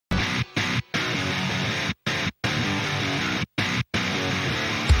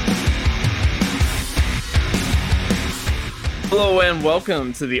Hello and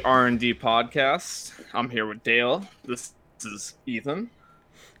welcome to the RND Podcast. I'm here with Dale. This is Ethan.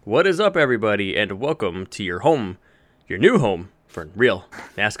 What is up, everybody, and welcome to your home, your new home for real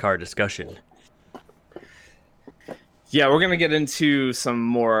NASCAR discussion. Yeah, we're going to get into some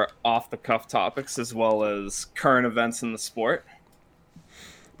more off-the-cuff topics as well as current events in the sport.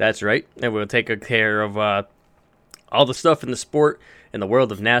 That's right, and we'll take care of all the stuff in the sport, in the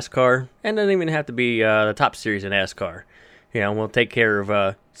world of NASCAR, and it doesn't even have to be the top series of NASCAR. You know, we'll take care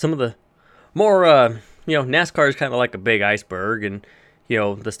of some of the more, NASCAR is kind of like a big iceberg, and, you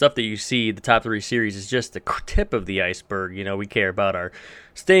know, the stuff that you see, the top three series, is just the tip of the iceberg. You know, we care about our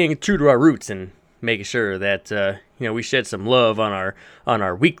staying true to our roots and making sure that, we shed some love on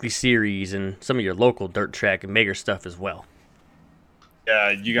our weekly series and some of your local dirt track and maker stuff as well. Yeah,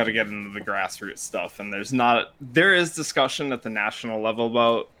 you got to get into the grassroots stuff, and there is discussion at the national level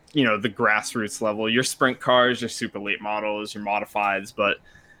about, the grassroots level, your sprint cars, your super late models, your modifieds, but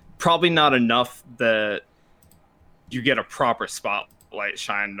probably not enough that you get a proper spotlight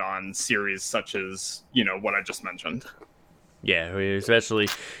shined on series such as, what I just mentioned. Yeah, especially,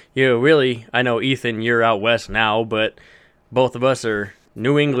 really, I know, Ethan, you're out west now, but both of us are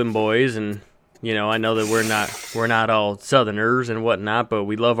New England boys, and, I know that we're not all Southerners and whatnot, but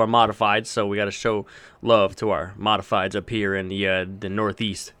we love our modifieds, so we got to show love to our modifieds up here in the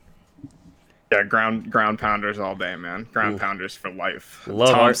Northeast. Yeah, ground pounders all day, man. Ground pounders for life. Love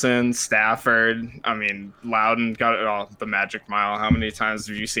Thompson, Stafford, Loudon got it all. The Magic Mile. How many times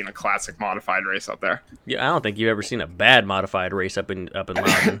have you seen a classic modified race up there? Yeah, I don't think you've ever seen a bad modified race up in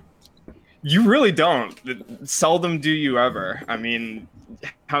Loudon. You really don't. Seldom do you ever.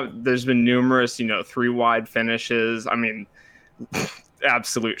 There's been numerous, 3-wide finishes.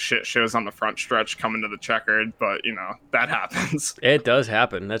 Absolute shit shows on the front stretch coming to the checkered, but that happens. It does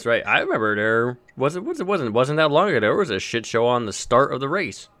happen. That's right. I remember there wasn't that long ago. There was a shit show on the start of the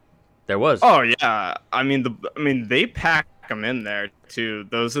race. There was. Oh yeah. They pack them in there too.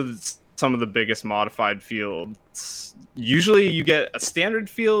 Those are some of the biggest modified fields. Usually you get a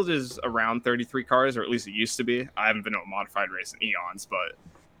standard field is around 33 cars, or at least it used to be. I haven't been to a modified race in eons, but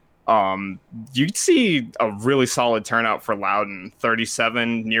you'd see a really solid turnout for Loudon.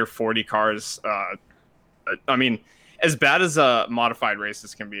 37, near 40 cars. As bad as modified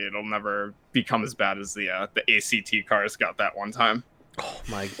races can be, it'll never become as bad as the ACT cars got that one time. Oh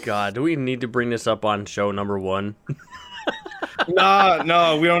my God! Do we need to bring this up on show number 1?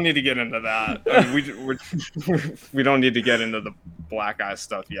 No, we don't need to get into that. We don't need to get into the black eye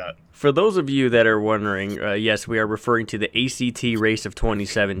stuff yet. For those of you that are wondering, yes, we are referring to the ACT race of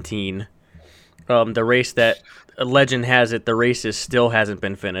 2017. The race that legend has it, the race still hasn't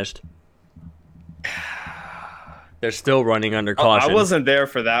been finished. They're still running under caution. I wasn't there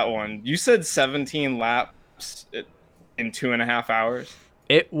for that one. You said 17 laps in 2.5 hours?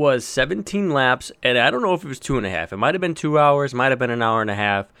 It was 17 laps, and I don't know if it was 2.5. It might have been 2 hours, might have been an hour and a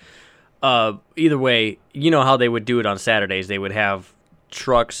half. Either way, you know how they would do it on Saturdays. They would have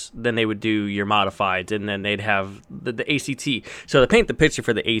trucks, then they would do your modifieds, and then they'd have the ACT. So to paint the picture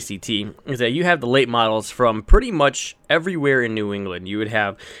for the ACT is that you have the late models from pretty much everywhere in New England. You would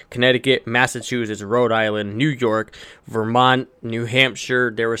have Connecticut, Massachusetts, Rhode Island, New York, Vermont, New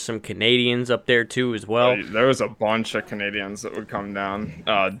Hampshire. There were some Canadians up there too as well. There was a bunch of Canadians that would come down.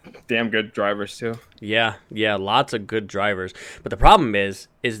 Damn good drivers too. Yeah, lots of good drivers. But the problem is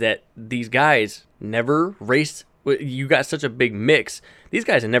that these guys never raced. You got such a big mix. These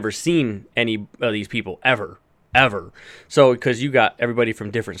guys have never seen any of these people ever. So, because you got everybody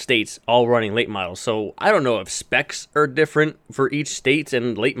from different states all running late models. So, I don't know if specs are different for each state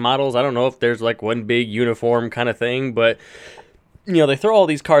and late models. I don't know if there's like one big uniform kind of thing. But, they throw all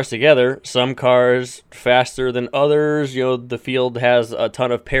these cars together. Some cars faster than others. The field has a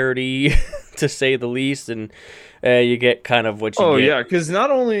ton of parity, to say the least. And you get kind of what you get. Oh, yeah. Because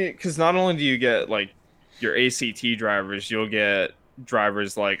not only do you get, like, your ACT drivers, you'll get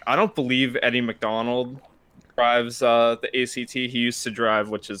drivers like, I don't believe Eddie McDonald drives the ACT. He used to drive,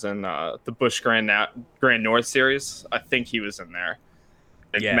 which is in the Busch Grand North series. I think he was in there.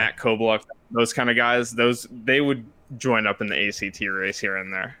 Like Matt Kobluck, those kind of guys, they would join up in the ACT race here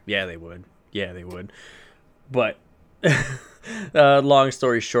and there. Yeah, they would. But long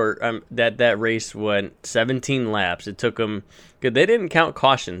story short, that race went 17 laps. It took them, because they didn't count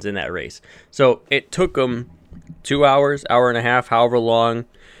cautions in that race. So it took them 2 hours, hour and a half, however long,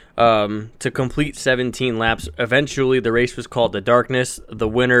 to complete 17 laps. Eventually, the race was called the Darkness. The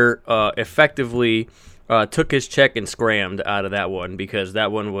winner effectively took his check and scrammed out of that one, because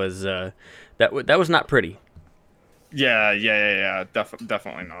that one was that was not pretty. Yeah.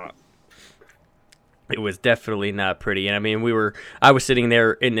 Definitely not. It was definitely not pretty. And I mean, I was sitting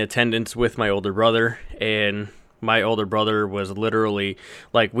there in attendance with my older brother, and my older brother was literally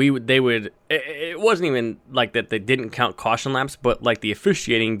like, it wasn't even like that they didn't count caution laps, but like the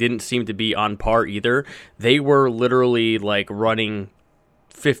officiating didn't seem to be on par either. They were literally like running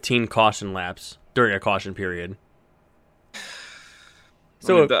 15 caution laps during a caution period.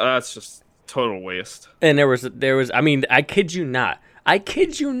 So I mean, that's just total waste. And there was, I mean, I kid you not,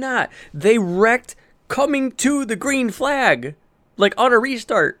 they wrecked coming to the green flag, like on a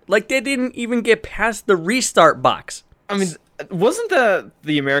restart. Like they didn't even get past the restart box. I mean, wasn't that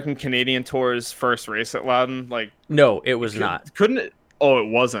the American Canadian Tour's first race at Loudon? Like, no, it was not. Couldn't it? Oh, it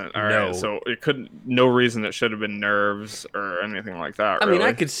wasn't. All No. right, so it couldn't. No reason it should have been nerves or anything like that. I really. mean,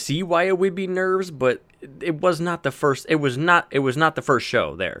 I could see why it would be nerves, but it was not the first. It was not the first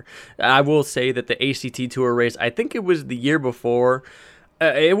show there. I will say that the ACT Tour race, I think it was the year before.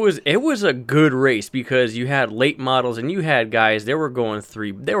 It was a good race because you had late models and you had guys, they were going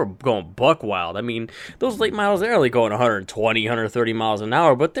buck wild. I mean, those late models, they're only going 120, 130 miles an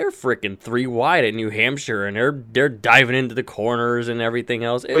hour, but they're freaking 3 wide at New Hampshire, and they're diving into the corners and everything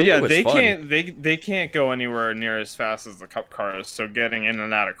else. It was they fun. they can't go anywhere near as fast as the Cup cars. So getting in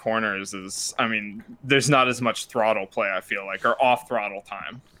and out of corners is, I mean, there's not as much throttle play, I feel like, or off throttle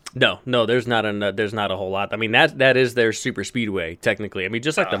time. No, there's not a whole lot. I mean, that is their super speedway technically. I mean,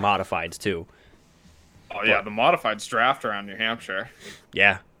 just like the modifieds too. Oh yeah, the modifieds draft around New Hampshire.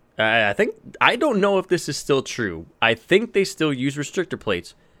 Yeah, I don't know if this is still true. I think they still use restrictor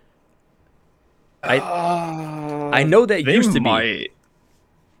plates. I know that used to be.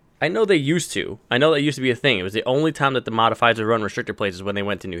 I know they used to. I know that used to be a thing. It was the only time that the modifieds would run restrictor plates is when they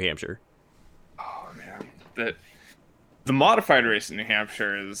went to New Hampshire. Oh man, the modified race in New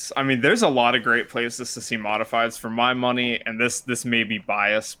Hampshire is, I mean, there's a lot of great places to see modifieds for my money, and this may be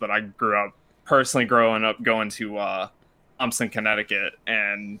biased, but I grew up growing up going to Thompson, Connecticut,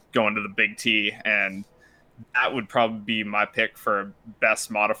 and going to the Big T, and that would probably be my pick for best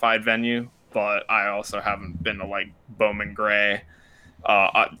modified venue. But I also haven't been to like Bowman Gray.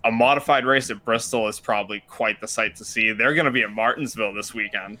 A modified race at Bristol is probably quite the sight to see. They're going to be at Martinsville this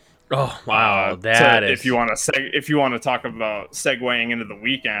weekend. Oh wow, if you want to talk about segueing into the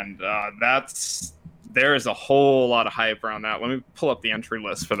weekend, there is a whole lot of hype around that. Let me pull up the entry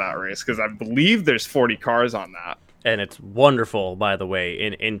list for that race because I believe there's 40 cars on that. And it's wonderful, by the way,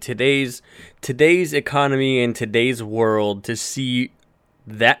 in today's economy, in today's world, to see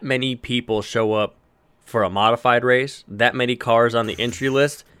that many people show up for a modified race, that many cars on the entry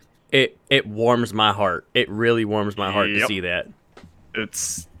list, it warms my heart. It really warms my heart to see that.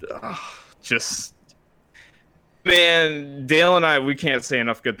 It's just, man, Dale and I, we can't say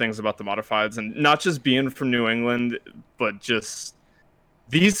enough good things about the modifieds, and not just being from New England, but just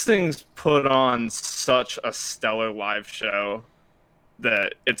these things put on such a stellar live show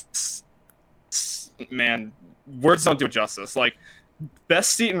that it's man, words don't do it justice. Like,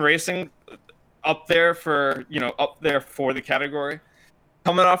 best seat in racing up there for the category,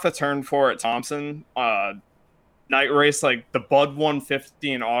 coming off a turn 4 at Thompson, night race like the Bud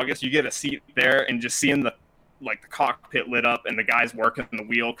 150 in August, you get a seat there and just seeing the cockpit lit up and the guys working the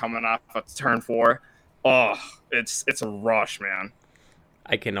wheel coming off of turn 4. Oh, it's a rush, man.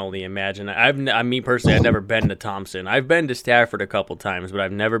 I can only imagine. Me personally, I've never been to Thompson. I've been to Stafford a couple times, but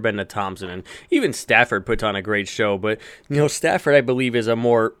I've never been to Thompson. And even Stafford puts on a great show. But Stafford, I believe, is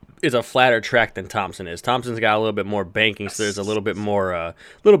a flatter track than Thompson is. Thompson's got a little bit more banking, so there's a little bit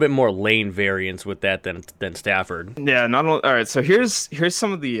more lane variance with that than Stafford. Yeah, all right. So here's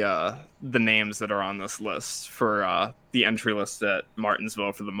some of the names that are on this list for the entry list at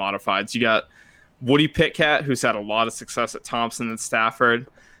Martinsville for the modifieds. You got Woody Pitcat, who's had a lot of success at Thompson and Stafford.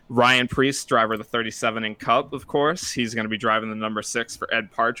 Ryan Priest, driver of the 37 in Cup, of course. He's going to be driving the number 6 for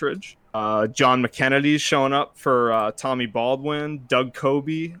Ed Partridge. John McKennedy's showing up for Tommy Baldwin. Doug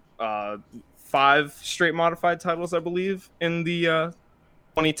Coby, 5 straight modified titles, I believe, in the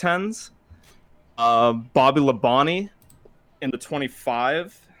 2010s. Bobby Labonte in the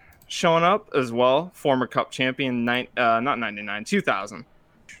 25 showing up as well. Former Cup champion, not 99, 2000.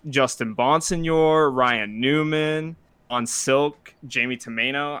 Justin Bonsignor, Ryan Newman, on Silk, Jamie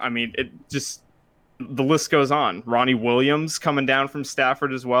Tomeno. I mean, the list goes on. Ronnie Williams coming down from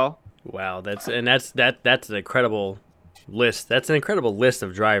Stafford as well. Wow, that's an incredible list. That's an incredible list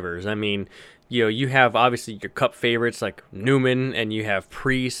of drivers. I mean, you have obviously your Cup favorites like Newman, and you have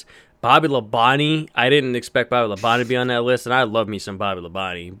Priest, Bobby Labonte. I didn't expect Bobby Labonte to be on that list, and I love me some Bobby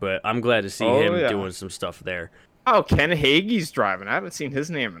Labonte, but I'm glad to see him doing some stuff there. Oh, Ken Hagee's driving. I haven't seen his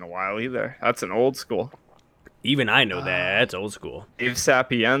name in a while either. That's an old school. Even I know that. That's old school. Dave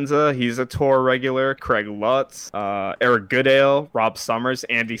Sapienza, he's a tour regular. Craig Lutz, Eric Goodale, Rob Summers,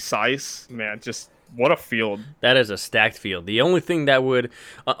 Andy Seiss. Man, just what a field. That is a stacked field. The only thing that would,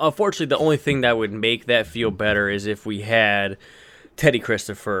 unfortunately, the only thing that would make that feel better is if we had Teddy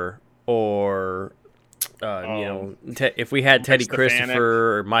Christopher or, if we had Teddy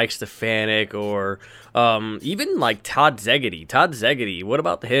Christopher or Mike Stefanik or even like Todd Szegedy. Todd Szegedy, what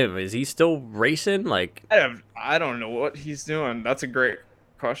about him? Is he still racing? Like, I don't know what he's doing. That's a great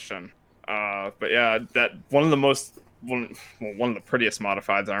question. But yeah, that one of the prettiest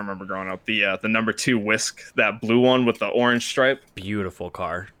modifieds I remember growing up. The number 2 Whisk, that blue one with the orange stripe. Beautiful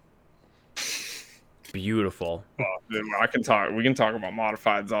car. Beautiful. Well, we can talk about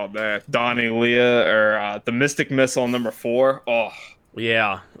modifieds all day. Donnie Leah or the Mystic Missile number 4. Oh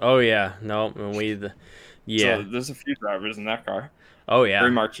yeah. Oh yeah. No, yeah. So there's a few drivers in that car. Oh yeah.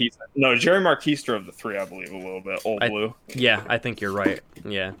 Jerry Marquis drove the 3, I believe, a little bit. Blue. Yeah, I think you're right.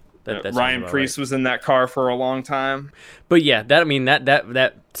 Yeah. That Ryan Preece was in that car for a long time. But yeah, that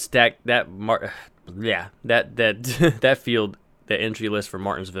field, the entry list for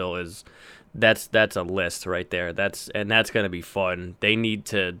Martinsville is that's a list right there. That's going to be fun. They need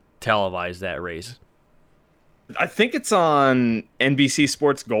to televise that race. I think it's on NBC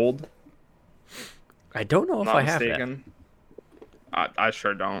Sports Gold. I don't know if I have that. I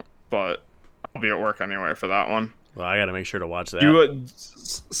sure don't, but I'll be at work anyway for that one. Well, I got to make sure to watch that.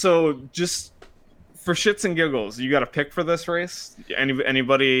 So just for shits and giggles, you got a pick for this race?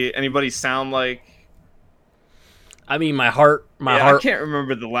 Anybody sound like? I mean, my heart. I can't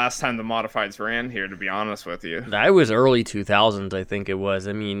remember the last time the modifieds ran here, to be honest with you. I was early 2000s, I think it was.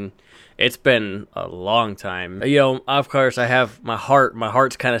 I mean, it's been a long time. Of course, I have my heart. My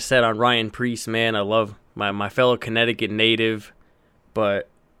heart's kind of set on Ryan Preece, man. I love my fellow Connecticut native, but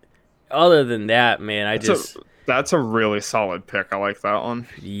other than that, man, that's a really solid pick. I like that one.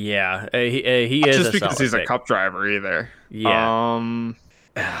 Yeah, he is just because he's a cup driver either. Yeah.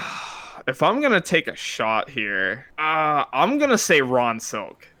 If I'm gonna take a shot here, I'm gonna say Ron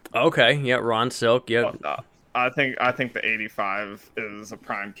Silk. Okay, yeah, Ron Silk. Yeah, I think the 85 is a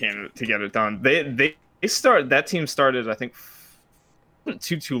prime candidate to get it done. That team started, I think,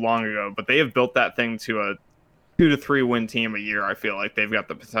 too long ago, but they have built that thing to a 2 to 3 win team a year. I feel like they've got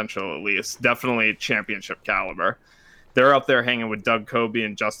the potential, at least, definitely championship caliber. They're up there hanging with Doug Coby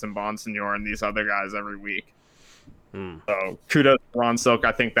and Justin Bonsignor and these other guys every week. So kudos to Ron Silk.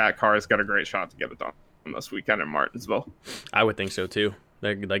 I think that car has got a great shot to get it done this weekend in Martinsville. I would think so too.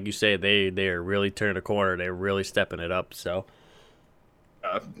 Like you say, they are really turning a corner. They're really stepping it up. So,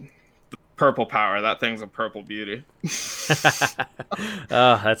 purple power. That thing's a purple beauty.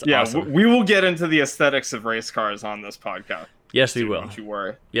 That's awesome. We will get into the aesthetics of race cars on this podcast. Yes, we will. Don't you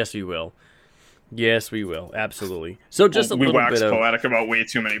worry. Yes, we will. Yes, we will. Absolutely. So just we wax poetic about way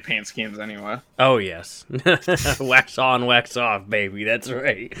too many paint schemes anyway. Oh, yes. Wax on, wax off, baby. That's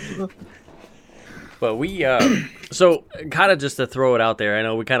right. But we, so kind of just to throw it out there, I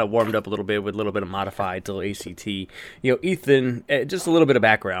know we kind of warmed up a little bit with a little bit of modified till ACT. Ethan, just a little bit of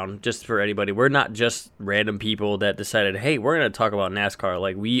background, just for anybody. We're not just random people that decided, hey, we're going to talk about NASCAR.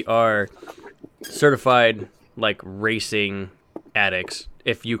 Like, we are certified, like, racing addicts,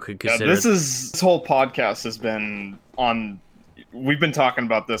 if you could consider. This whole podcast has been on. We've been talking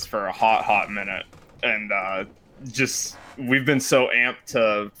about this for a hot minute, and we've been so amped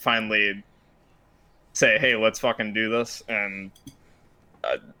to finally say, hey, let's fucking do this. And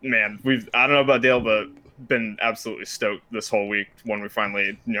man, I don't know about Dale, but been absolutely stoked this whole week when we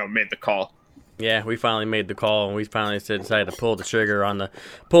finally made the call. Yeah, we finally made the call, and we finally decided to pull the trigger on the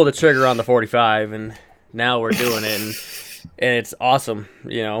 45, and now we're doing it. And it's awesome,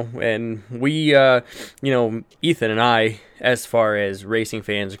 and we, Ethan and I, as far as racing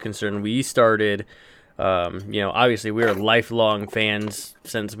fans are concerned, we started, obviously we were lifelong fans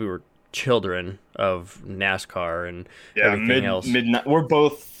since we were children of NASCAR and everything else. We're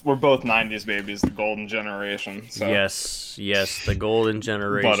both 90s babies, the golden generation. So. Yes, the golden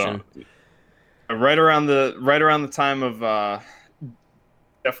generation. But, right around the time of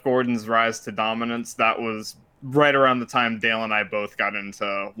Jeff Gordon's rise to dominance, that was right around the time Dale and I both got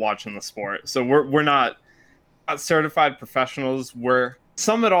into watching the sport. So we're not certified professionals. We're,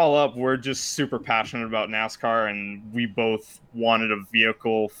 sum it all up, we're just super passionate about NASCAR, and we both wanted a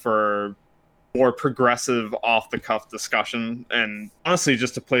vehicle for more progressive, off-the-cuff discussion, and honestly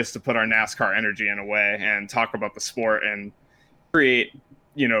just a place to put our NASCAR energy in a way and talk about the sport and create,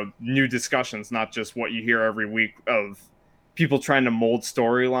 new discussions, not just what you hear every week of people trying to mold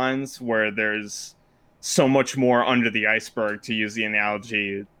storylines where there's so much more under the iceberg, to use the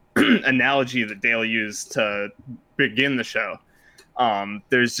analogy, analogy that Dale used to begin the show.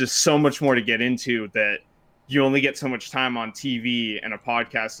 There's just so much more to get into that you only get so much time on TV, and a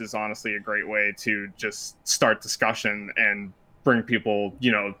podcast is honestly a great way to just start discussion and bring people,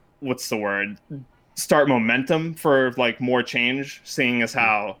 what's the word? Start momentum for like more change, seeing as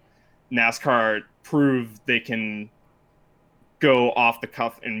how NASCAR proved they can go off the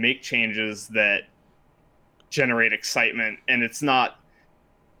cuff and make changes that generate excitement, and it's not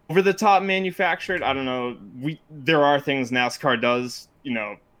over the top manufactured. I don't know. There are things NASCAR does,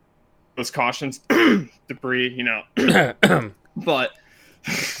 those cautions, debris, but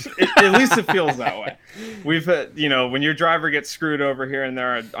at least it feels that way. We've, when your driver gets screwed over here and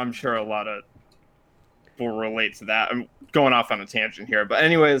there, I'm sure a lot of people relate to that. I'm going off on a tangent here, but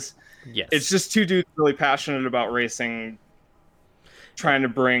anyways, yes, it's just two dudes really passionate about racing, trying to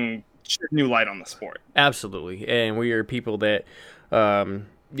bring new light on the sport. Absolutely. And we are people that, for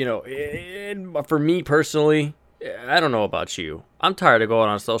me personally, I don't know about you. I'm tired of going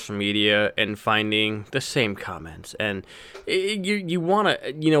on social media and finding the same comments. And we want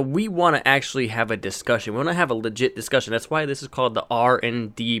to actually have a discussion. We want to have a legit discussion. That's why this is called the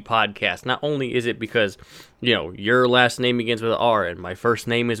RND Podcast. Not only is it because, your last name begins with an R and my first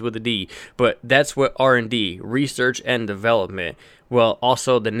name is with a D, but that's what R&D, research and development. Well,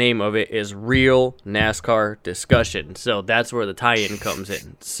 also the name of it is Real NASCAR Discussion. So that's where the tie-in comes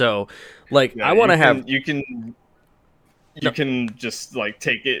in. So, I want to have... You can just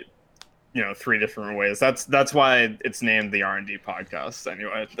take it, 3 different ways. That's why it's named the R&D Podcast.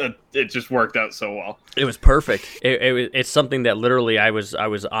 Anyway, it just worked out so well. It was perfect. It's something that literally I was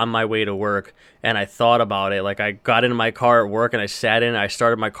on my way to work and I thought about it. I got into my car at work and I sat in. I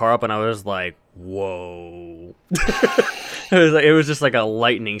started my car up and I was like, whoa. It was just like a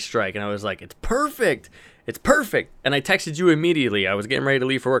lightning strike, and I was like, it's perfect. It's perfect. And I texted you immediately. I was getting ready to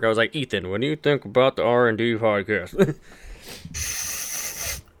leave for work. I was like, Ethan, what do you think about the R&D Podcast?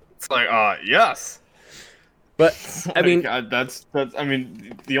 It's like, yes. But I mean, that's I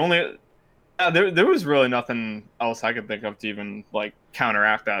mean, the only there was really nothing else I could think of to even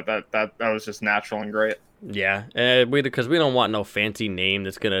counteract that. That was just natural and great. Yeah, because we don't want no fancy name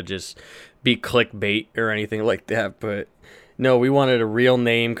that's gonna just be clickbait or anything like that. But no, we wanted a real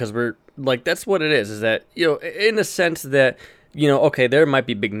name because we're that's what it is that, in the sense that, okay, there might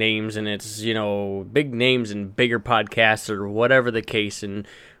be big names and it's, big names and bigger podcasts or whatever the case. And,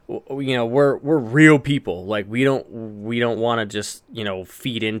 we're real people. We don't want to just,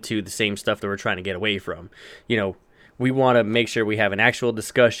 feed into the same stuff that we're trying to get away from. We want to make sure we have an actual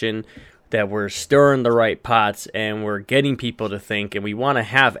discussion, that we're stirring the right pots and we're getting people to think, and we want to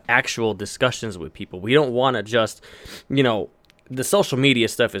have actual discussions with people. We don't want to just, the social media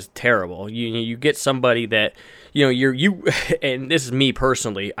stuff is terrible. You get somebody that, you and this is me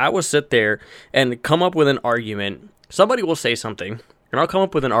personally, I will sit there and come up with an argument. Somebody will say something and I'll come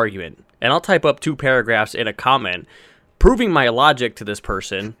up with an argument and I'll type up 2 paragraphs in a comment proving my logic to this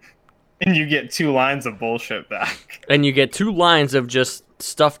person. And you get 2 lines of bullshit back. And you get 2 lines of just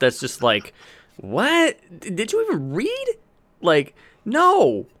stuff that's just what? Did you even read?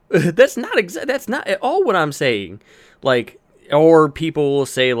 No. That's not at all what I'm saying. Or people will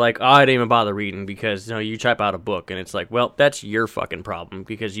say I didn't even bother reading because you type out a book, and it's well, that's your fucking problem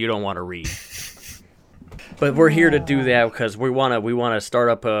because you don't want to read. But we're here to do that because we want to start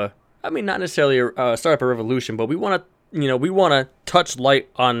up not necessarily start up a revolution, but we want to we want to touch light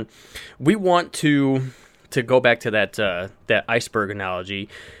on. We want to go back to that iceberg analogy.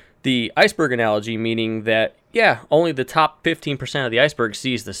 The iceberg analogy meaning that, only the top 15% of the iceberg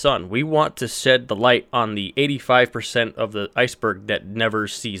sees the sun. We want to shed the light on the 85% of the iceberg that never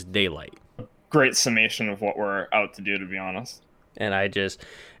sees daylight. Great summation of what we're out to do, to be honest.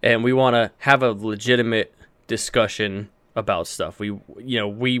 And we want to have a legitimate discussion about stuff. We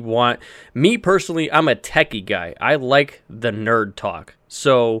want, me personally, I'm a techie guy. I like the nerd talk.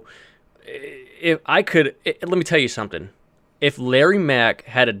 So if I could, let me tell you something. If Larry Mack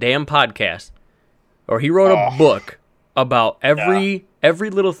had a damn podcast, or he wrote a book about every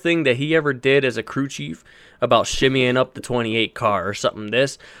little thing that he ever did as a crew chief, about shimmying up the 28 car or something,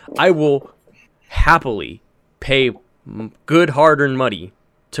 I will happily pay good hard-earned money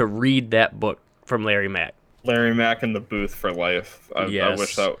to read that book from Larry Mack. Larry Mack in the booth for life.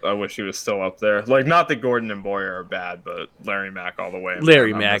 Yes. I wish he was still up there. Not that Gordon and Boyer are bad, but Larry Mack all the way.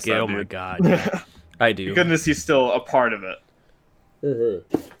 Larry Mack, oh my God. Yeah. I do. Thank goodness he's still a part of it.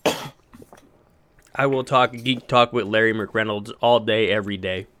 Mm-hmm. I will talk geek talk with Larry McReynolds all day, every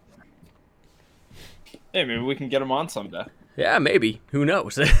day. Hey, maybe we can get him on someday. Yeah, maybe. Who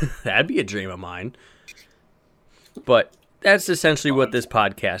knows? That'd be a dream of mine. But that's essentially what this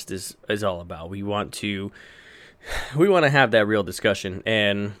podcast is all about. We want to have that real discussion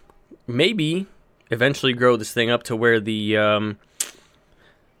and maybe eventually grow this thing up to where the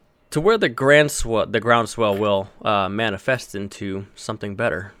groundswell will manifest into something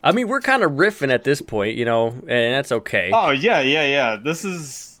better. I mean, we're kind of riffing at this point, and that's okay. Oh yeah. This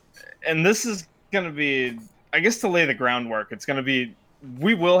is going to be, I guess, to lay the groundwork. It's going to be,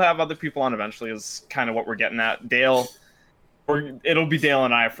 we will have other people on eventually, is kind of what we're getting at. Dale, it'll be Dale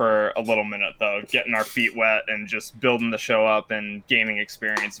and I for a little minute, though, getting our feet wet and just building the show up and gaining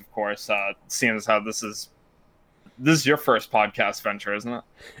experience, of course, seeing as how this is your first podcast venture, isn't it?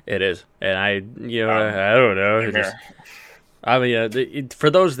 It is. And I don't know. I mean,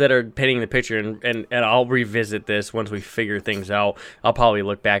 for those that are painting the picture, and I'll revisit this once we figure things out. I'll probably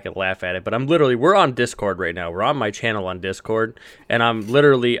look back and laugh at it. But we're on Discord right now. We're on my channel on Discord, and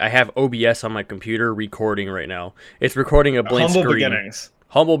I have OBS on my computer recording right now. It's recording a blank screen.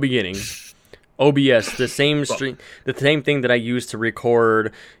 Humble beginnings. OBS, the same thing that I use to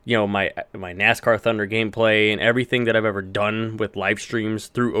record, my NASCAR Thunder gameplay and everything that I've ever done with live streams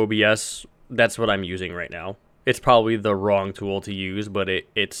through OBS. That's what I'm using right now. It's probably the wrong tool to use, but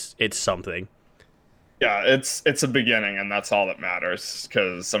it's something. Yeah, it's a beginning, and that's all that matters.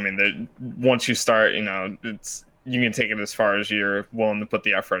 Because I mean, once you start, you can take it as far as you're willing to put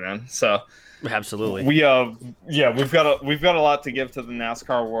the effort in. So, absolutely, we've got a lot to give to the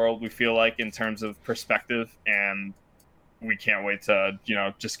NASCAR world. We feel like, in terms of perspective, and we can't wait to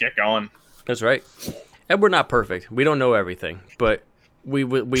just get going. That's right, and we're not perfect. We don't know everything, but we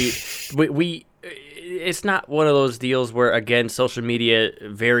it's not one of those deals where, again, social media,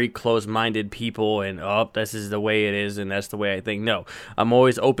 very close-minded people, and this is the way it is, and that's the way I think. No, I'm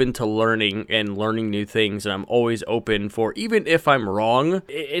always open to learning new things, and I'm always open for, even if I'm wrong,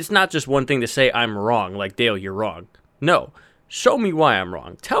 it's not just one thing to say I'm wrong, like, Dale, you're wrong. No, show me why I'm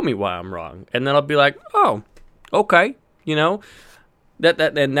wrong. Tell me why I'm wrong. And then I'll be like, oh, okay,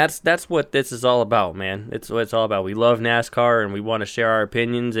 That's what this is all about, man. It's what it's all about. We love NASCAR, and we want to share our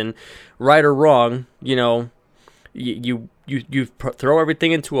opinions. And right or wrong, you throw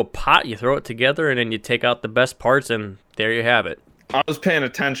everything into a pot, you throw it together, and then you take out the best parts, and there you have it. I was paying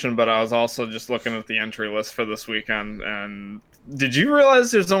attention, but I was also just looking at the entry list for this weekend. And did you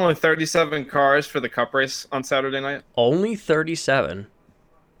realize there's only 37 cars for the Cup race on Saturday night? Only 37.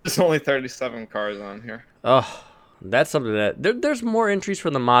 There's only 37 cars on here. Oh. That's something that there's more entries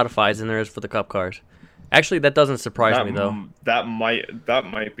for the modifieds than there is for the Cup cars. Actually, that doesn't surprise me though. That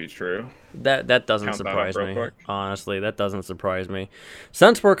might be true. That doesn't surprise me. Honestly, that doesn't surprise me.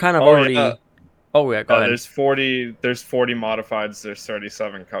 Since we're kind of already. Yeah. Oh yeah, go ahead. There's 40 modifieds. There's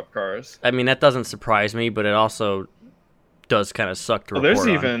 37 Cup cars. I mean, that doesn't surprise me, but it also does kind of suck to report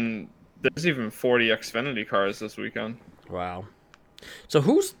on. There's even 40 Xfinity cars this weekend. Wow. So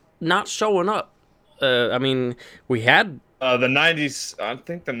who's not showing up? I mean, we had the 90s. I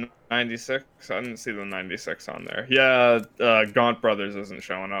think the 96. I didn't see the 96 on there. Yeah, Gaunt Brothers isn't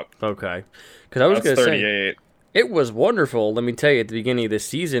showing up. Okay, because I was going to say It was wonderful, let me tell you, at the beginning of this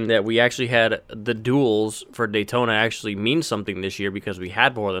season that we actually had the duels for Daytona actually mean something this year because we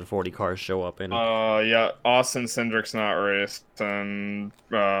had more than 40 cars show up in. Yeah, Austin Cindric's not raced, and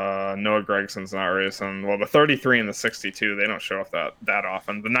Noah Gregson's not racing. Well, the 33 and the 62, they don't show up that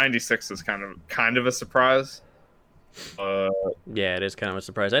often. The 96 is kind of a surprise. Yeah, it is kind of a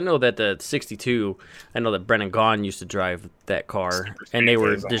surprise. I know that the 62, I know that Brennan Gaughan used to drive that car, and they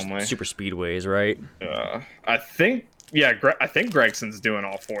were just super speedways, right? Yeah, I think Gregson's doing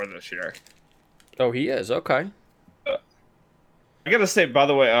all four this year. Oh, he is? Okay. I gotta say, by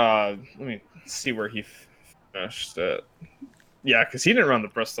the way, let me see where he finished it. Yeah, because he didn't run the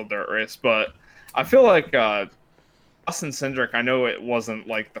Bristol dirt race, but I feel like Austin Cindric, I know it wasn't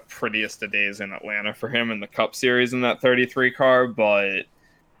like the prettiest of days in Atlanta for him in the Cup Series in that 33 car, but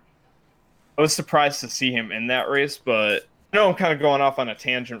I was surprised to see him in that race. But I know I'm kind of going off on a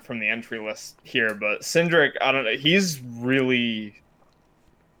tangent from the entry list here, but Cindric, I don't know, he's really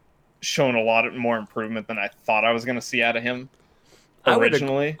shown a lot more improvement than I thought I was going to see out of him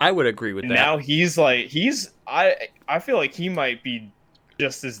originally. I would agree with that. Now I feel like he might be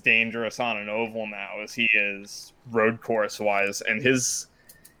just as dangerous on an oval now as he is road course wise, and his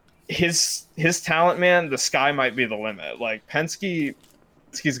talent, man, the sky might be the limit. Like Penske's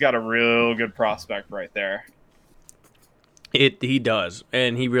got a real good prospect right there. He does,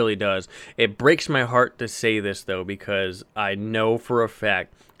 and he really does. It breaks my heart to say this though, because I know for a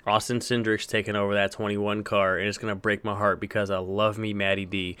fact Austin Cindric's taking over that 21 car, and it's going to break my heart because I love me Matty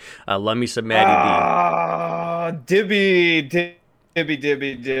D. I love me some Matty D.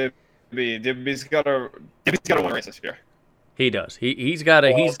 Dibby's got a win race this year. He does. He's got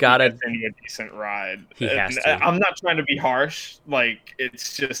a decent ride. He has to. I'm not trying to be harsh. Like,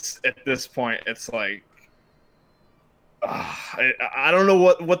 it's just at this point, it's like, I don't know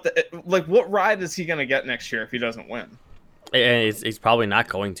what ride is he gonna get next year if he doesn't win? And he's probably not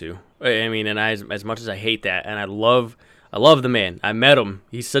going to. I mean, and as much as I hate that, and I love the man. I met him.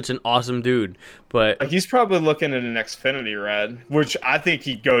 He's such an awesome dude. But he's probably looking at an Xfinity ride, which I think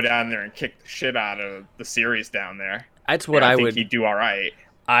he'd go down there and kick the shit out of the series down there. That's what I would. He'd do all right.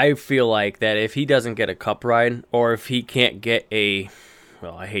 I feel like that if he doesn't get a cup ride, or if he can't get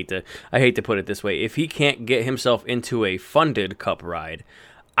well, I hate to put it this way, if he can't get himself into a funded cup ride,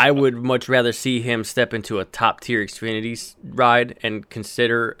 I would much rather see him step into a top tier Xfinity ride and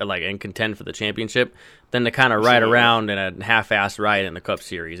contend for the championship than to kind of ride around in a half-assed ride in the Cup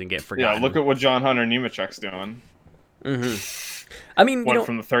Series and get forgotten. Yeah, look at what John Hunter Nemechek's doing. Mm-hmm. I mean, went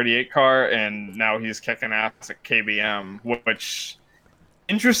from the 38 car, and now he's kicking ass at KBM, which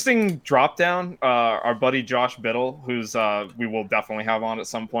interesting drop down. Our buddy Josh Biddle, who's we will definitely have on at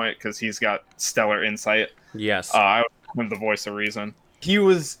some point because he's got stellar insight. Yes, I was the voice of reason. He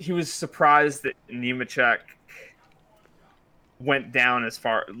was surprised that Nemechek went down as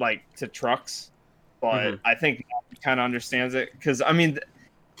far to trucks, but I think he kind of understands it because I mean,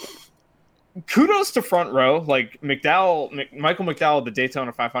 kudos to front row. Like Michael McDowell, the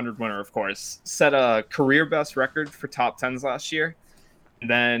Daytona 500 winner, of course, set a career best record for top tens last year. And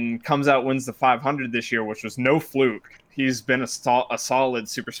then comes out, wins the 500 this year, which was no fluke. He's been a solid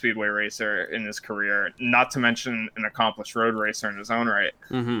super speedway racer in his career, not to mention an accomplished road racer in his own right.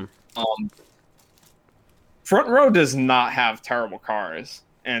 Mm-hmm. Front row does not have terrible cars.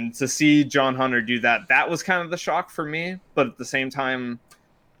 And to see John Hunter do that was kind of the shock for me. But at the same time,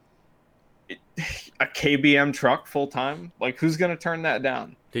 a KBM truck full time, like who's going to turn that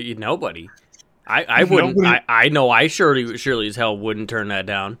down? Nobody. I wouldn't. Nobody. I know I surely as hell wouldn't turn that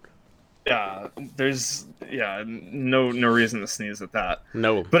down. Yeah, there's no reason to sneeze at that.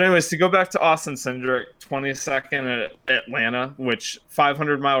 No. But anyways, to go back to Austin Cindric, 22nd at Atlanta, which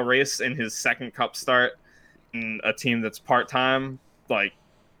 500-mile race in his second Cup start, in a team that's part-time, like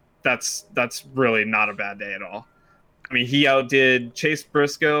that's really not a bad day at all. I mean, he outdid Chase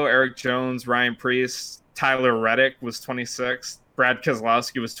Briscoe, Eric Jones, Ryan Preece, Tyler Reddick was 26th, Brad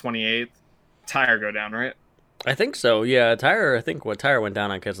Keselowski was 28th. Tire go down, right? I think so, yeah. I think Tire went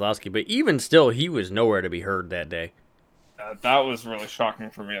down on Keselowski, but even still, he was nowhere to be heard that day. That was really shocking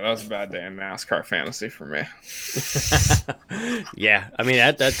for me. That was a bad day in NASCAR fantasy for me. Yeah, I mean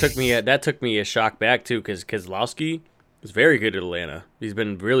that took me a shock back too, because Keselowski was very good at Atlanta. He's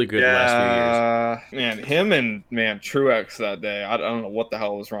been really good the last few years. Man, him and Truex that day. I don't know what the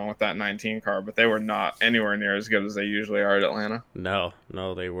hell was wrong with that 19 car, but they were not anywhere near as good as they usually are at Atlanta. No,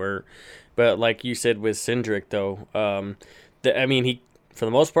 they weren't. But like you said with Cindric, though, I mean, he for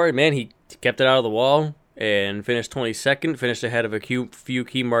the most part, man, he kept it out of the wall and finished 22nd, finished ahead of a few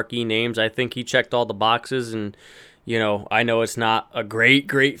key marquee names. I think he checked all the boxes, and I know it's not a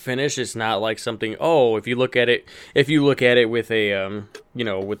great finish. It's not like something. Oh, if you look at it with a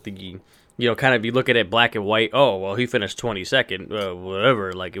with the kind of you look at it black and white. Oh, well, he finished 22nd,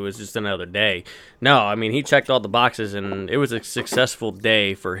 whatever. Like it was just another day. No, I mean he checked all the boxes, and it was a successful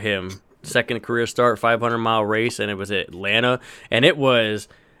day for him. Second career start, 500-mile race, and it was at Atlanta, and it was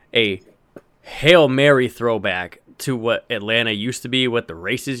a Hail Mary throwback to what Atlanta used to be, what the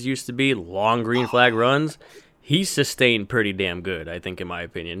races used to be, long green flag runs. He's sustained pretty damn good, I think, in my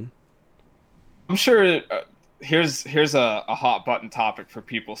opinion. I'm sure here's a hot button topic for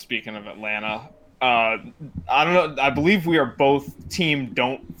people speaking of Atlanta. I don't know. I believe we are both team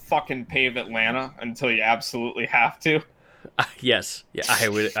don't fucking pave Atlanta until you absolutely have to. Yes, yeah,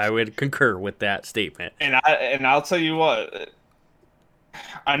 I would concur with that statement. And I'll tell you what,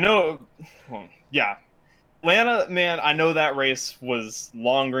 I know. Well, yeah, Atlanta, man. I know that race was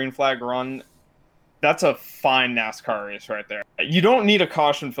long green flag run. That's a fine NASCAR race right there. You don't need a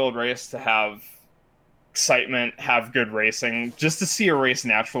caution-filled race to have excitement, have good racing. Just to see a race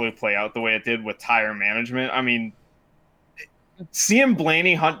naturally play out the way it did with tire management. I mean, seeing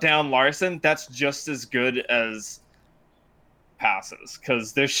Blaney hunt down Larson, that's just as good as passes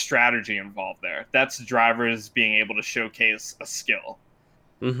because there's strategy involved there. That's drivers being able to showcase a skill,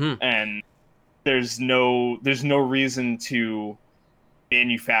 and there's no reason to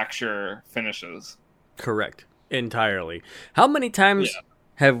manufacture finishes. Correct, entirely. How many times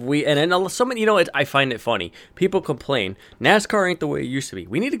Have we, and then so many, I find it funny. People complain, NASCAR ain't the way it used to be.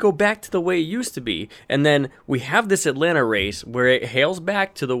 We need to go back to the way it used to be. And then we have this Atlanta race where it hails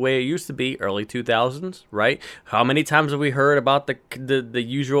back to the way it used to be, early 2000s, right? How many times have we heard about the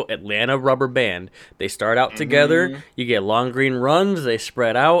usual Atlanta rubber band? They start out together, you get long green runs, they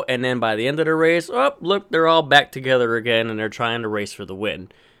spread out, and then by the end of the race, oh, look, they're all back together again, and they're trying to race for the win.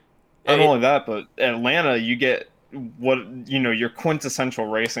 Not only that, but Atlanta, you get your quintessential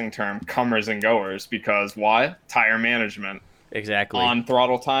racing term, comers and goers, because why? Tire management. Exactly. On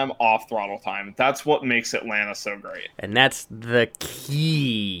throttle time, off throttle time. That's what makes Atlanta so great. And that's the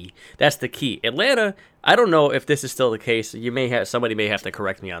key. Atlanta, I don't know if this is still the case. Somebody may have to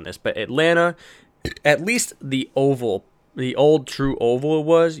correct me on this, but Atlanta, at least the oval, the old true oval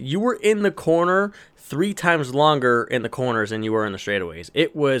was, you were in the corner 3 times longer in the corners than you were in the straightaways.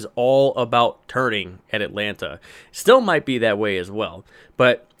 It was all about turning at Atlanta. Still might be that way as well.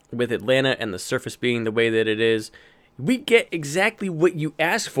 But with Atlanta and the surface being the way that it is, we get exactly what you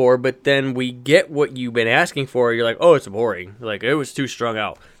ask for, but then we get what you've been asking for. You're like, oh, it's boring. Like, it was too strung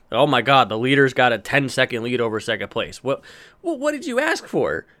out. Oh my God, the leader's got a 10-second lead over second place. Well, what did you ask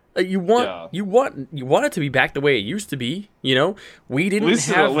for? You want it to be back the way it used to be. We didn't. At least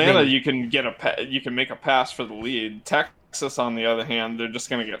have in Atlanta, you can make a pass for the lead. Texas, on the other hand, they're just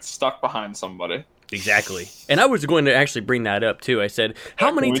going to get stuck behind somebody. Exactly. And I was going to actually bring that up too. I said,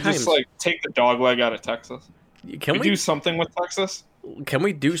 how many can we times? Just take the dog leg out of Texas? Can we do something with Texas? Can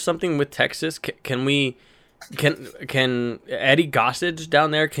we do something with Texas? Can we? Can Eddie Gossage down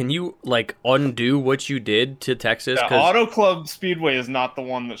there? Can you undo what you did to Texas? Yeah, Auto Club Speedway is not the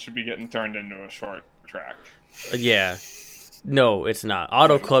one that should be getting turned into a short track. Yeah, no, it's not.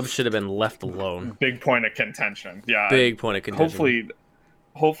 Auto Club should have been left alone. Big point of contention. Yeah, big point of contention.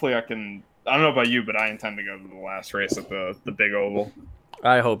 Hopefully I can. I don't know about you, but I intend to go to the last race at the big oval.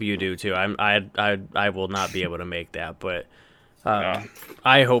 I hope you do too. I will not be able to make that, but.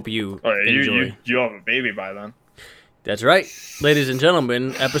 I hope you enjoy. You have a baby by then. That's right. Ladies and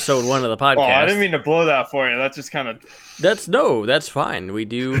gentlemen, episode 1 of the podcast. Oh, I didn't mean to blow that for you. That's just kind of... That's fine. We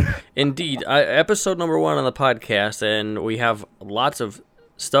do indeed. Episode number 1 on the podcast, and we have lots of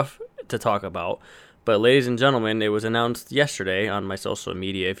stuff to talk about. But ladies and gentlemen, it was announced yesterday on my social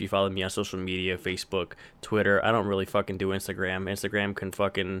media. If you follow me on social media, Facebook, Twitter, I don't really fucking do Instagram. Instagram can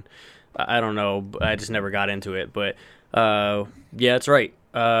fucking... I don't know. I just never got into it, but... yeah, that's right.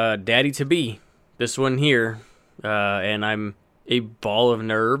 Daddy to be, this one here, and I'm a ball of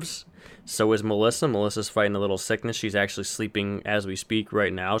nerves. So is Melissa. Melissa's fighting a little sickness. She's actually sleeping as we speak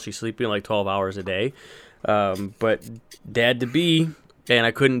right now. She's sleeping 12 hours a day. But dad to be, and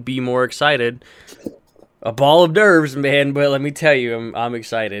I couldn't be more excited. A ball of nerves, man. But let me tell you, I'm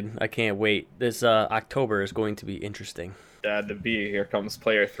excited. I can't wait. This October is going to be interesting. Dad to be, here comes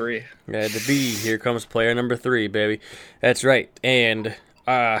player 3. Dad to be, here comes player number 3, baby. That's right. And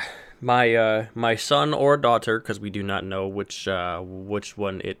my son or daughter, because we do not know which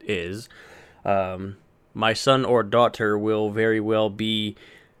one it is, my son or daughter will very well be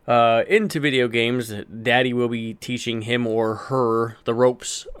into video games. Daddy will be teaching him or her the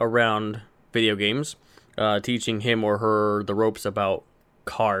ropes around video games, teaching him or her the ropes about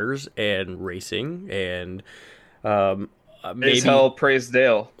cars and racing and raise hell, praise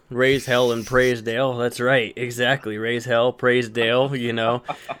Dale. Raise hell and praise Dale. That's right, exactly. Raise hell, praise Dale. We're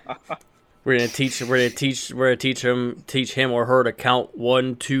gonna teach him or her to count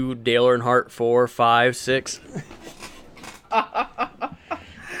 1, 2, Dale Earnhardt, 4, 5, 6.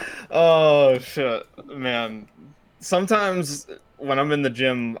 Oh shit, man! Sometimes when I'm in the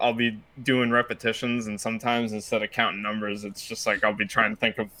gym, I'll be doing repetitions, and sometimes instead of counting numbers, it's just I'll be trying to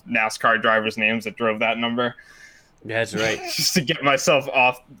think of NASCAR drivers' names that drove that number. That's right. Just to get my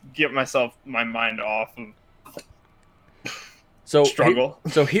mind off of struggle.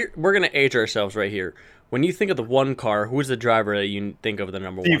 So here, we're going to age ourselves right here. When you think of the one car, who's the driver that you think of the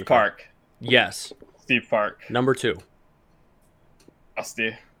number Steve 1 car? Park. Yes. Steve Park. Number 2.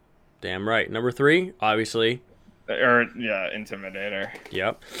 Dusty. Damn right. Number 3, obviously. Intimidator.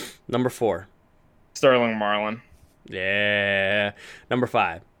 Yep. Number 4. Sterling Marlin. Yeah. Number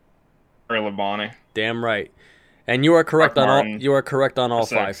 5. Ray Labonte. Damn right. And you are correct You are correct on all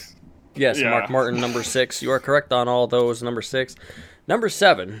 5. Yes, yeah. Mark Martin, number 6. You are correct on all those. Number 6. Number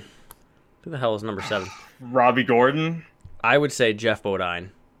 7. Who the hell is number 7? Robbie Gordon. I would say Jeff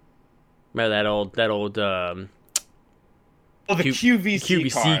Bodine. Remember that old the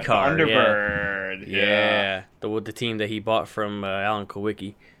QVC car. Thunderbird. Yeah. The team that he bought from Alan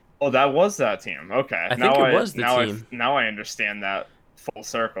Kowicki. Oh, that was that team. Okay. I think it was the team. Now I understand that. full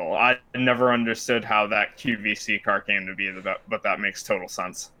circle. I never understood how that QVC car came to be, but that makes total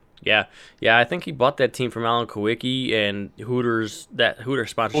sense. Yeah, I think he bought that team from Alan Kowicki and Hooters. That Hooter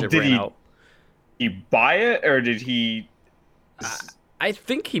sponsorship ran out. Did he buy it, or did he? I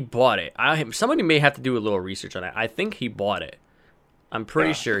think he bought it. Somebody may have to do a little research on that. I think he bought it. I'm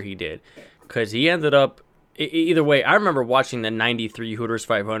pretty sure he did, because he ended up. Either way, I remember watching the '93 Hooters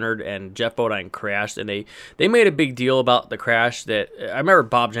 500, and Jeff Bodine crashed, and they made a big deal about the crash. That I remember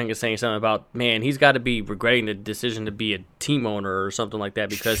Bob Jenkins saying something about, man, he's got to be regretting the decision to be a team owner or something like that,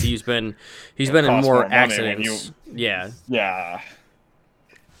 because he's been in more accidents. Yeah.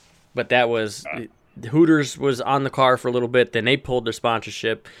 But that was Hooters was on the car for a little bit. Then they pulled their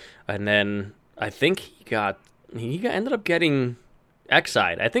sponsorship, and then I think he ended up getting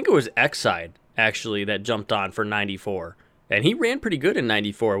Exide. I think it was Exide, actually, that jumped on for 94. And he ran pretty good in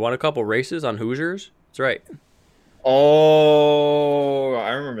 94. Won a couple races on Hoosiers. That's right. Oh, I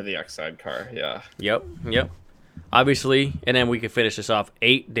remember the Exide car, yeah. Yep. Obviously, and then we can finish this off.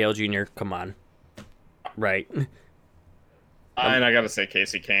 8, Dale Jr., come on. Right. And I got to say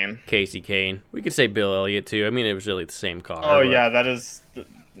Casey Kane. We could say Bill Elliott, too. I mean, it was really the same car. Oh, yeah, that is...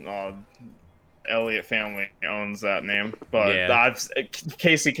 Elliott family owns that name, but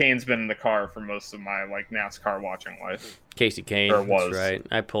Casey Kane's been in the car for most of my NASCAR watching life. Casey Kane, that's right.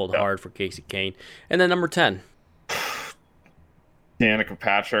 I pulled hard for Casey Kane. And then number 10. Danica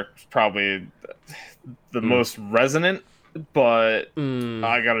Patrick, probably the most resonant, but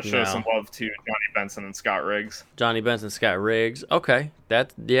I got to show some love to Johnny Benson and Scott Riggs. Okay,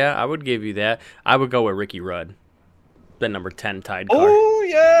 I would give you that. I would go with Ricky Rudd. The number 10 tied car. Oh,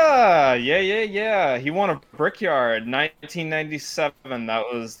 yeah. He won a Brickyard 1997. That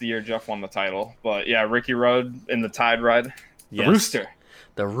was the year Jeff won the title. But yeah, Ricky Rudd in the Tide Ride. The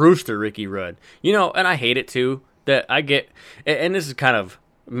Rooster, Ricky Rudd. And I hate it too, that I get, and this is kind of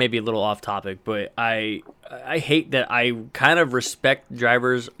maybe a little off topic, but I hate that I kind of respect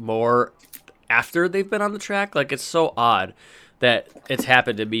drivers more after they've been on the track. It's so odd that it's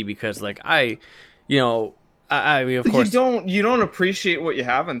happened to me, because I mean, of course, you don't appreciate what you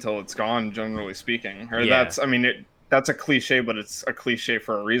have until it's gone, generally speaking. Or that's a cliche, but it's a cliche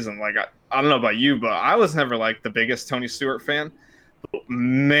for a reason. I don't know about you, but I was never the biggest Tony Stewart fan. But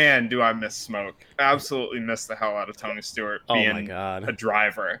man, do I miss Smoke. Absolutely miss the hell out of Tony Stewart being a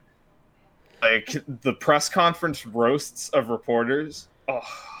driver. The press conference roasts of reporters.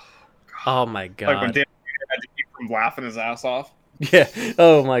 Oh my God. When Dan had to keep from laughing his ass off. Yeah.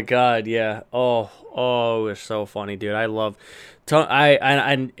 Oh my God. Yeah. Oh, it was so funny, dude. I love.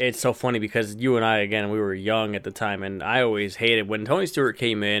 And it's so funny because you and I, again, we were young at the time, and I always hated when Tony Stewart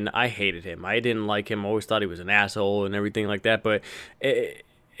came in. I hated him. I didn't like him. I always thought he was an asshole and everything like that. But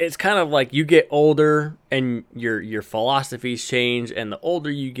it's kind of you get older and your philosophies change, and the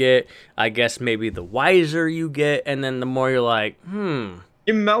older you get, I guess maybe the wiser you get, and then the more you're like, You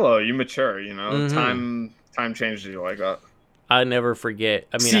mellow, you mature. Time changes you like that. I never forget.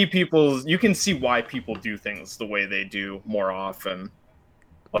 I mean, you can see why people do things the way they do more often.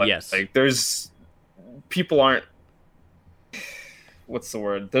 But yes. People aren't, what's the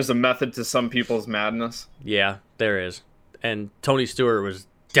word? There's a method to some people's madness. Yeah, there is. And Tony Stewart was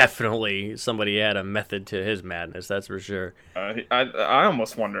definitely somebody who had a method to his madness, that's for sure. I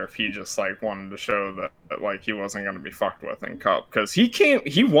almost wonder if he just wanted to show that he wasn't going to be fucked with in Cup, because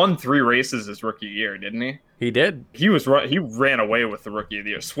he won 3 races his rookie year, didn't he? He did. He ran away with the rookie of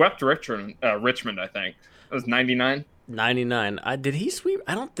the year. Swept Richmond, I think. It was 99. 99. Did he sweep?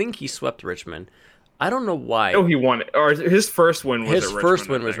 I don't think he swept Richmond. I don't know why. Oh, he won it. Or his first win was Richmond. His first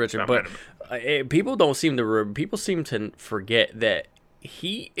win was Richmond, but people seem to forget that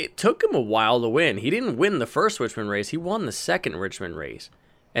it took him a while to win. He didn't win the first Richmond race. He won the second Richmond race.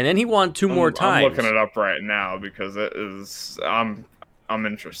 And then he won 2 more times. I'm looking it up right now because it is I'm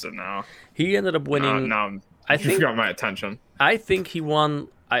interested now. He ended up winning. You've got my attention. I think he won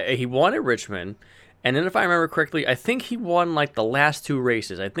he won at Richmond. And then if I remember correctly, I think he won the last 2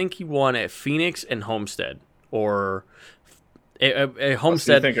 races. I think he won at Phoenix and Homestead, or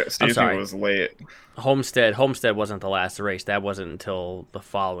Homestead. So you think it was late? Homestead wasn't the last race. That wasn't until the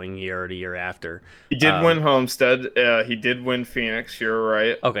following year or the year after. He did win Homestead. He did win Phoenix. You're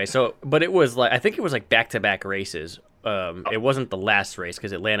right. Okay, but it was I think it was back-to-back races. It wasn't the last race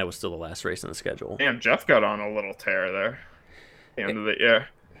because Atlanta was still the last race in the schedule. Damn, Jeff got on a little tear there. At the end of the year.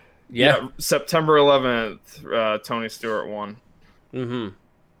 Yeah. September 11th, Tony Stewart won. Mm-hmm.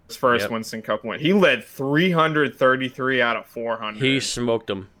 His first Winston Cup win. He led 333 out of 400. He smoked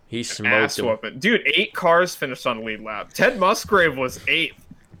him. Dude, 8 cars finished on the lead lap. Ted Musgrave was 8th.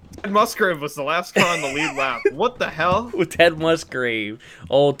 Ted Musgrave was the last car on the lead lap. What the hell? With Ted Musgrave,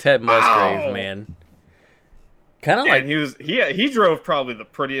 old Ted Musgrave, man. Kind of like he drove probably the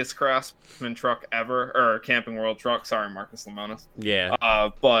prettiest Craftsman truck ever, or Camping World truck. Sorry, Marcus Lemonis. Yeah.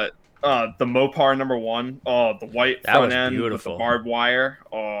 But the Mopar #1. The white front end beautiful. with the barbed wire.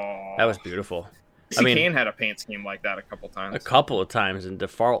 Oh, that was beautiful. Kane had a paint scheme like that a couple times. A couple of times in the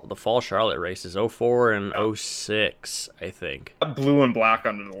fall Charlotte races, 04 and 06, I think. That blue and black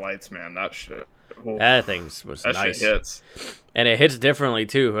under the lights, man. That shit. That thing was that nice. Shit hits. And it hits differently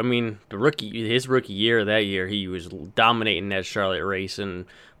too. I mean, his rookie year that year, he was dominating that Charlotte race and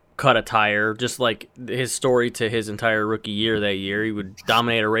cut a tire, just like his story to his entire rookie year that year. He would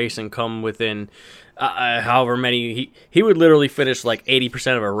dominate a race and come within however many. He would literally finish like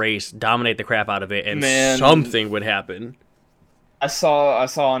 80% of a race, dominate the crap out of it, and something would happen. I saw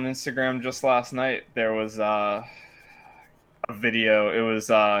on Instagram just last night there was a video. It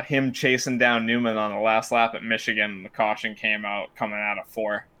was him chasing down Newman on the last lap at Michigan, and the caution came out coming out of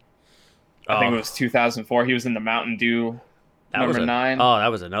 4. I think it was 2004. He was in the Mountain Dew number 9. Oh, that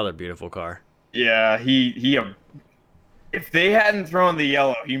was another beautiful car. Yeah, he if they hadn't thrown the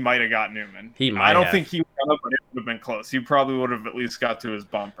yellow, he might have got Newman. I don't think he would have, but it would have been close. He probably would have at least got to his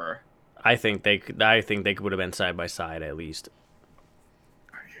bumper. I think they would have been side by side at least.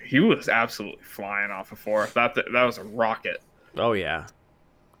 He was absolutely flying off of 4. That was a rocket. Oh yeah,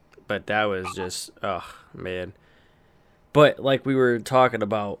 but that was just man. But like we were talking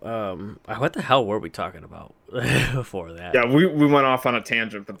about, what the hell were we talking about before that? Yeah, we went off on a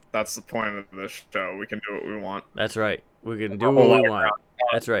tangent, but that's the point of this show. We can do what we want. That's right. We can do what we want.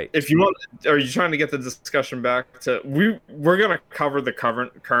 That's right. If you want, are you trying to get the discussion back to we're gonna cover the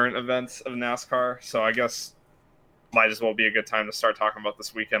current events of NASCAR? So I guess might as well be a good time to start talking about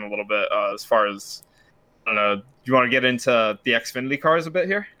this weekend a little bit. As far as I don't know, do you want to get into the Xfinity cars a bit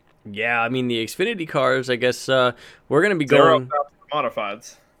here? Yeah, I mean the Xfinity cars. I guess we're gonna be going to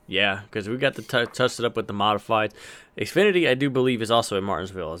modifieds. Yeah, because we got to touch it up with the modifieds. Xfinity, I do believe, is also in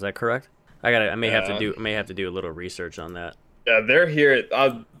Martinsville. Is that correct? I may have to do a little research on that. Yeah, they're here.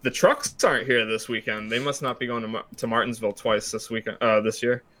 The trucks aren't here this weekend. They must not be going to Martinsville twice this weekend. This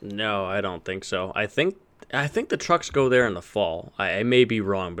year. No, I don't think so. I think the trucks go there in the fall. I may be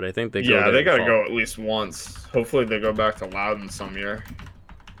wrong, but I think they go there. Yeah, they got to go at least once. Hopefully, they go back to Loudon some year.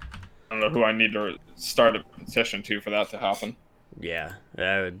 I don't know who I need to start a petition to for that to happen. Yeah,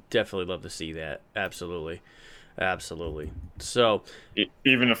 I would definitely love to see that. Absolutely. So,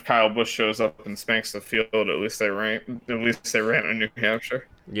 even if Kyle Busch shows up and spanks the field, at least they ran in New Hampshire.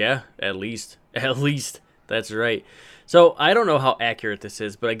 Yeah, at least. That's right. So I don't know how accurate this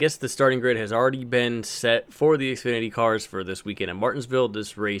is, but I guess the starting grid has already been set for the Xfinity cars for this weekend in Martinsville.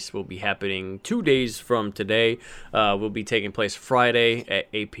 This race will be happening 2 days from today. Will be taking place Friday at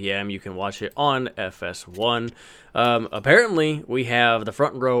 8 p.m. You can watch it on FS1. Apparently, we have the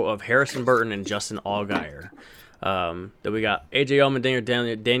front row of Harrison Burton and Justin Allgaier. Then we got AJ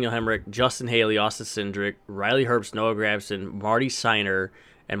Allmendinger, Daniel Hemrick, Justin Haley, Austin Cindric, Riley Herbst, Noah Gragson, Marty Steiner,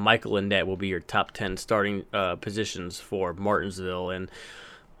 and Michael Lindett will be your top 10 starting positions for Martinsville. And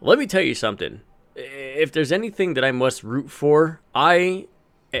let me tell you something. If there's anything that I must root for, and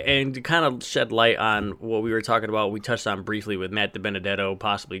to kind of shed light on what we were talking about, we touched on briefly with Matt DiBenedetto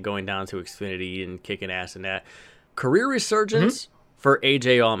possibly going down to Xfinity and kicking ass in that. Career resurgence for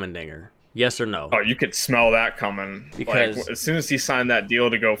AJ Allmendinger. Yes or no? Oh, you could smell that coming. Because as soon as he signed that deal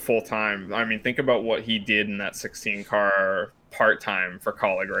to go full-time, I mean, think about what he did in that 16-car part-time for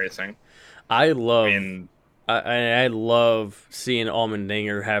Colleague Racing. I love seeing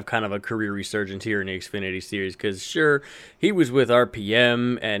Allmendinger have kind of a career resurgence here in the Xfinity Series because, sure, he was with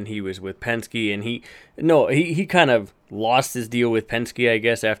RPM and he was with Penske, and he kind of lost his deal with Penske, I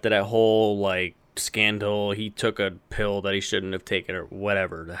guess, after that whole, scandal. He took a pill that he shouldn't have taken or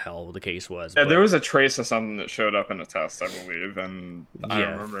whatever the hell the case was. Yeah, there was a trace of something that showed up in a test, I believe, and I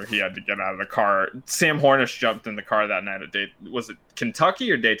remember he had to get out of the car. Sam Hornish jumped in the car that night at was it Kentucky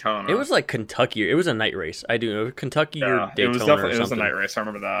or Daytona? It was like Kentucky. It was a night race. I do know Kentucky or Daytona. It was a night race. I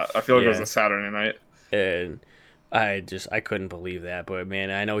remember that. I feel like it was a Saturday night. And I couldn't believe that. But man,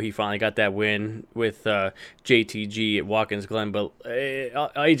 I know he finally got that win with JTG at Watkins Glen. But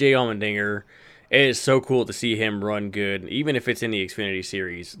AJ Allmendinger, it is so cool to see him run good, even if it's in the Xfinity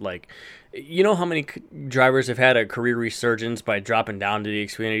Series. You know how many drivers have had a career resurgence by dropping down to the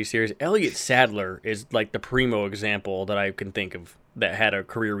Xfinity Series? Elliott Sadler is the primo example that I can think of that had a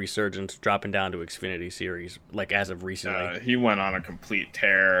career resurgence dropping down to Xfinity Series, as of recently. He went on a complete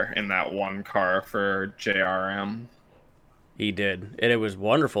tear in that one car for JRM. He did, and it was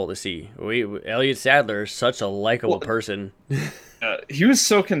wonderful to see. Elliott Sadler is such a likable person. He was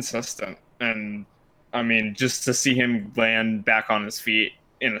so consistent, and I mean, just to see him land back on his feet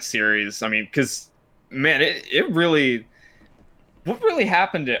in a series. I mean, because man, it really. What really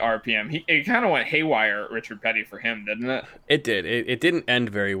happened at RPM? It kind of went haywire at Richard Petty for him, didn't it? It did. It didn't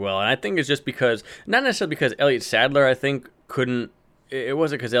end very well, and I think it's just because, not necessarily because Elliott Sadler, I think, couldn't. It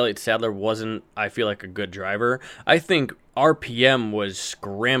wasn't because Elliott Sadler wasn't, I feel like, a good driver. I think RPM was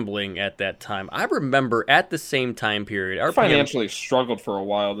scrambling at that time. I remember at the same time period, RPM financially struggled for a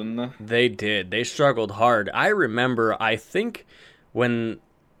while, didn't they? They did. They struggled hard. I remember, I think, when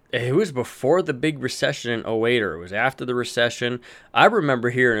it was before the big recession in 08, or it was after the recession. I remember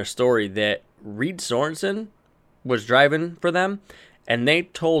hearing a story that Reed Sorensen was driving for them, and they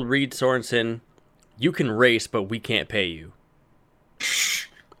told Reed Sorensen, "You can race, but we can't pay you.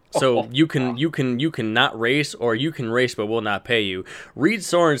 So you can not race, or you can race, but we'll not pay you." Reed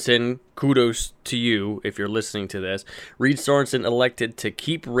Sorensen, kudos to you if you're listening to this. Reed Sorensen elected to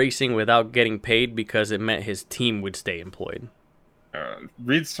keep racing without getting paid because it meant his team would stay employed.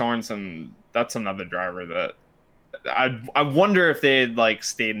 Reed Sorensen, that's another driver that I wonder if they had like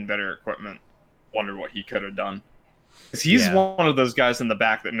stayed in better equipment. Wonder what he could have done. Because he's one of those guys in the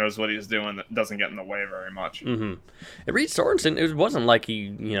back that knows what he's doing, that doesn't get in the way very much. Mm-hmm. And Reed Sorensen, it wasn't like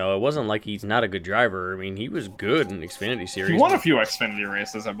it wasn't like he's not a good driver. I mean, he was good in Xfinity Series. He won a few Xfinity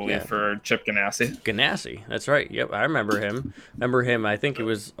races, I believe, for Chip Ganassi. Ganassi, that's right. Yep, I remember him. I think it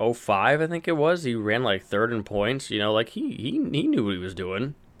was 05, I think it was. He ran like third in points. Like he knew what he was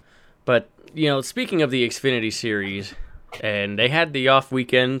doing. But, speaking of the Xfinity Series, and they had the off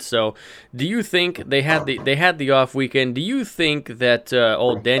weekend. So, do you think they had the off weekend? Do you think that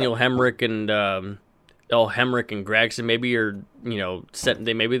old Daniel Hemrick and Hemrick and Gregson maybe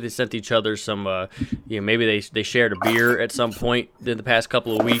they sent each other some maybe they shared a beer at some point in the past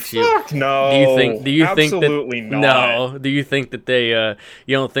couple of weeks? No. Do you think absolutely that, not? No. Do you think that they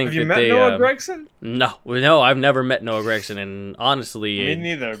you don't think Have you that met they Noah Gregson? No, I've never met Noah Gregson, and honestly, me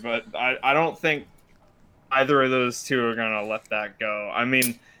neither. But I don't think either of those two are going to let that go. I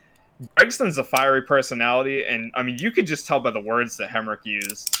mean, Gregson's a fiery personality, and I mean, you could just tell by the words that Hemrick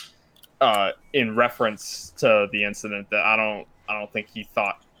used in reference to the incident that I don't think he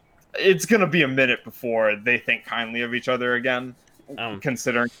thought it's going to be a minute before they think kindly of each other again,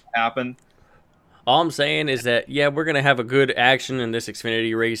 considering what happened. All I'm saying is that, we're going to have a good action in this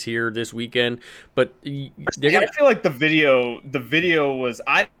Xfinity race here this weekend, but I feel like the video was,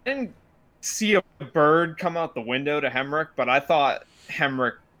 I didn't see a bird come out the window to Hemrick, but I thought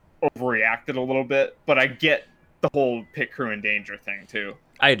Hemrick overreacted a little bit. But I get the whole pit crew in danger thing too.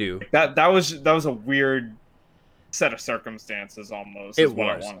 I do. That was a weird set of circumstances almost. Is what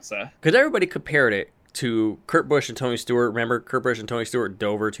I want to say, because everybody compared it to Kurt Busch and Tony Stewart. Remember Kurt Busch and Tony Stewart,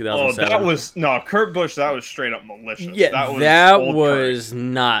 Dover, 2007? Kurt Busch. That was straight up malicious. Yeah, that was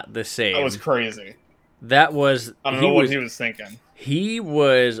not the same. That was crazy. That was. I don't know what he was thinking. He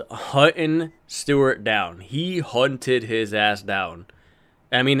was hunting Stewart down. He hunted his ass down.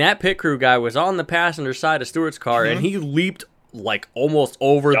 I mean, that pit crew guy was on the passenger side of Stewart's car, and he leaped like almost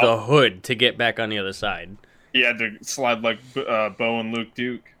over the hood to get back on the other side. He had to slide like Bo and Luke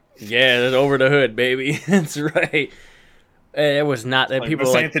Duke. Yeah, that's over the hood, baby. That's right. It was not that people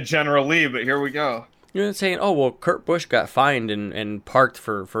this were ain't the General Lee, but here we go. You're saying, oh, well, Kurt Busch got fined and parked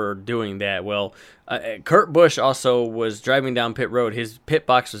for doing that. Well, Kurt Busch also was driving down pit road. His pit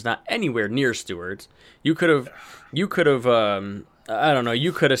box was not anywhere near Stewart's. You could have, I don't know,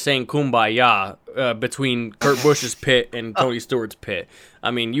 you could have sang Kumbaya between Kurt Busch's pit and Tony Stewart's pit.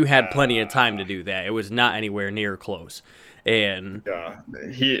 I mean, you had plenty of time to do that. It was not anywhere near close. And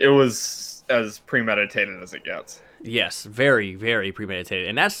it was as premeditated as it gets. Yes, very, very premeditated.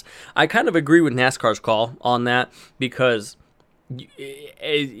 And I kind of agree with NASCAR's call on that, because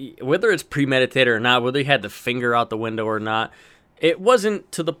whether it's premeditated or not, whether he had the finger out the window or not, it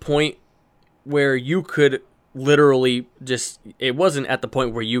wasn't to the point where you could literally it wasn't at the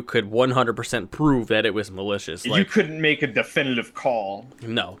point where you could 100% prove that it was malicious. You couldn't make a definitive call.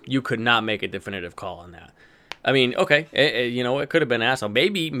 No, you could not make a definitive call on that. I mean, okay, it could have been asshole.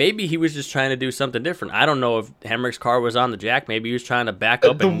 Maybe he was just trying to do something different. I don't know if Hemrick's car was on the jack. Maybe he was trying to back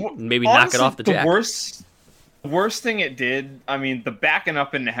up and maybe knock it off the jack. The worst thing it did, I mean, the backing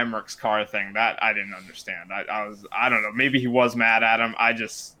up into Hemrick's car thing, that I didn't understand. I don't know. Maybe he was mad at him.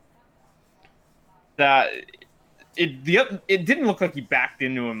 It didn't look like he backed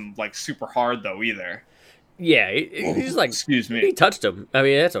into him like super hard though either. Yeah, he's like, excuse me, he touched him. I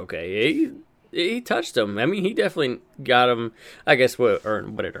mean, that's okay. He touched him. I mean, he definitely got him. I guess what did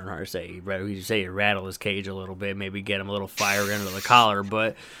Earnhardt say? He say he rattle his cage a little bit, maybe get him a little fire into the collar.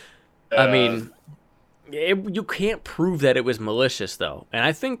 But I mean, you can't prove that it was malicious, though. And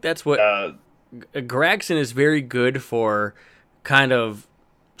I think that's what Gragson is very good for, kind of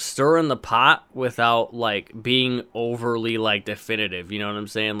stirring the pot without like being overly like definitive. You know what I'm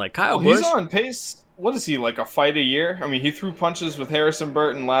saying? Like Kyle Busch, he's on pace. What is he, like a fight a year? I mean, he threw punches with Harrison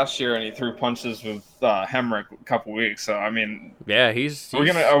Burton last year, and he threw punches with Hemrick a couple weeks. So I mean, yeah,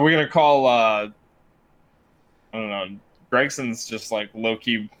 are we gonna call? I don't know. Gregson's just like low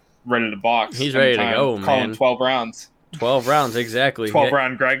key ready to box. He's ready to go, man. Call him 12 rounds. 12 rounds, exactly. 12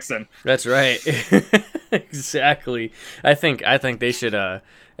 round Gregson. That's right. Exactly. I think they should.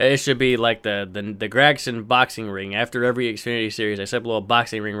 It should be like the Gregson boxing ring. After every Xfinity series, I set up a little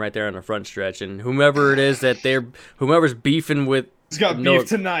boxing ring right there on the front stretch, and whomever it is that whomever's beefing with, who's got beef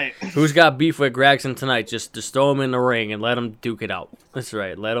tonight? Who's got beef with Gregson tonight? Just throw him in the ring and let him duke it out. That's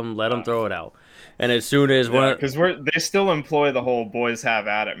right. Let him throw it out. And as soon as because they still employ the whole boys have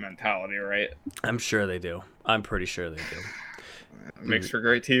at it mentality, right? I'm sure they do. I'm pretty sure they do. Makes for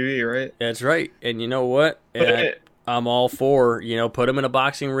great TV, right? That's right. And you know what? I'm all for, put them in a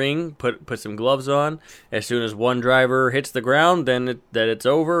boxing ring, put some gloves on. As soon as one driver hits the ground, then it's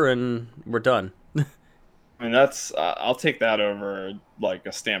over and we're done. I mean, that's I'll take that over like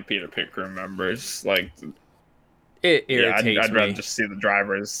a stampede of pit crew members. Like, it irritates me. I'd rather just see the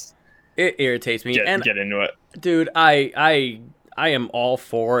drivers. It irritates me. Get into it, dude. I am all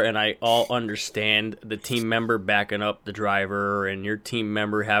for, and I all understand the team member backing up the driver and your team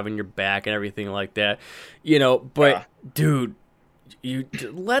member having your back and everything like that, But dude, you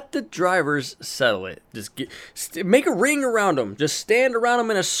let the drivers settle it. Just make a ring around them. Just stand around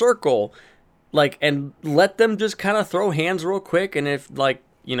them in a circle, and let them just kind of throw hands real quick. And if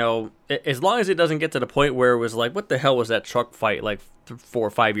as long as it doesn't get to the point where it was like, what the hell was that truck fight like 4 or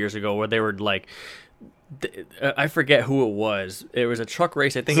 5 years ago, where they were like. I forget who it was. It was a truck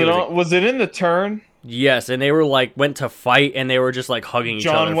race. I think was it in the turn? Yes, and they were went to fight, and they were just hugging each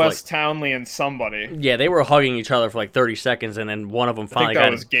other. John West Townley and somebody. Yeah, they were hugging each other for 30 seconds, and then one of them finally got.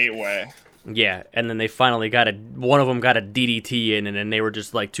 That was Gateway. Yeah, and then they finally one of them got a DDT in, and then they were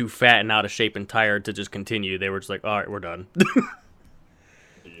just too fat and out of shape and tired to just continue. They were just all right, we're done.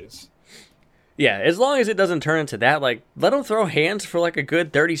 Yeah, as long as it doesn't turn into that, let them throw hands for a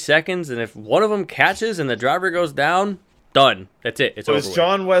good 30 seconds, and if one of them catches and the driver goes down, done. That's it. It's over. It was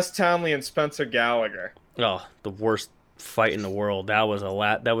John West Townley and Spencer Gallagher. Oh, the worst fight in the world. That was a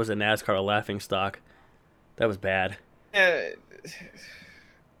NASCAR laughingstock. That was bad. It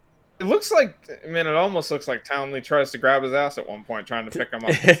looks like, it almost looks like Townley tries to grab his ass at one point, trying to pick him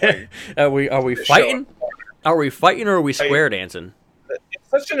up. Are we fighting? Are we fighting or are we square dancing? It's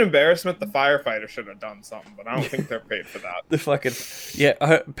such an embarrassment. The firefighter should have done something, but I don't think they're paid for that.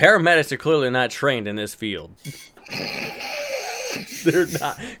 Paramedics are clearly not trained in this field. They're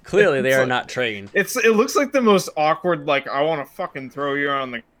not. Clearly, they are not trained. It looks like the most awkward. I want to fucking throw you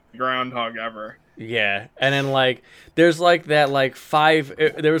on the ground hug ever. Yeah, and then there's that 5.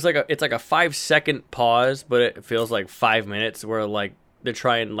 There was it's a 5-second pause, but it feels like 5 minutes where they're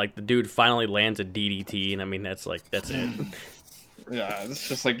trying the dude finally lands a DDT, and I mean that's it. Yeah, it's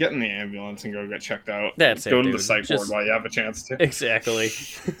just get in the ambulance and go get checked out. That's Go it, to dude. the psych ward while you have a chance to. Exactly.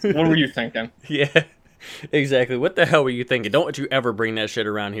 What were you thinking? Yeah, exactly. What the hell were you thinking? Don't you ever bring that shit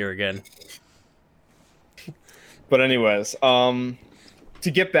around here again. But anyways, to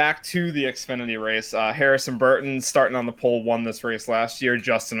get back to the Xfinity race, Harrison Burton, starting on the pole, won this race last year.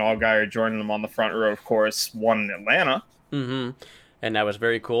 Justin Allgaier joining him on the front row, of course, won in Atlanta. Mm-hmm. And that was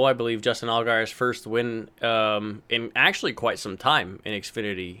very cool. I believe Justin Allgaier's first win in actually quite some time in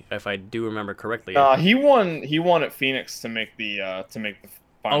Xfinity, if I do remember correctly. He won at Phoenix to make the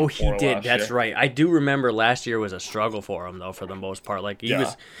Final Four. He did. That's year. right. I do remember last year was a struggle for him though, for the most part.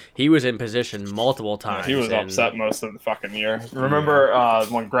 He was in position multiple times. Yeah, he was upset most of the fucking year. Remember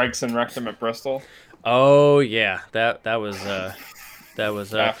when Gregson wrecked him at Bristol? Oh yeah, that was.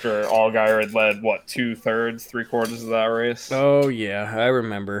 After Allgaier had led 2/3, 3/4 of that race. Oh yeah, I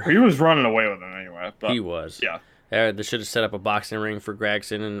remember. He was running away with him anyway. But, he was. Yeah. They should have set up a boxing ring for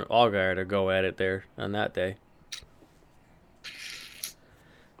Gregson and Allgaier to go at it there on that day.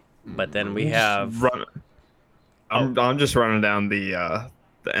 But then we have. I'm just running down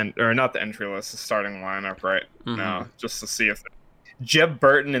not the entry list, the starting lineup right now, just to see if Jeb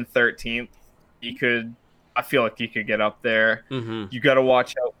Burton in 13th. I feel like he could get up there. Mm-hmm. You got to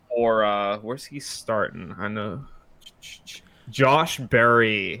watch out for where's he starting? I know Josh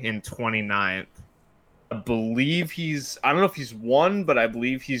Berry in 29th. I believe I don't know if he's won, but I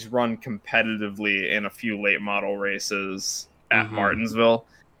believe he's run competitively in a few late model races at Martinsville.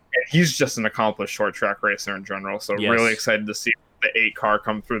 And he's just an accomplished short track racer in general. So really excited to see the 8 car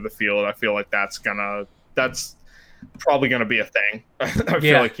come through the field. I feel like that's probably gonna be a thing. I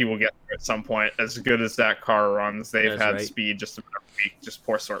feel like he will get there at some point. As good as that car runs, they've had speed just about a week, just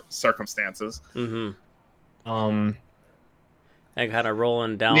poor circumstances. And kind of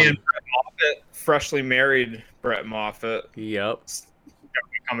rolling down. Me and Brett Moffitt, freshly married Brett Moffitt. Yep.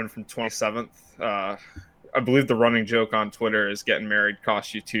 Coming from 27th. I believe the running joke on Twitter is getting married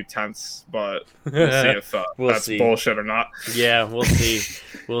costs you 2/10, but we'll see if that's bullshit or not. Yeah, we'll see.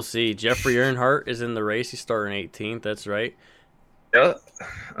 We'll see. Jeffrey Earnhardt is in the race. He's starting 18th. That's right. Yeah.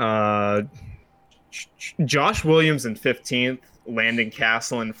 Josh Williams in 15th, Landon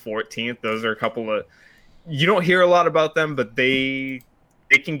Castle in 14th. Those are a couple of... You don't hear a lot about them, but they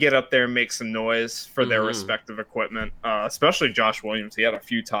can get up there and make some noise for their respective equipment. Especially Josh Williams. He had a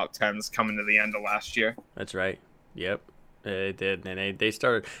few top 10s coming to the end of last year. That's right. Yep. They did. And they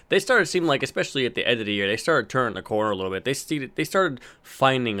started seeming like, especially at the end of the year, they started turning the corner a little bit. They started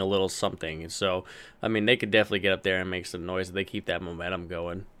finding a little something. And so, I mean, they could definitely get up there and make some noise if they keep that momentum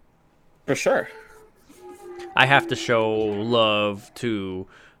going. For sure. I have to show love to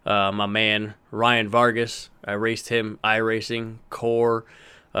my man Ryan Vargas. I raced him iRacing Core.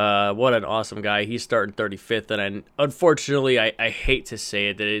 What an awesome guy. He's starting 35th, and unfortunately I hate to say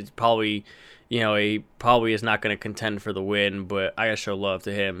it, that it's probably, he probably is not going to contend for the win, but I gotta show love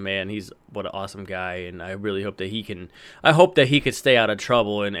to him, man. What an awesome guy, and I really hope that he can stay out of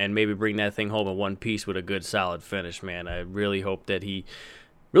trouble and maybe bring that thing home in one piece with a good solid finish, man. I really hope that he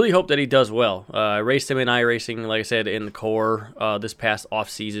does well. I raced him in iRacing, like I said, in the Core this past off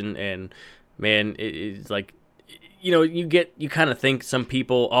season, and man, it's like, you kind of think some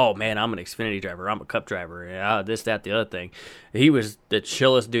people, oh man, I'm an Xfinity driver, I'm a Cup driver, this, that, the other thing. He was the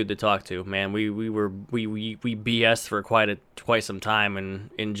chillest dude to talk to, man. We BS for quite some time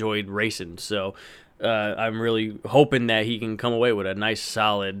and enjoyed racing. So I'm really hoping that he can come away with a nice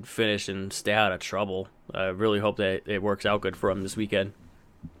solid finish and stay out of trouble. I really hope that it works out good for him this weekend.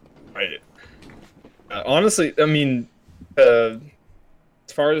 Right. Honestly, I mean, as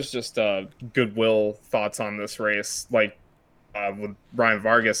far as just goodwill thoughts on this race, like with Ryan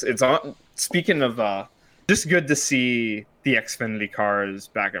Vargas, speaking of just good to see the Xfinity cars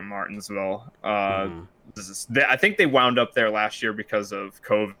back at Martinsville. I think they wound up there last year because of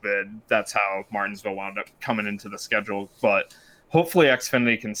COVID. That's how Martinsville wound up coming into the schedule. But hopefully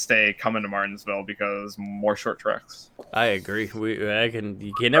Xfinity can stay coming to Martinsville because more short tracks. I agree.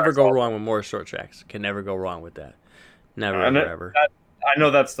 You can never go wrong with more short tracks. Can never go wrong with that. Never, ever. I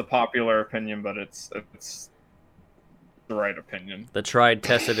know that's the popular opinion, but it's the right opinion. It's the tried,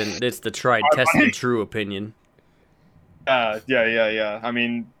 tested, and true opinion. Yeah. I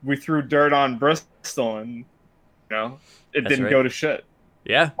mean, we threw dirt on Bristol, and it didn't go to shit.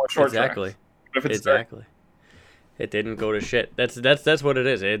 Yeah, exactly. Exactly. It didn't go to shit. That's what it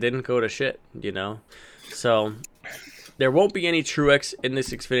is. It didn't go to shit, So there won't be any Truex in this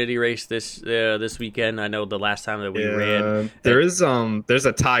Xfinity race this weekend. I know the last time that we ran, there's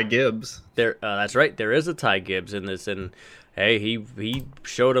a Ty Gibbs. That's right. There is a Ty Gibbs in this, and hey, he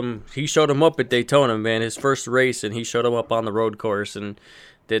showed him up at Daytona, man. His first race, and he showed him up on the road course and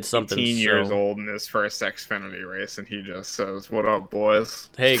did something. 18 years old in his first Xfinity race, and he just says, "What up, boys?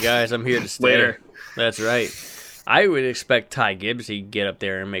 Hey guys, I'm here to stay." Later. That's right. I would expect Ty Gibbs to get up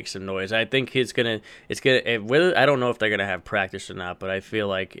there and make some noise. I think I don't know if they're gonna have practice or not, but I feel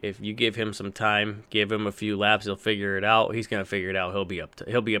like if you give him some time, give him a few laps, he'll figure it out. He's gonna figure it out. He'll be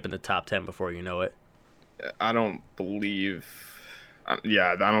up in the top 10 before you know it. I don't think the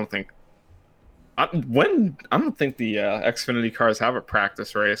Xfinity cars have a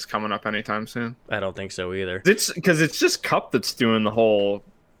practice race coming up anytime soon. I don't think so either. It's because it's just Cup that's doing the whole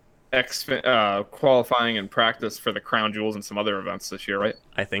qualifying and practice for the Crown Jewels and some other events this year, right?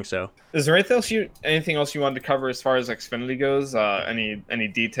 I think so. Is there anything else you wanted to cover as far as Xfinity goes? Any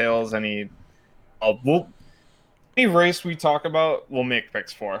details? Any race we talk about, we'll make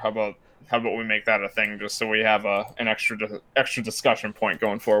picks for. How about we make that a thing, just so we have an extra discussion point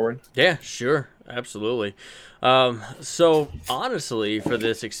going forward? Yeah, sure, absolutely. So honestly, for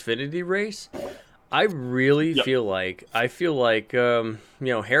this Xfinity race, I really feel like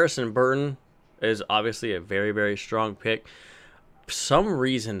Harrison Burton is obviously a very, very strong pick. For some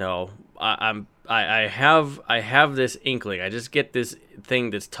reason though, I have this inkling. I just get this thing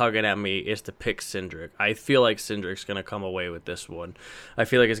that's tugging at me is to pick Cindric. I feel like Cindric's gonna come away with this one. I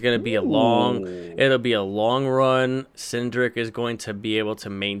feel like it's gonna be it'll be a long run. Cindric is going to be able to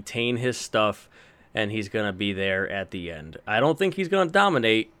maintain his stuff and he's going to be there at the end. I don't think he's going to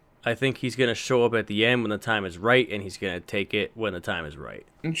dominate. I think he's going to show up at the end when the time is right, and he's going to take it when the time is right.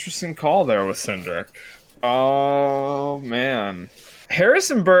 Interesting call there with Cindric. Oh, man.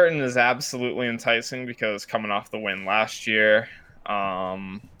 Harrison Burton is absolutely enticing because coming off the win last year,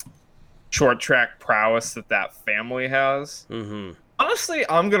 short track prowess that family has. Mm-hmm. Honestly,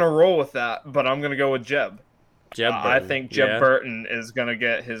 I'm going to roll with that, but I'm going to go with Jeb. I think Jeb yeah. Burton is going to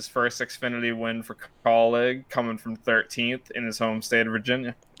get his first Xfinity win for Colleague, coming from 13th in his home state of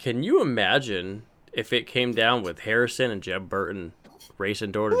Virginia. Can you imagine if it came down with Harrison and Jeb Burton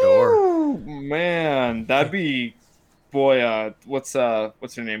racing door to door? Oh man, that'd be what's her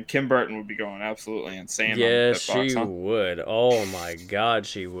name? Kim Burton would be going absolutely insane. Yes, on the she pit box, would. Oh my God,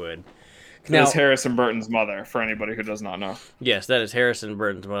 she would. That is Harrison Burton's mother, for anybody who does not know. Yes, that is Harrison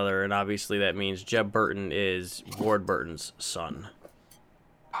Burton's mother, and obviously that means Jeb Burton is Ward Burton's son.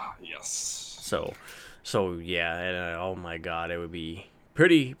 Yes. So yeah, and oh my God, it would be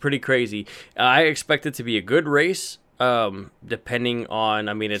pretty crazy. I expect it to be a good race. Depending on,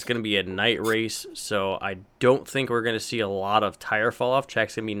 I mean, it's going to be a night race, so I don't think we're going to see a lot of tire fall off.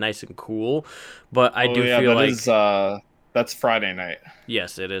 Track's going to be nice and cool, but I do feel like that's Friday night.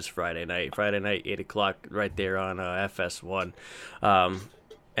 Yes, it is Friday night. Friday night, 8 o'clock, right there on FS1.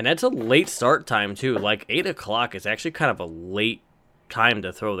 And that's a late start time, too. Like, 8 o'clock is actually kind of a late time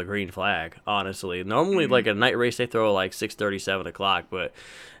to throw the green flag, honestly. Normally, like a night race, they throw like 6:30, 7 o'clock. But,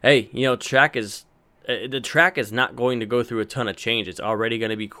 hey, you know, the track is not going to go through a ton of change. It's already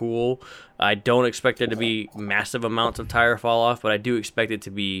going to be cool. I don't expect there to be massive amounts of tire fall off, but I do expect it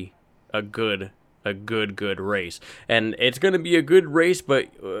to be a good race. And it's going to be a good race, but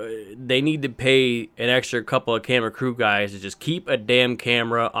they need to pay an extra couple of camera crew guys to just keep a damn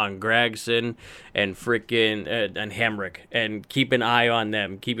camera on Gregson and freaking and Hemrick, and keep an eye on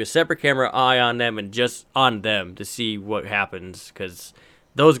them. Keep a separate camera eye on them and just on them to see what happens, because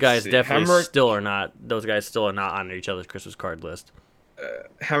those guys still are not on each other's Christmas card list.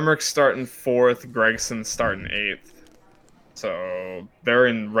 Hemrick's starting 4th, Gregson's starting 8th. So they're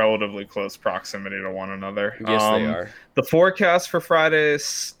in relatively close proximity to one another. Yes, they are. The forecast for Friday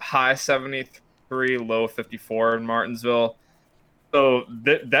is high 73, low 54 in Martinsville. So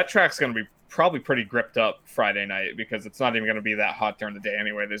that track's going to be probably pretty gripped up Friday night, because it's not even going to be that hot during the day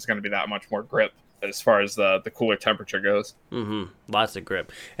anyway. There's going to be that much more grip as far as the cooler temperature goes. Mm-hmm. Lots of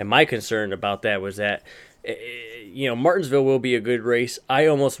grip. And my concern about that was that, you know, Martinsville will be a good race. I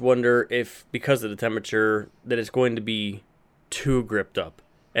almost wonder if, because of the temperature, that it's going to be too gripped up,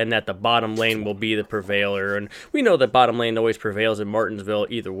 and that the bottom lane will be the purveyor. And we know that bottom lane always prevails in Martinsville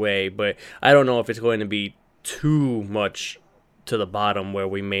either way, but I don't know if it's going to be too much to the bottom where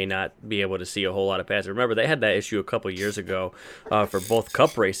we may not be able to see a whole lot of passes. Remember, they had that issue a couple years ago for both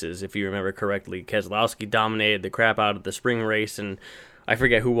Cup races, if you remember correctly. Keselowski dominated the crap out of the spring race, and I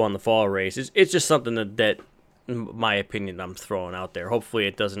forget who won the fall race. It's just something that my opinion, I'm throwing out there. Hopefully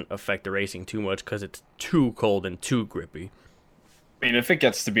it doesn't affect the racing too much, because it's too cold and too grippy. I mean, if it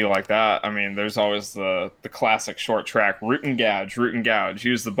gets to be like that, I mean, there's always the classic short track, root and gouge,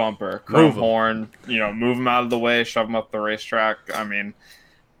 use the bumper, chrome horn, move them out of the way, shove them up the racetrack. I mean,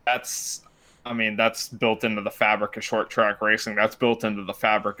 that's built into the fabric of short track racing. That's built into the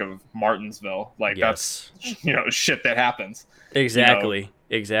fabric of Martinsville. Like, yes. That's, shit that happens. Exactly.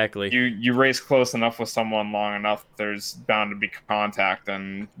 Exactly. You race close enough with someone long enough, there's bound to be contact.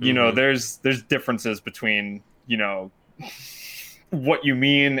 And, there's differences between, what you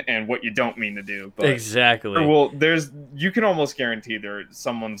mean and what you don't mean to do. But exactly. Well, you can almost guarantee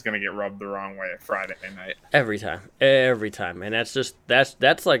someone's going to get rubbed the wrong way Friday night. Every time. And that's just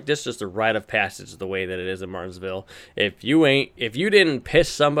a rite of passage, the way that it is in Martinsville. If you didn't piss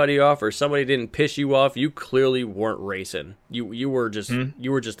somebody off, or somebody didn't piss you off, you clearly weren't racing. You were just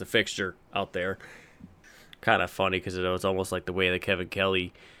a fixture out there. Kind of funny, because it was almost like the way that Kevin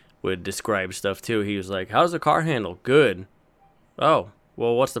Kelly would describe stuff too. He was like, "How's the car handle?" "Good." "Oh,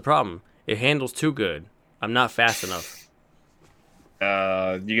 well, what's the problem?" "It handles too good. I'm not fast enough."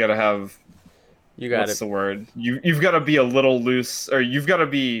 You gotta have. What's the word? You've got to be a little loose, or you gotta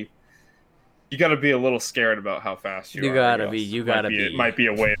be a little scared about how fast you are. You gotta be. It might be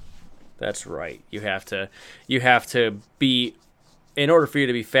a way. That's right. You have to be. In order for you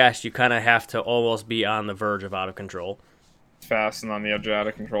to be fast, you kind of have to almost be on the verge of out of control. Fast and on the edge of out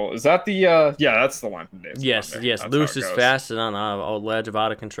of control. Is that the yeah, that's the one. Yes. Loose is fast and on the edge of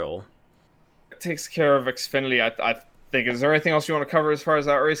out of control. It takes care of Xfinity. I think. Is there anything else you want to cover as far as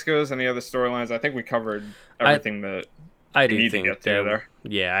that race goes? Any other storylines? I think we covered everything I do think there.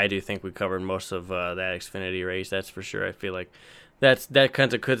 Yeah, I do think we covered most of that Xfinity race. That's for sure. I feel like that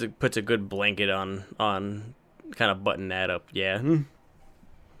kind of puts a good blanket on kind of button that up. Yeah.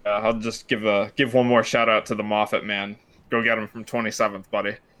 I'll just give one more shout out to the Moffat man. Go get him from 27th,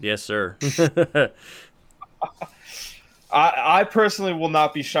 buddy. Yes, sir. I personally will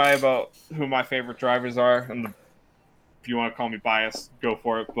not be shy about who my favorite drivers are, and if you want to call me biased, go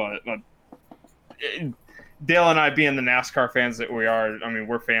for it. But Dale and I, being the NASCAR fans that we are, I mean,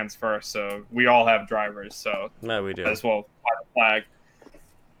 we're fans first, so we all have drivers. So no, we do as well fly the flag.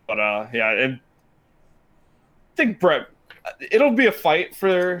 But I think Brett. It'll be a fight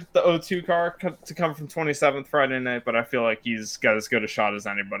for the O2 car to come from 27th Friday night, but I feel like he's got as good a shot as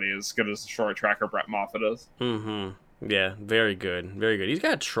anybody, as good as the short tracker Brett Moffitt is. Mm-hmm. Yeah, very good. Very good. He's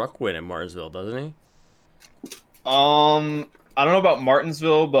got a truck win at Martinsville, doesn't he? I don't know about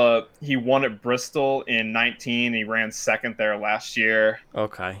Martinsville, but he won at Bristol in 19. He ran second there last year.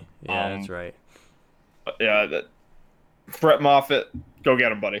 Okay. Yeah, that's right. Yeah, Brett Moffitt, go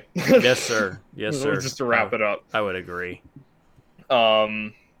get him, buddy. Yes, sir. Yes, sir. Just to wrap it up. I would agree.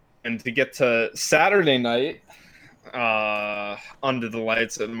 And to get to Saturday night, under the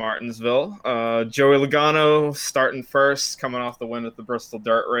lights at Martinsville, Joey Logano starting first, coming off the win at the Bristol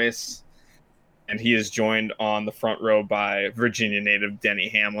Dirt Race. And he is joined on the front row by Virginia native Denny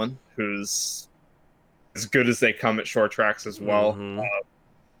Hamlin, who's as good as they come at short tracks as well. Mm-hmm.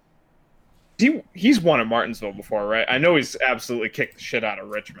 He's won at Martinsville before, right? I know he's absolutely kicked the shit out of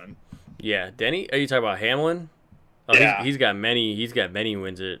Richmond. Yeah, Denny. Are you talking about Hamlin? Oh, yeah, he's got many. He's got many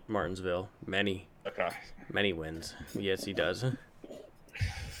wins at Martinsville. Many. Okay. Many wins. Yes, he does.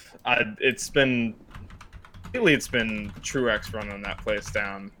 It's been Truex running that place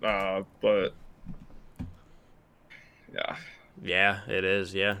down, but yeah. Yeah, it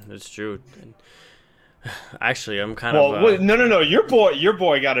is. Yeah, it's true. Actually, I'm kind of. Wait, no. Your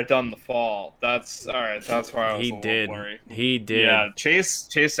boy got it done in the fall. That's all right. That's why I was a little blurry. He did. Yeah,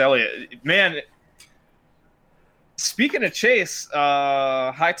 Chase Elliott, man. Speaking of Chase,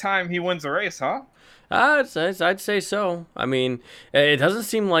 high time he wins the race, huh? I'd say so. I mean, it doesn't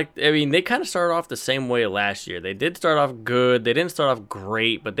seem like. I mean, they kind of started off the same way last year. They did start off good. They didn't start off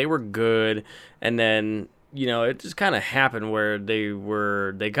great, but they were good. And then, you know, it just kind of happened where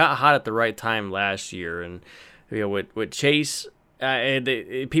they got hot at the right time last year. And, you know, with Chase,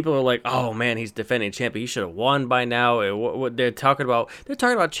 people are like, oh man, he's defending champ. He should have won by now. What they're talking about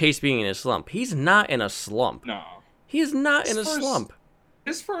Chase being in a slump. He's not in a slump. No, he is not in a slump.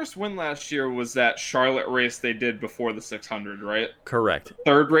 His first win last year was that Charlotte race they did before the 600, right? Correct.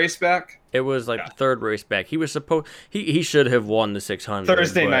 Third race back? It was like the third race back. He was he should have won the 600.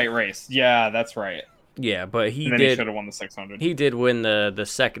 Thursday night race. Yeah, that's right. Yeah, but he should have won the 600. He did win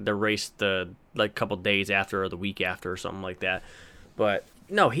the race like couple days after or the week after or something like that. But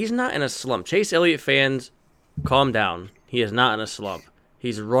no, he's not in a slump. Chase Elliott fans, calm down. He is not in a slump.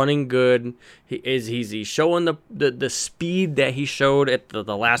 He's running good. He's showing the speed that he showed at the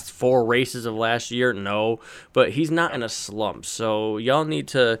last 4 races of last year. No, but he's not in a slump. So y'all need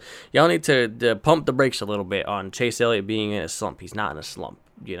to pump the brakes a little bit on Chase Elliott being in a slump. He's not in a slump.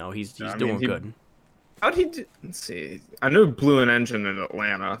 You know, he's doing good. How'd he do? Let's see. I knew he blew an engine in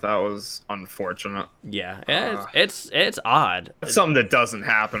Atlanta. That was unfortunate. Yeah, it's odd. It's something that doesn't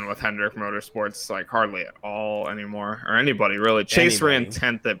happen with Hendrick Motorsports like hardly at all anymore, or anybody really. Chase ran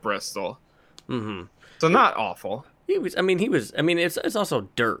 10th at Bristol. Mm-hmm. So not awful. It's also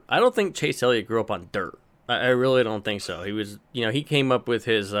dirt. I don't think Chase Elliott grew up on dirt. I really don't think so. He was, you know, he came up with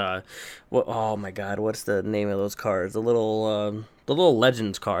his, oh my God, what's the name of those cars? The little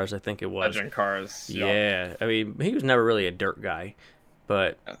Legends cars, I think it was. Legend cars. Yeah. I mean, he was never really a dirt guy,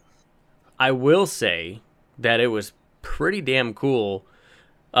 but I will say that it was pretty damn cool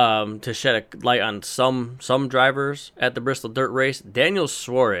to shed a light on some drivers at the Bristol Dirt Race. Daniel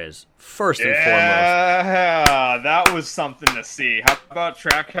Suarez, first and foremost. Yeah, that was something to see. How about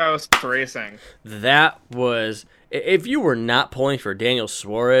Trackhouse Racing? That was, if you were not pulling for Daniel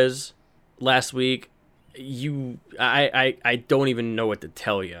Suarez last week, I don't even know what to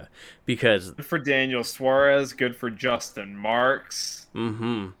tell you, because good for Daniel Suarez, good for Justin Marks,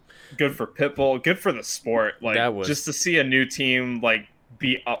 good for Pitbull, good for the sport. Like, just to see a new team like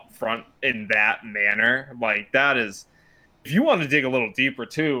be up front in that manner, like that is. If you want to dig a little deeper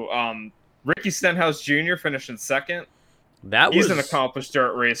too, Ricky Stenhouse Jr. finishing second. He's an accomplished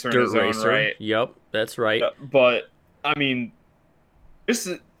dirt racer in his own right. Yep, that's right. But I mean, this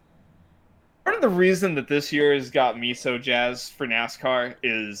is part of the reason that this year has got me so jazzed for NASCAR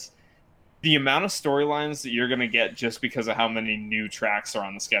is the amount of storylines that you're going to get just because of how many new tracks are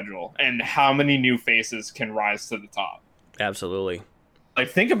on the schedule and how many new faces can rise to the top. Absolutely. Like,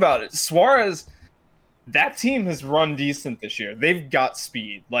 think about it. Suarez that team has run decent this year. They've got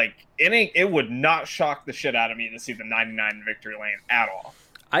speed. Like, it would not shock the shit out of me to see the 99 in victory lane at all.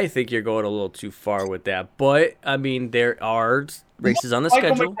 I think you're going a little too far with that, but I mean there are races on the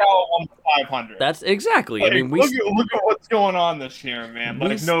schedule. On 500. That's exactly. Like, I mean, look at what's going on this year, man.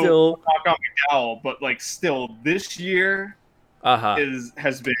 Like, no knock on McDowell, but like still this year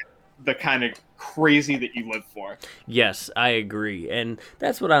has been the kind of crazy that you live for. Yes, I agree, and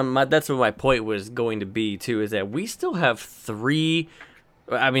that's what my point was going to be too. Is that we still have 3.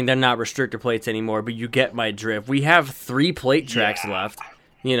 I mean, they're not restrictor plates anymore, but you get my drift. We have 3 plate tracks left.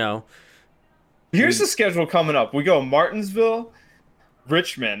 You know, here's the schedule coming up. We go Martinsville,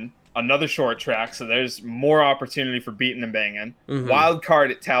 Richmond, another short track, so there's more opportunity for beating and banging. Mm-hmm. Wild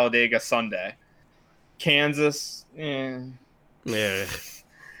card at Talladega Sunday. Kansas, yeah.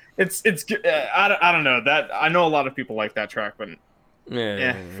 It's I don't know that. I know a lot of people like that track, but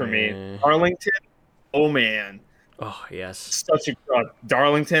for me, Arlington. Oh man. Oh yes. Such a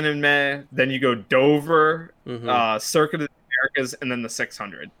Darlington in May. Then you go Dover, Circuit of the Americas, and then the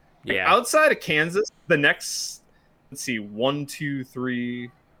 600. Like, outside of Kansas, the next, let's see, 1, 2, 3,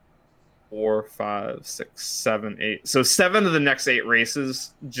 4, 5, 6, 7, 8. So 7 of the next 8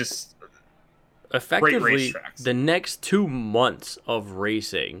 races, just effectively the next 2 months of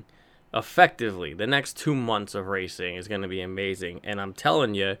racing. Effectively, the next 2 months of racing is going to be amazing, and I'm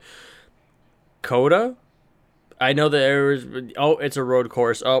telling you, Coda. I know that there is. Oh, it's a road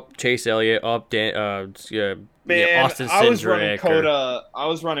course. Chase Elliott. Man, Austin Cindric. I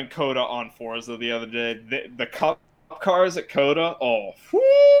was running Coda on Forza the other day. The Cup cars at Coda. Oh,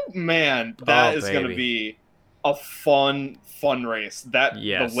 man, that is going to be a fun race.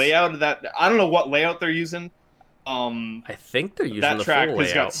 The layout of that. I don't know what layout they're using. I think they're using that the track full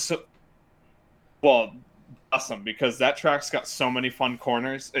has layout. got well. Awesome, because that track's got so many fun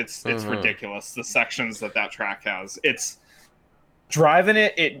corners. It's ridiculous, the sections that track has. It's driving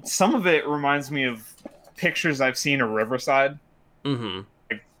it. Some of it reminds me of pictures I've seen of Riverside. Mm-hmm.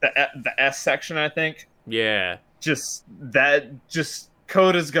 Like the S section, I think. Yeah. Just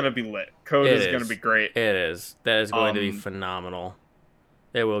Coda's gonna be lit. Coda's gonna be great. It is. That is going to be phenomenal.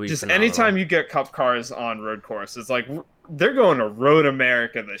 It will be just phenomenal. Anytime you get Cup cars on road course, it's like they're going to Road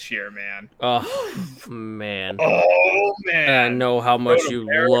America this year, man. Oh man. And I know how much you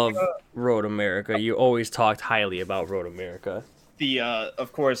love Road America. You always talked highly about Road America.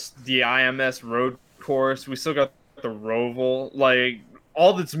 Of course, the IMS road course. We still got the Roval. Like,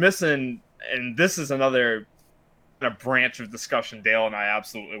 all that's missing, and this is another kind of branch of discussion Dale and I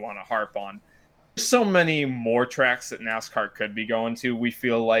absolutely want to harp on. There's so many more tracks that NASCAR could be going to. We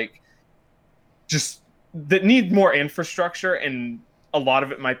feel like just that need more infrastructure, and a lot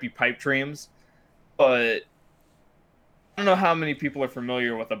of it might be pipe dreams. But I don't know how many people are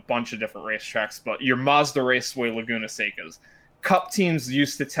familiar with a bunch of different racetracks, but your Mazda Raceway, Laguna Secas. Cup teams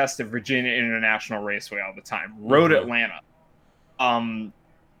used to test at Virginia International Raceway all the time. Road Atlanta. Lime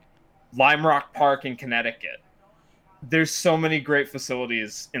Rock Park in Connecticut. There's so many great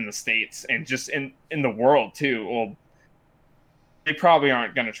facilities in the States and just in the world too. Well, they probably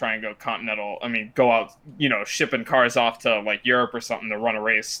aren't going to try and go continental. I mean, go out, shipping cars off to like Europe or something to run a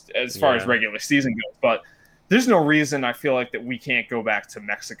race as far as regular season goes. But there's no reason I feel like that we can't go back to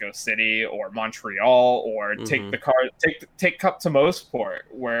Mexico City or Montreal or take Cup to Mosport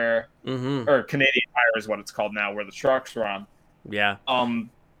where, or Canadian Tire is what it's called now, where the trucks run. Yeah.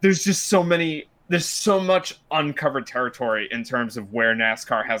 There's just there's so much uncovered territory in terms of where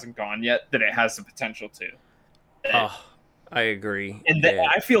NASCAR hasn't gone yet that it has the potential to. Oh, I agree. And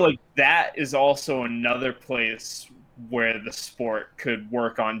I feel like that is also another place where the sport could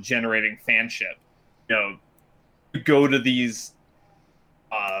work on generating fanship. Go to these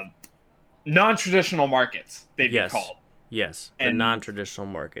non-traditional markets, they'd be called. Yes, the non-traditional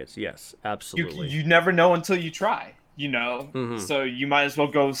markets. Yes, absolutely. You never know until you try, So you might as well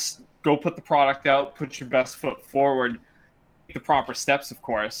go put the product out, put your best foot forward, take the proper steps, of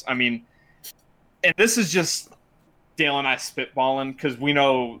course. I mean, and this is just Dale and I spitballing, because we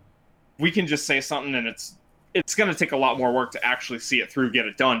know we can just say something and it's going to take a lot more work to actually see it through, get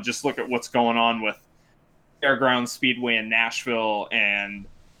it done. Just look at what's going on with Fairground Speedway in Nashville and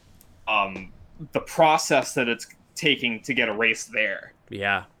the process that it's taking to get a race there.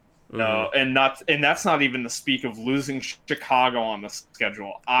 Yeah. No, and that's not even to speak of losing Chicago on the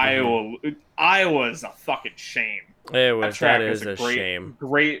schedule. Iowa's a fucking shame. That is a shame.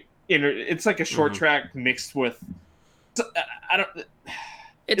 Great it's like a short track mixed with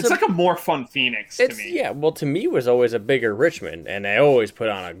it's like a more fun Phoenix to me. Yeah, well, to me it was always a bigger Richmond, and they always put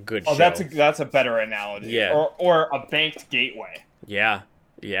on a good show. That's a better analogy. Yeah. Or a banked Gateway. Yeah,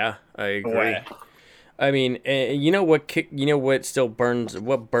 I agree. I mean, what still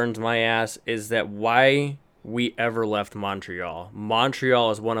burns my ass is that why we ever left Montreal.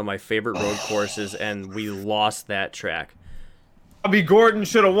 Montreal is one of my favorite road courses, and we lost that track. Bobby Gordon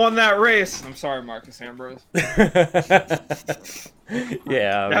should have won that race. I'm sorry, Marcus Ambrose. Yeah,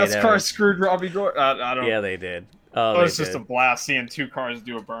 NASCAR screwed Robbie Gordon. I don't. Yeah, they did. It was just a blast seeing two cars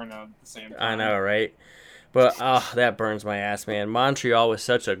do a burnout at the same time. I know, right? But that burns my ass, man. Montreal was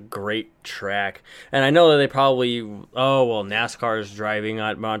such a great track. And I know that they probably, NASCAR is driving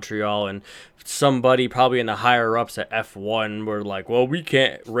at Montreal, and somebody probably in the higher-ups at F1 were like, well, we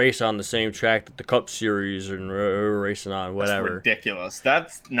can't race on the same track that the Cup Series and racing on, whatever. That's ridiculous.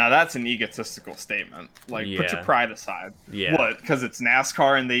 That's an egotistical statement. Like, put your pride aside. Yeah. What, because it's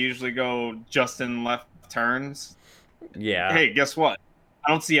NASCAR and they usually go just in left turns? Yeah. Hey, guess what? I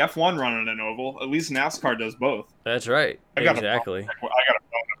don't see F1 running an oval. At least NASCAR does both. That's right. Exactly. I got a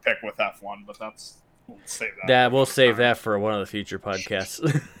bone to pick with F1, but we'll save that. We'll save that for one of the future podcasts.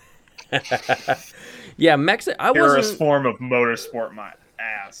 Yeah, Mexico. Purest form of motorsport, my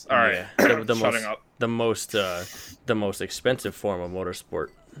ass. All right, shutting up. The most expensive form of motorsport.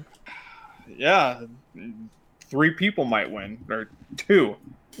 Yeah, 3 people might win, or 2.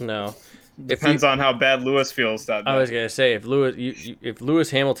 No. Depends on how bad Lewis feels that day. I was gonna say if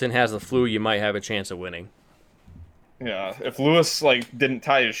Lewis Hamilton has the flu, you might have a chance of winning. Yeah, if Lewis didn't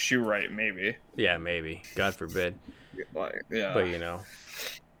tie his shoe right, maybe. Yeah, maybe. God forbid. Yeah. But you know.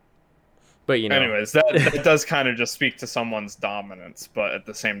 Anyways, that does kind of just speak to someone's dominance, but at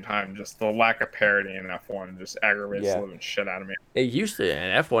the same time, just the lack of parity in F1 just aggravates the living shit out of me. It used to,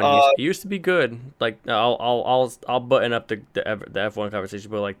 and F1 used to be good. Like I'll button up the F1 conversation,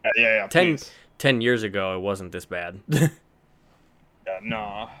 but 10 years ago, it wasn't this bad.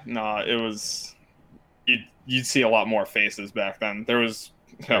 No, it was. You'd see a lot more faces back then. There was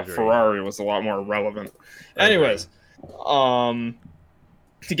Ferrari was a lot more relevant. Anyways,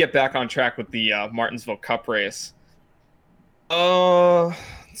 to get back on track with the Martinsville Cup race.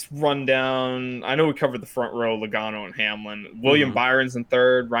 Let's run down. I know we covered the front row, Logano and Hamlin. William Byron's in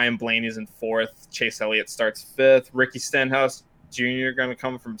 3rd. Ryan Blaney's in 4th. Chase Elliott starts 5th. Ricky Stenhouse Jr. going to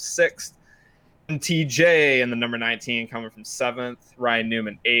come from 6th. And TJ in the number 19 coming from 7th. Ryan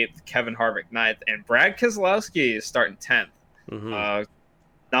Newman 8th. Kevin Harvick 9th. And Brad Keselowski is starting 10th.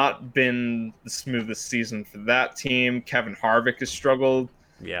 Not been the smoothest season for that team. Kevin Harvick has struggled.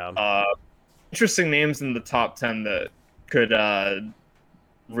 Yeah. Interesting names in the top 10 that could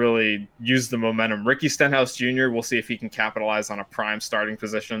really use the momentum. Ricky Stenhouse Jr., we'll see if he can capitalize on a prime starting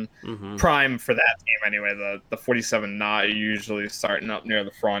position. Prime for that team anyway. The 47 not usually starting up near the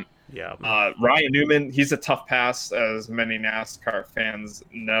front. Yeah. Ryan Newman, he's a tough pass, as many NASCAR fans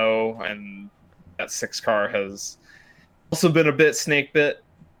know, and that 6 car has also been a bit snake bit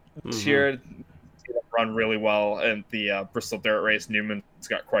this year. Run really well in the Bristol dirt race. Newman's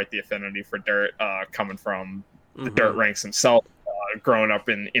got quite the affinity for dirt, coming from the dirt ranks himself, growing up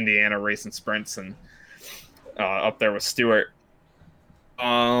in Indiana racing sprints and up there with Stewart.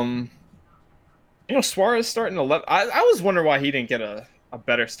 Suarez starting 11. I was wondering why he didn't get a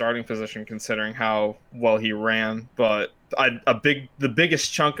better starting position considering how well he ran, but the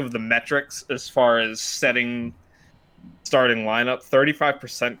biggest chunk of the metrics as far as setting starting lineup,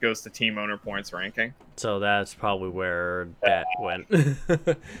 35% goes to team owner points ranking. So that's probably where that went.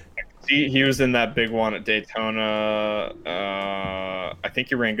 He was in that big one at Daytona. I think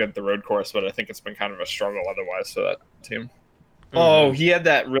he ran good at the road course, but I think it's been kind of a struggle otherwise for that team. Oh, he had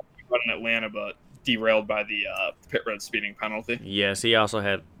that really good run in Atlanta, but derailed by the pit road speeding penalty. Yes, he also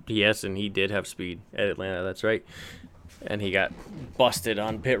had and he did have speed at Atlanta. That's right. And he got busted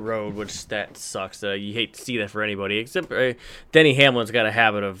on pit road, which that sucks. You hate to see that for anybody, except Denny Hamlin's got a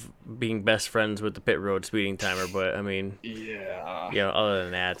habit of being best friends with the pit road speeding timer. But I mean, other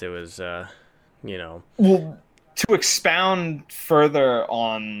than that, it was, Well, to expound further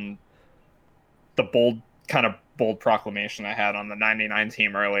on the bold proclamation I had on the 99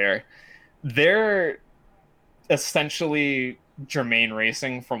 team earlier, they're essentially Germain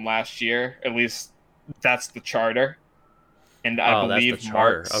Racing from last year. At least that's the charter. And I believe that's the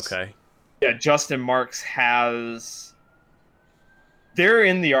charter. Okay. Yeah, Justin Marks they're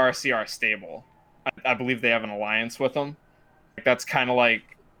in the RCR stable. I believe they have an alliance with them. That's kind of like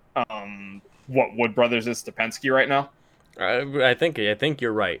what Wood Brothers is to Penske right now. I think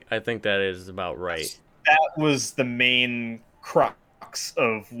you're right. I think that is about right. That was the main crux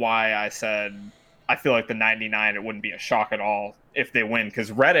of why I said I feel like the 99, it wouldn't be a shock at all if they win, because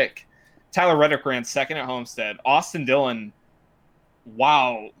Tyler Reddick ran 2nd at Homestead. Austin Dillon,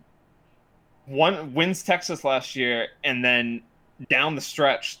 wins Texas last year, and then down the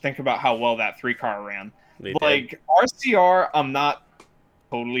stretch, think about how well that 3-car ran. They like, did. RCR, I'm not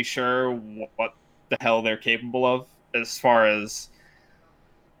totally sure what the hell they're capable of as far as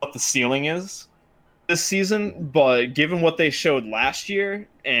what the ceiling is this season, but given what they showed last year,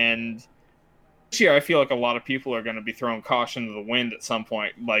 and this year I feel like a lot of people are going to be throwing caution to the wind at some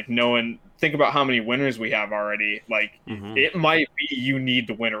point, like think about how many winners we have already. Like, it might be you need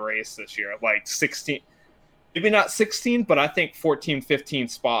to win a race this year, like 16, maybe not 16, but I think 14, 15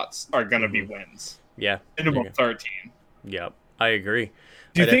 spots are going to be wins. Yeah. Minimum 13. Yep, I agree.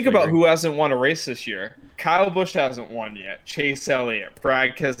 Do you think about who hasn't won a race this year? Kyle Busch hasn't won yet. Chase Elliott,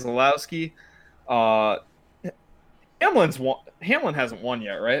 Brad Keselowski. Hamlin hasn't won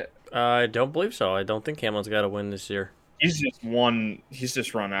yet, right? I don't believe so. I don't think Hamlin's got a win this year. He's just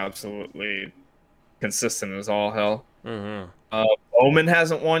run absolutely consistent as all hell. Bowman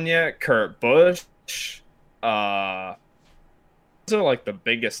hasn't won yet. Kurt Busch. Those are like the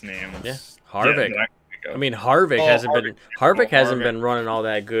biggest names. Yeah, Harvick. I mean, Harvick hasn't been running all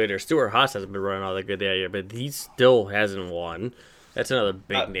that good, or Stuart Haas hasn't been running all that good that year, but he still hasn't won. That's another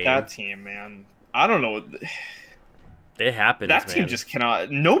big name. That team, man. I don't know. It happens. That team just cannot.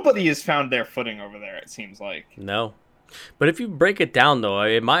 Nobody has found their footing over there. It seems like. No, but if you break it down, though,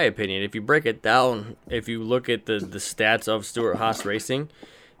 in my opinion, if you break it down, if you look at the stats of Stuart Haas Racing,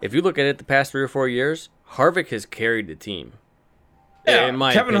 if you look at it the past 3 or 4 years, Harvick has carried the team. Yeah,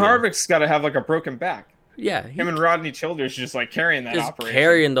 Kevin Harvick's got to have like a broken back. Yeah, him and Rodney Childers just like carrying that operation.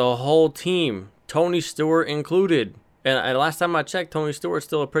 Carrying the whole team, Tony Stewart included. And last time I checked, Tony Stewart's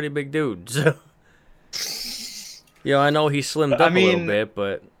still a pretty big dude. So, I know he slimmed up a little bit,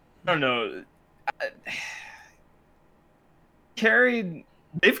 but I don't know.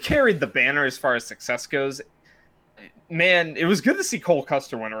 They've carried the banner as far as success goes. Man, it was good to see Cole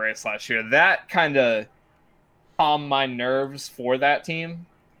Custer win a race last year. That kind of calmed my nerves for that team.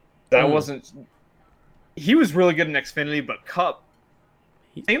 That wasn't. He was really good in Xfinity, but Cup.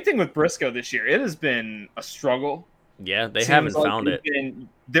 Same thing with Briscoe this year. It has been a struggle. Yeah, they haven't found it.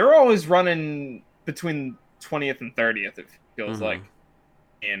 They're always running between 20th and 30th, it feels like.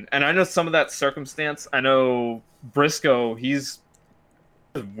 And I know some of that circumstance. I know Briscoe, he's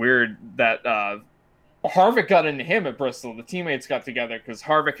weird that Harvick got into him at Bristol. The teammates got together because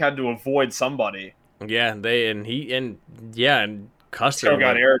Harvick had to avoid somebody. Yeah, and Custer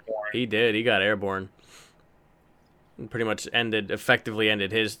got airborne. He did. He got airborne. Pretty much effectively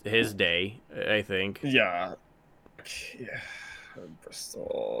ended his day, I think. Yeah.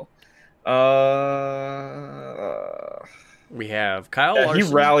 Bristol. We have Kyle Larson.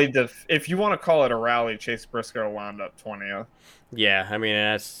 He rallied if you want to call it a rally, Chase Briscoe wound up 20th. Yeah, I mean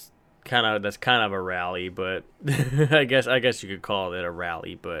that's kind of a rally, but I guess you could call it a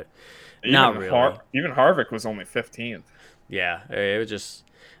rally, but not really. Even Harvick was only 15th. Yeah, it was just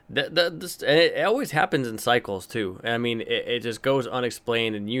it always happens in cycles too. I mean, it just goes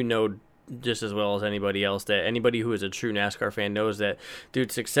unexplained, and just as well as anybody else that anybody who is a true NASCAR fan knows that,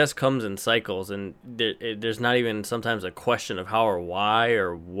 dude, success comes in cycles, and there's not even sometimes a question of how or why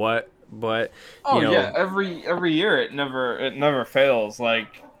or what, but yeah, every year it never fails.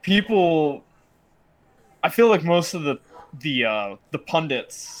 Like, people, I feel like most of the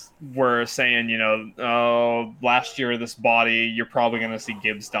pundits were saying, last year this body, you're probably going to see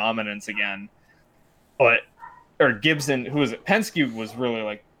Gibbs dominance again, or Gibson, who was it? Penske was really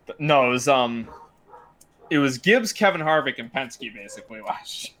like. No, it was Gibbs, Kevin Harvick, and Penske basically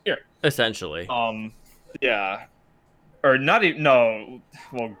last year. Essentially. Yeah. Or not even, no,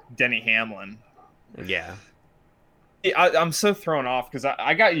 well, Denny Hamlin. Yeah. I'm so thrown off because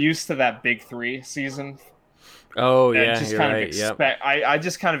I got used to that Big Three season. Oh, yeah, just you're kind right. of expect, I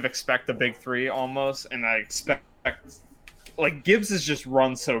just kind of expect the Big Three almost, and I expect, like, Gibbs has just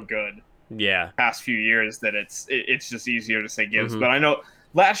run so good. Yeah. Past few years that it's just easier to say Gibbs. But I know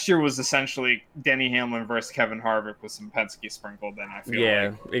last year was essentially Denny Hamlin versus Kevin Harvick with some Penske sprinkled in, I feel like.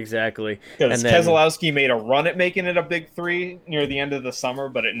 Yeah, exactly. Because Keselowski made a run at making it a Big Three near the end of the summer,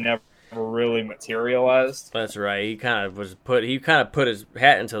 but it never really materialized. That's right. He kind of put his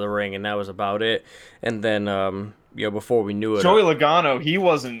hat into the ring, and that was about it. And then, before we knew it, Joey Logano, he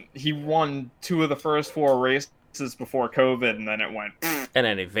won 2 of the first 4 races before COVID, and then it went. And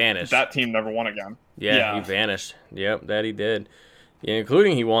then he vanished. That team never won again. Yeah, he vanished. Yep, that he did. Yeah,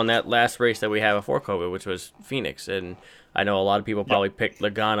 including he won that last race that we had before COVID, which was Phoenix. And I know a lot of people probably picked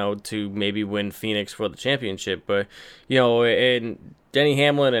Logano to maybe win Phoenix for the championship. But, and Denny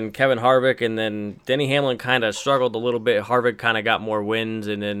Hamlin and Kevin Harvick, and then Denny Hamlin kind of struggled a little bit. Harvick kind of got more wins,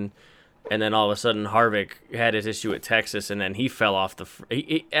 and then And then all of a sudden, Harvick had his issue at Texas, and then he fell off the.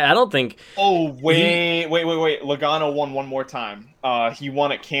 I don't think. Oh wait! Logano won one more time. He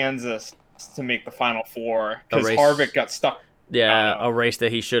won at Kansas to make the Final Four because Harvick got stuck. Yeah, a race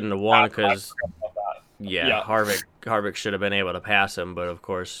that he shouldn't have won because. Yeah, Harvick should have been able to pass him, but of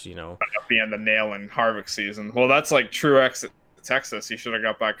course, being the nail in Harvick season. Well, that's like Truex at Texas. He should have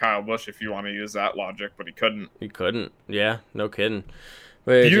got by Kyle Busch if you want to use that logic, but he couldn't. He couldn't. Yeah, no kidding.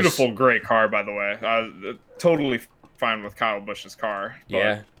 But beautiful, great car, by the way. Totally fine with Kyle Busch's car.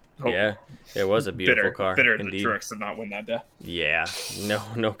 Yeah, it was a beautiful car. Bitter indeed. that Truex did not win that day. Yeah,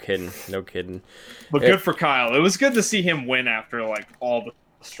 no kidding. But good for Kyle. It was good to see him win after like all the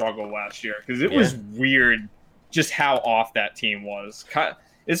struggle last year because it was weird just how off that team was.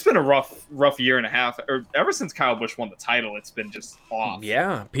 It's been a rough year and a half, or ever since Kyle Busch won the title, it's been just off.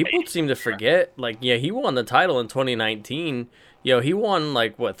 Yeah, people seem to forget. He won the title in 2019. He won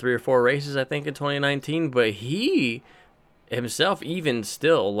 3 or 4 races I think in 2019, but he himself even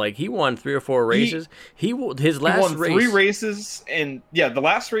still he won 3 or 4 races. He won 3 races, and the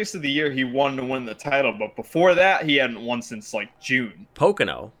last race of the year he won to win the title, but before that he hadn't won since June.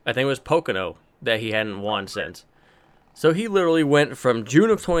 Pocono, I think it was Pocono that he hadn't won since. So he literally went from June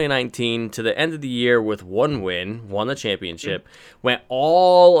of 2019 to the end of the year with 1 win, won the championship, went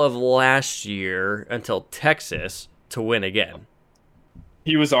all of last year until Texas to win again.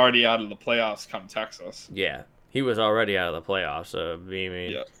 He was already out of the playoffs come Texas. Yeah, he was already out of the playoffs.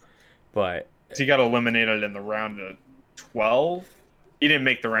 But he got eliminated in the round of 12. He didn't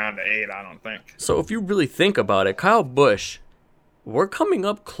make the round of 8, I don't think. So if you really think about it, Kyle Busch, we're coming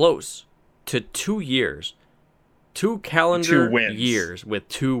up close to 2 years. 2 calendar years with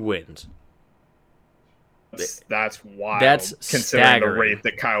 2 wins. That's wild. That's considering staggering. The rate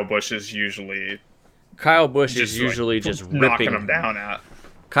that Kyle Busch is usually. Kyle Busch is usually just knocking ripping him down at.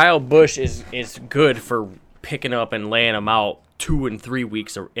 Kyle Busch is good for picking up and laying them out 2 and 3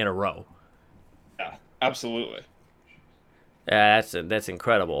 weeks in a row. Yeah, absolutely. That's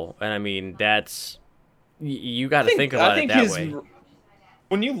incredible, and I mean that's you got to think about it that way.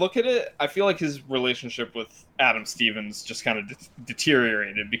 When you look at it, I feel like his relationship with Adam Stevens just kind of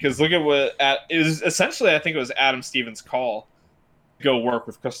deteriorated because look at it was essentially, I think it was Adam Stevens' call to go work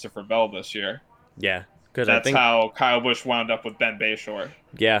with Christopher Bell this year. Yeah, because that's how Kyle Busch wound up with Ben Bayshore.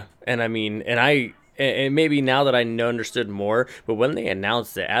 Yeah, and I mean, and maybe now that I understood more, but when they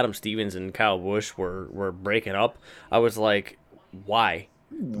announced that Adam Stevens and Kyle Busch were breaking up, I was like, why?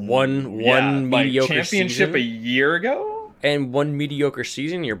 One mediocre championship season? A year ago? And 1 mediocre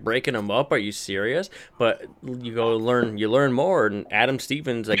season, you're breaking them up? Are you serious? But you learn more, and Adam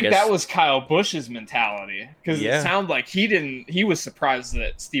Stevens, I guess that was Kyle Busch's mentality because it sounded like he was surprised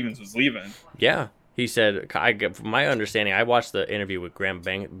that Stevens was leaving. Yeah, he said, from my understanding, I watched the interview with Graham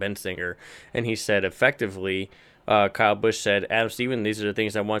Bensinger, and he said effectively, Kyle Busch said, Adam Stevens, these are the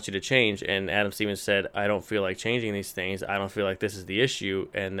things I want you to change, and Adam Stevens said, I don't feel like changing these things. I don't feel like this is the issue,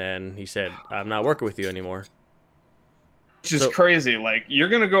 and then he said, I'm not working with you anymore. Which is crazy. You're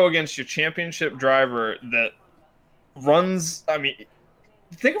going to go against your championship driver that runs... I mean,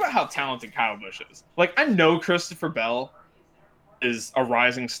 think about how talented Kyle Busch is. I know Christopher Bell is a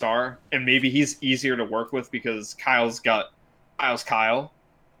rising star, and maybe he's easier to work with because Kyle's Kyle.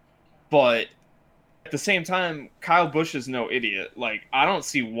 But at the same time, Kyle Busch is no idiot. I don't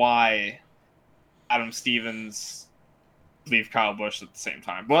see why Adam Stevens leave Kyle Busch at the same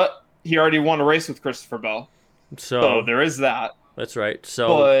time. But he already won a race with Christopher Bell. So there is that. That's right.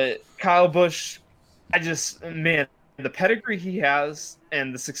 But Kyle Busch, the pedigree he has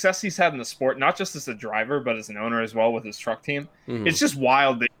and the success he's had in the sport, not just as a driver, but as an owner as well with his truck team, it's just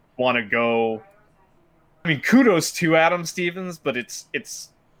wild that you want to go. I mean, kudos to Adam Stevens, but it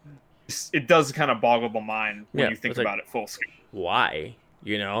does kind of boggle the mind when you think about it full scale. Why?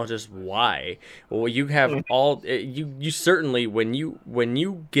 Just why? Well, you have all you certainly when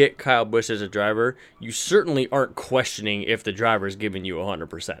you get Kyle Busch as a driver, you certainly aren't questioning if the driver is giving you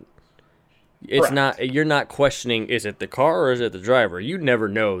 100%. It's not. You're not questioning is it the car or is it the driver. You never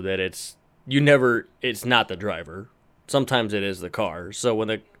know that it's not the driver. Sometimes it is the car. So when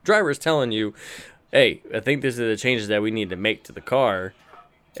the driver is telling you, "Hey, I think these are the changes that we need to make to the car,"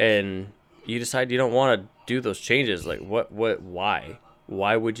 and you decide you don't want to do those changes, why?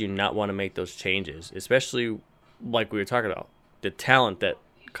 Why would you not want to make those changes? Especially like we were talking about, the talent that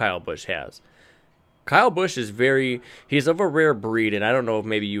Kyle Busch has. Kyle Busch he's of a rare breed, and I don't know if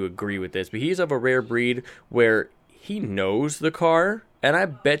maybe you agree with this, but he's of a rare breed where he knows the car, and I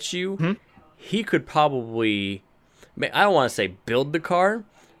bet you he could probably, I don't want to say build the car,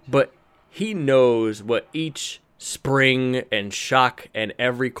 but he knows what each spring and shock and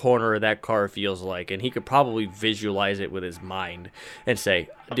every corner of that car feels like, and he could probably visualize it with his mind and say,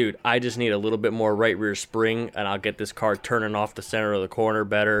 dude, I just need a little bit more right rear spring and I'll get this car turning off the center of the corner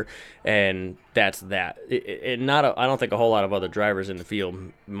better, and that's that. I don't think a whole lot of other drivers in the field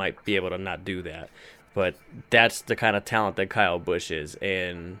might be able to not do that, but that's the kind of talent that Kyle Busch is.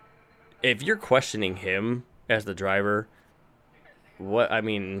 And if you're questioning him as the driver,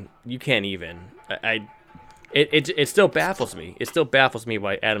 you can't even. It still baffles me. It still baffles me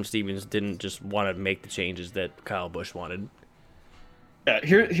why Adam Stevens didn't just want to make the changes that Kyle Busch wanted. Yeah,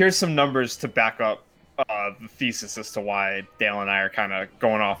 here's some numbers to back up the thesis as to why Dale and I are kind of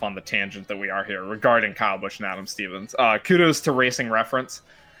going off on the tangent that we are here regarding Kyle Busch and Adam Stevens. Kudos to Racing Reference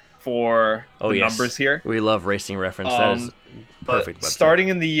for the numbers here. We love Racing Reference. That is perfect. Starting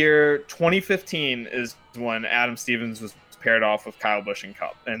in the year 2015 is when Adam Stevens was paired off with Kyle Busch in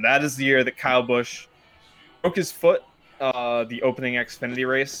Cup, and that is the year that Kyle Busch broke his foot the opening Xfinity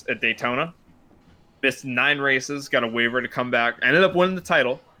race at Daytona. Missed 9 races, got a waiver to come back, ended up winning the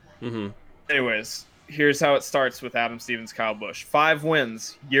title. Mm-hmm. Anyways, here's how it starts with Adam Stevens, Kyle Busch. 5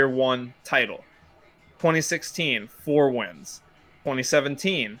 wins, year 1 title. 2016, 4 wins.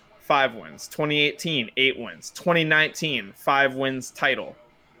 2017, 5 wins. 2018, 8 wins. 2019, 5 wins, title.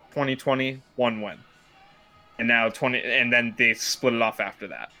 2020, 1 win. And now and then they split it off after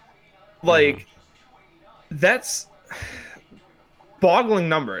that. Like, that's boggling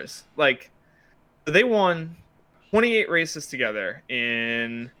numbers. Like, they won 28 races together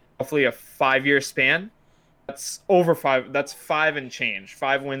in roughly a 5-year span. That's over 5. That's 5 and change.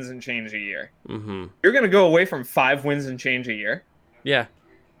 5 wins and change a year. Mm-hmm. You're going to go away from 5 wins and change a year? Yeah.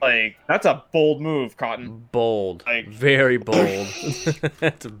 Like, that's a bold move, Cotton. Bold. Like, very bold.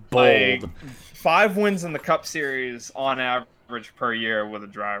 That's bold. Like, 5 wins in the Cup Series on average per year with a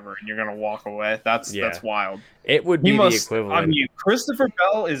driver, and you're going to walk away. That's wild. It would be the equivalent. I mean, Christopher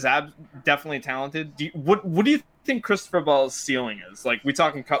Bell is definitely talented. What do you think Christopher Bell's ceiling is? Like, we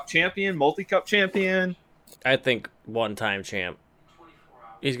talking Cup champion, multi-Cup champion? I think one-time champ.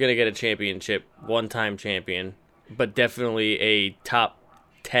 He's going to get a championship, one-time champion, but definitely a top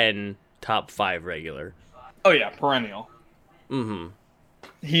 10, top 5 regular. Oh, yeah, perennial. Mm-hmm.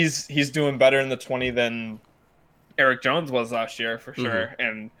 He's doing better in the 20 than Eric Jones was last year, for sure. Mm-hmm.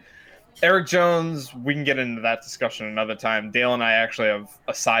 And Eric Jones, we can get into that discussion another time. Dale and I actually have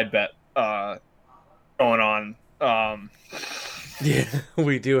a side bet going on. Yeah,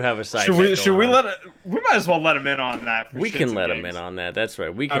 we do have a side. Should we let it? We might as well let him in on that. We can let him in on that. That's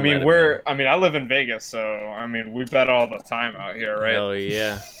right. We can. I live in Vegas, so we bet all the time out here, right? Oh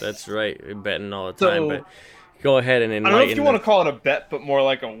yeah, that's right. We're betting all the time. But go ahead and enlighten. I don't know if you want to call it a bet, but more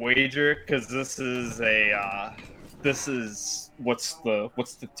like a wager, because this is what's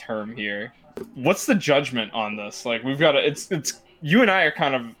the term here? What's the judgment on this? Like, we've got it's you and I are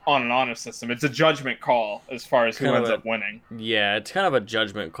kind of on an honor system. It's a judgment call as far as who ends up winning. Yeah, it's kind of a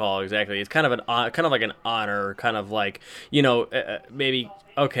judgment call. Exactly. It's kind of like an honor, kind of like, maybe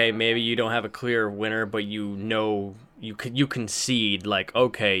you don't have a clear winner, but you concede, like,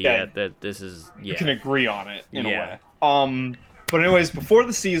 that this is, you can agree on it in a way. But anyways, before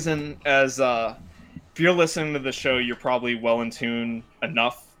the season, as if you're listening to the show, you're probably well in tune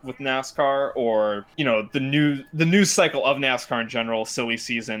enough with NASCAR, or the news cycle of NASCAR in general. Silly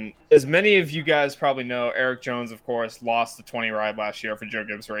season, as many of you guys probably know, Eric Jones, of course, lost the 20 ride last year for Joe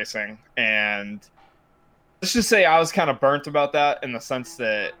Gibbs Racing, and let's just say I was kind of burnt about that, in the sense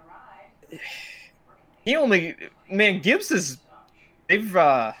that Gibbs is they've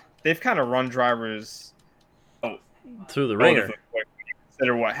kind of run drivers through the ringer.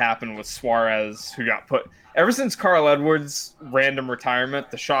 Consider what happened with Suarez, who got put. Ever since Carl Edwards' random retirement,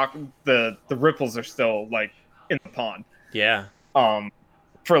 the ripples are still, like, in the pond. Yeah.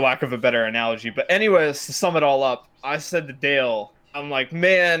 For lack of a better analogy. But anyways, to sum it all up, I said to Dale, I'm like,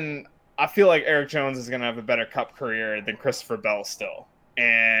 man, I feel like Eric Jones is going to have a better Cup career than Christopher Bell still.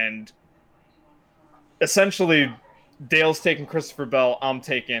 And essentially, Dale's taking Christopher Bell, I'm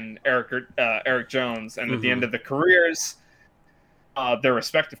taking Eric Jones. And at the end of the careers, their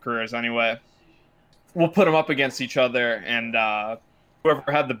respective careers anyway, we'll put them up against each other, and whoever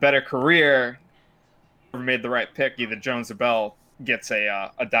had the better career, whoever made the right pick, either Jones or Bell, gets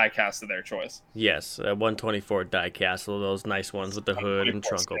a die cast of their choice. Yes, a 124 die cast, of those nice ones with the hood and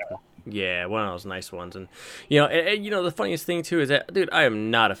trunk open. Yeah, one of those nice ones. And the funniest thing too is that, dude, I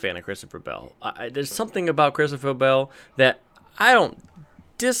am not a fan of Christopher Bell. There's something about Christopher Bell that I don't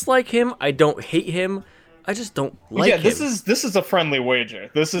dislike him. I don't hate him. I just don't like him. This is a friendly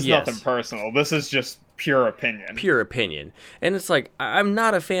wager. This is nothing personal. This is just pure opinion. Pure opinion. And it's like, I'm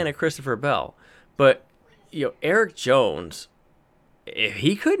not a fan of Christopher Bell, but Eric Jones, if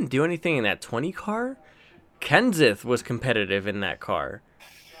he couldn't do anything in that 20 car, Kenseth was competitive in that car.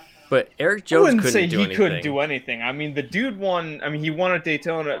 But Eric Jones couldn't do anything. He couldn't do anything. I mean, the dude won. I mean, he won at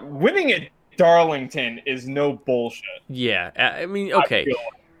Daytona. Winning at Darlington is no bullshit. Yeah, I mean, okay.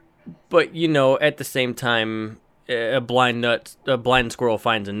 But, at the same time, a blind squirrel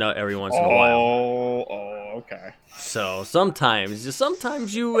finds a nut every once in a while. Oh, okay. So sometimes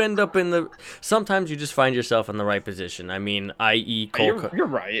you end up sometimes you just find yourself in the right position. I mean, i.e. You're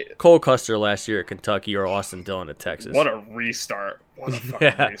right. Cole Custer last year at Kentucky or Austin Dillon at Texas. What a restart. What a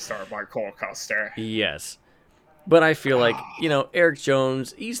fucking restart by Cole Custer. Yes. But I feel like, Eric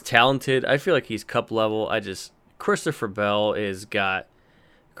Jones, he's talented. I feel like he's cup level. Christopher Bell's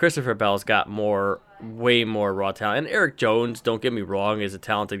got way more raw talent. And Eric Jones, don't get me wrong, is a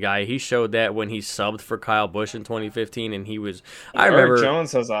talented guy. He showed that when he subbed for Kyle Busch in 2015, and he was. Eric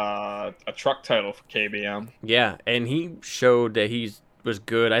Jones has a truck title for KBM. Yeah, and he showed that he was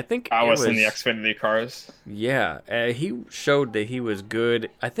good. I think I was in the Xfinity cars. Yeah, he showed that he was good.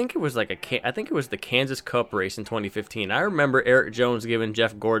 I think it was the Kansas Cup race in 2015. I remember Eric Jones giving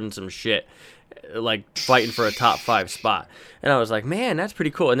Jeff Gordon some shit, like fighting for a top 5 spot, and I was like, man, that's pretty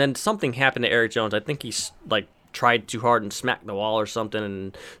cool. And then something happened to Eric Jones. I think he tried too hard and smacked the wall or something,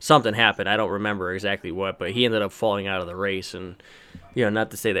 and something happened. I don't remember exactly what, but he ended up falling out of the race. And not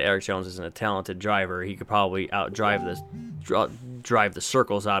to say that Eric Jones isn't a talented driver, he could probably drive the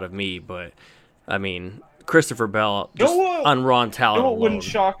circles out of me, but I mean, Christopher Bell, just on raw talent. You know what wouldn't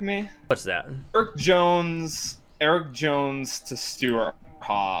shock me? What's that? Eric Jones to Stewart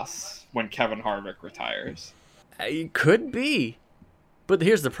Haas when Kevin Harvick retires. It could be, but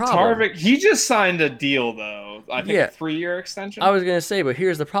here's the problem. Harvick, he just signed a deal though. I think a 3-year extension. I was gonna say, but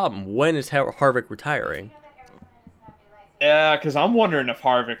here's the problem: when is Harvick retiring? Yeah, because I'm wondering if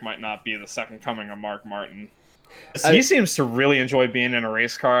Harvick might not be the second coming of Mark Martin. He seems to really enjoy being in a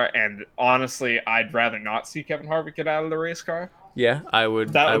race car, and honestly, I'd rather not see Kevin Harvick get out of the race car. Yeah, I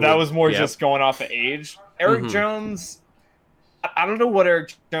would. That was more just going off of age. Eric Jones, I don't know what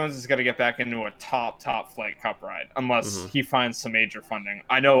Eric Jones is going to get back into a top flight cup ride unless he finds some major funding.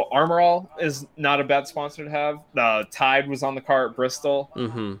 I know Armor All is not a bad sponsor to have. The Tide was on the car at Bristol.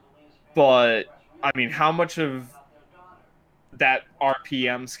 But, I mean, how much of that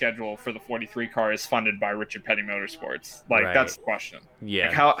RPM schedule for the 43 car is funded by Richard Petty Motorsports? That's the question.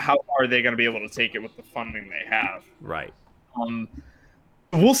 Yeah. How are they going to be able to take it with the funding they have? Right.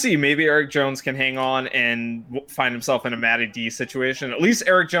 We'll see. Maybe Eric Jones can hang on and find himself in a Matty D situation. At least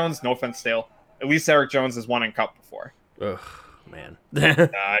Eric Jones, no offense, Dale, at least Eric Jones has won in Cup before. Ugh, man. I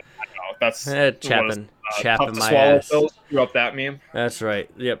know. That's chapping tough to my swallow ass. pills. You up that meme? That's right.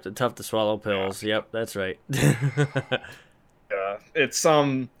 Yep, the tough to swallow pills. Yep, that's right. It's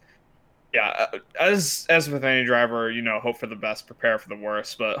as with any driver, hope for the best, prepare for the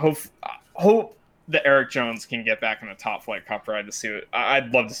worst, but hope that Eric Jones can get back in a top flight cup ride to see what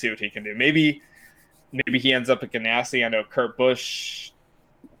I'd love to see what he can do. Maybe he ends up at Ganassi. I know Kurt Busch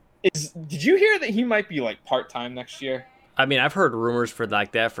did you hear that he might be part-time next year? I mean, I've heard rumors for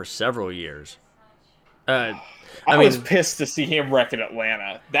that for several years. I was pissed to see him wreck at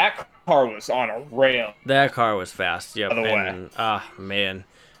Atlanta. That car was on a rail. That car was fast. Yep. By the way. Man,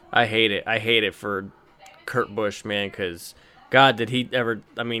 I hate it. I hate it for Kurt Busch, man, because God, did he ever?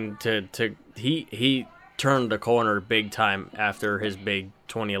 I mean, he turned the corner big time after his big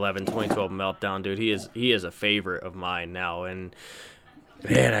 2011, 2012 meltdown, dude. He is a favorite of mine now, and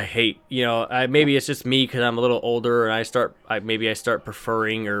man, I hate. Maybe it's just me because I'm a little older, and I start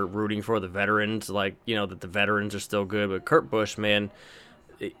preferring or rooting for the veterans, that the veterans are still good. But Kurt Busch, man,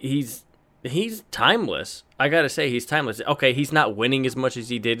 he's timeless. I gotta say, he's timeless. Okay, he's not winning as much as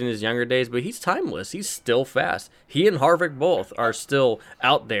he did in his younger days, but he's timeless. He's still fast. He and Harvick both are still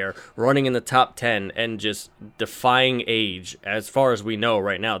out there running in the top 10 and just defying age. As far as we know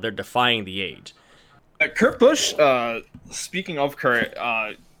right now, they're defying the age. Kurt Busch, speaking of Kurt,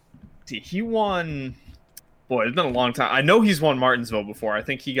 he won. Boy, it's been a long time. I know he's won Martinsville before. I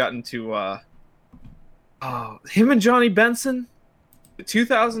think he got into him and Johnny Benson.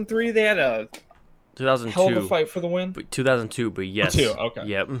 2003, they had a 2002 hell of a fight for the win. 2002, but yes. 2, okay.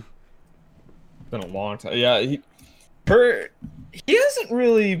 Yep. Been a long time. Yeah, he hasn't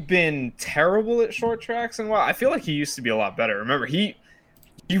really been terrible at short tracks in a while. I feel like he used to be a lot better. Remember,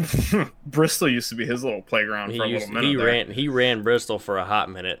 Bristol used to be his little playground for a little minute. He ran Bristol for a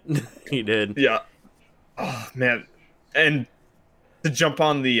hot minute. He did. Yeah. Oh man, and to jump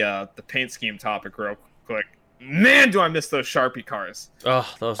on the paint scheme topic real quick. Man, do I miss those Sharpie cars. Oh,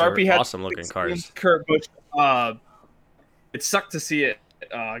 those Sharpie are awesome-looking cars. Kurt Busch, it sucked to see it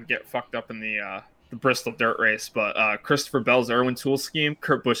get fucked up in the the Bristol dirt race, but Christopher Bell's Irwin tool scheme,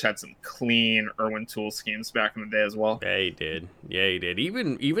 Kurt Busch had some clean Irwin tool schemes back in the day as well. Yeah, he did.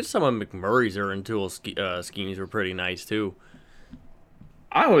 Even some of McMurray's Irwin tool schemes were pretty nice too.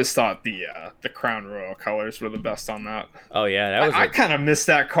 I always thought the Crown Royal colors were the best on that. Oh yeah, I kind of miss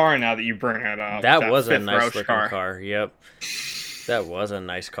that car now that you bring it up. That was a nice looking car. Yep, that was a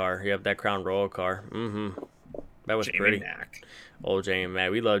nice car. Yep, that Crown Royal car. Mm-hmm. That was Jamie pretty. Mack. Old Jamie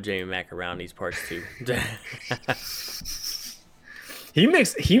Mack. We love Jamie Mack around these parts too. He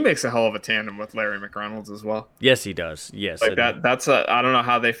makes a hell of a tandem with Larry McReynolds as well. Yes, he does. Yes, like that's I don't know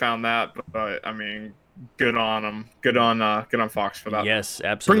how they found that, but I mean, good on them. Good on Fox for that. Yes,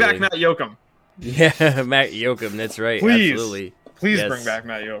 absolutely. Bring back Matt Yoakum. Yeah, Matt Yoakum. That's right. Please, absolutely. Please yes. bring back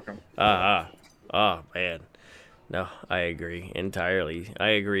Matt Yoakum. Oh man, no, I agree entirely. I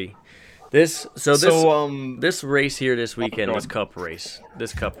agree. This race here this weekend, this cup race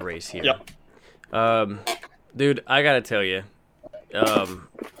here. Yep. Dude, I gotta tell you,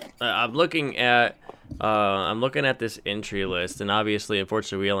 I'm looking at this entry list, and obviously,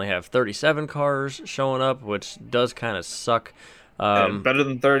 unfortunately, we only have 37 cars showing up, which does kind of suck. Better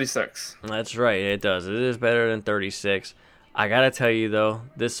than 36. That's right, it does. It is better than 36. I gotta tell you though,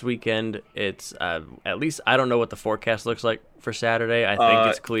 this weekend it's at least I don't know what the forecast looks like for Saturday. I think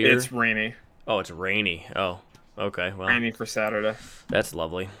it's clear. It's rainy. Oh, it's rainy. Oh, okay. Well, rainy for Saturday. That's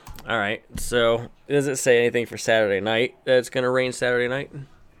lovely. All right. So, does it say anything for Saturday night that it's gonna rain Saturday night?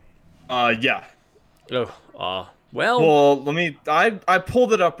 Yeah. Oh. Well. Well, let me. I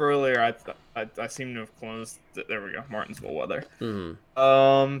pulled it up earlier. I seem to have closed. There we go. Martinsville weather.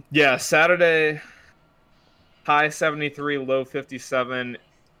 Mm-hmm. Yeah. Saturday. High 73, low 57.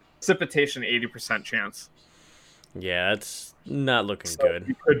 Precipitation 80% chance. Yeah, that's not looking so good.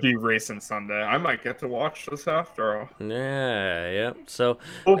 You could be racing Sunday. I might get to watch this after all. Yeah. So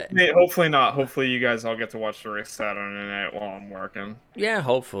hopefully not. Hopefully you guys all get to watch the race Saturday night while I'm working. Yeah,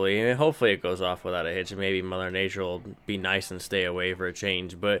 hopefully. Hopefully it goes off without a hitch, and maybe Mother Nature will be nice and stay away for a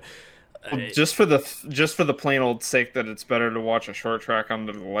change. But just for the plain old sake that it's better to watch a short track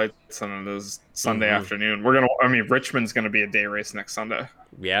under the lights than it is Sunday afternoon. Richmond's gonna be a day race next Sunday.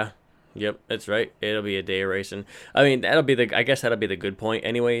 Yeah. Yep, that's right. It'll be a day racing. I mean, I guess that'll be the good point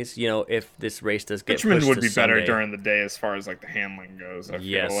anyways. You know, if this race does get Richmond pushed would to be Sunday, better during the day as far as like the handling goes. I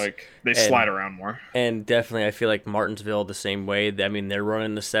yes. feel like they slide around more. And definitely I feel like Martinsville the same way. I mean, they're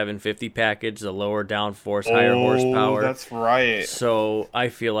running the 750 package, the lower downforce, higher horsepower. That's right. So I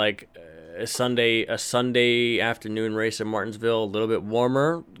feel like a Sunday afternoon race in Martinsville, a little bit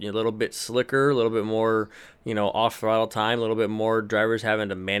warmer, a little bit slicker, a little bit more, off throttle time, a little bit more drivers having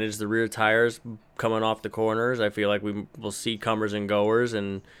to manage the rear tires coming off the corners. I feel like we will see comers and goers,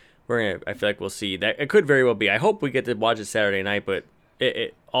 and I feel like we'll see that. It could very well be. I hope we get to watch it Saturday night, but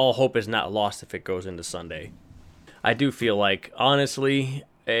all hope is not lost if it goes into Sunday. I do feel like, honestly,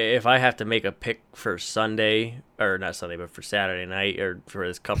 if I have to make a pick for Sunday, or not Sunday, but for Saturday night, or for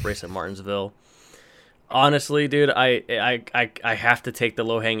this cup race at Martinsville, honestly, dude, I have to take the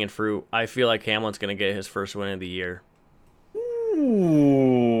low-hanging fruit. I feel like Hamlin's going to get his first win of the year.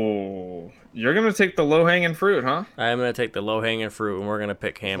 Ooh. You're going to take the low-hanging fruit, huh? I'm going to take the low-hanging fruit, and we're going to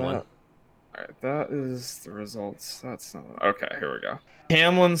pick Hamlin. All right, that is the results. That's not... Okay, here we go.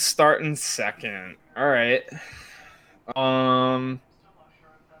 Hamlin's starting second. All right.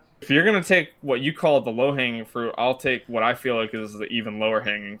 If you're going to take what you call the low-hanging fruit, I'll take what I feel like is the even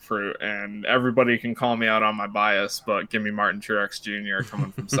lower-hanging fruit, and everybody can call me out on my bias, but give me Martin Truex Jr.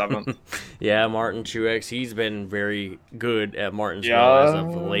 coming from 7th. Yeah, Martin Truex, he's been very good at Martinsville as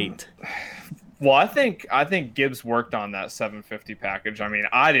of late. Well, I think Gibbs worked on that 750 package. I mean,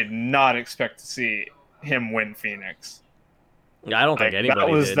 I did not expect to see him win Phoenix. I don't think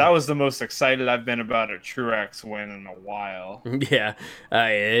anybody did. That was the most excited I've been about a Truex win in a while. Yeah,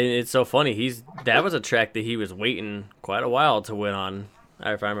 it's so funny. That was a track that he was waiting quite a while to win on,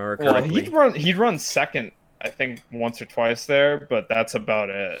 if I remember correctly. Well, he'd run second, I think, once or twice there, but that's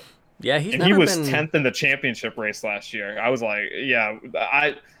about it. Yeah, he was 10th in the championship race last year. I was like,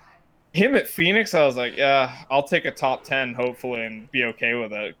 him at Phoenix, I was like, yeah, I'll take a top 10 hopefully and be okay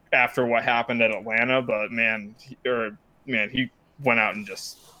with it after what happened at Atlanta. But man, he went out and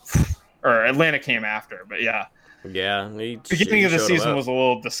or Atlanta came after. But yeah, beginning of the season was a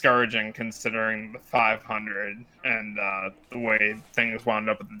little discouraging considering the 500 and the way things wound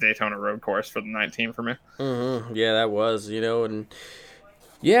up at the Daytona Road Course for the 19 for me. Mm-hmm. Yeah, that was, and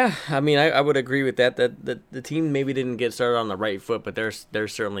yeah, I mean, I would agree with that the team maybe didn't get started on the right foot, but they're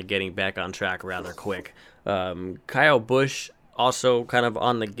certainly getting back on track rather quick. Kyle Busch also kind of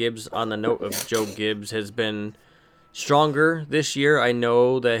on the note of Joe Gibbs has been stronger this year. I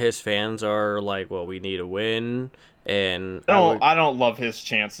know that his fans are like, well, we need a win. And I don't love his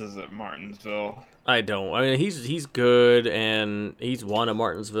chances at Martinsville. I don't. I mean, he's good and he's won at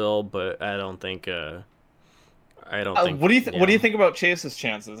Martinsville, but I don't think. What do you think about Chase's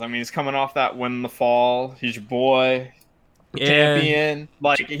chances? I mean, he's coming off that win in the fall. He's your boy, champion.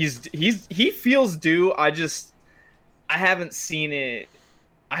 Like he feels due. I haven't seen it.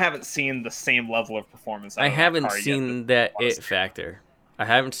 I haven't seen the same level of performance. I haven't seen that it factor. I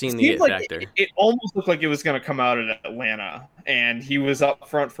haven't seen the it factor. It almost looked like it was going to come out at Atlanta, and he was up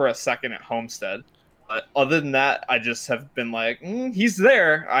front for a second at Homestead. But other than that, I just have been like, he's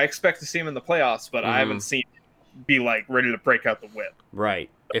there. I expect to see him in the playoffs, but I haven't seen him be like ready to break out the whip. Right.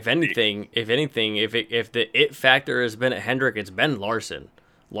 If anything, if the it factor has been at Hendrick, it's been Larson.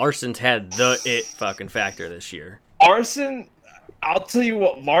 Larson's had the it fucking factor this year. Larson, I'll tell you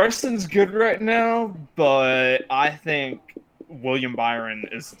what, Larson's good right now, but I think William Byron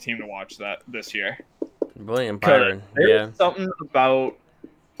is the team to watch this year. William Byron, there's something about,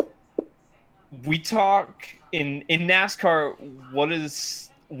 we talk in NASCAR, what is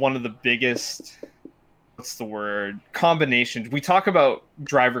one of the biggest, what's the word, combinations? We talk about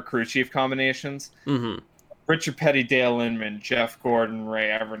driver crew chief combinations. Mm-hmm. Richard Petty, Dale Inman, Jeff Gordon, Ray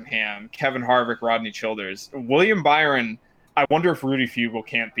Evernham, Kevin Harvick, Rodney Childers. William Byron, I wonder if Rudy Fugle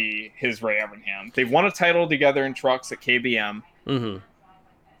can't be his Ray Evernham. They've won a title together in trucks at KBM.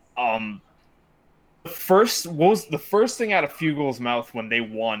 Mm-hmm. The first thing out of Fugle's mouth when they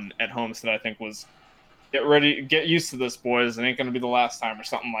won at Homestead, I think, was, get used to this, boys. It ain't going to be the last time, or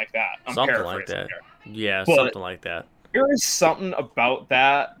something like that. Something like that. Here. Yeah, but something like that. There is something about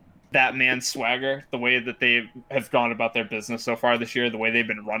that man's swagger, the way that they have gone about their business so far this year, the way they've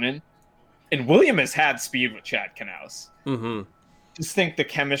been running. And William has had speed with Chad Knaus. Mm-hmm. Just think the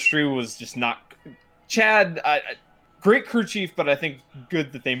chemistry was just not... Chad, great crew chief, but I think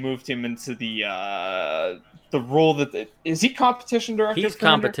good that they moved him into the role that... Is he competition director? He's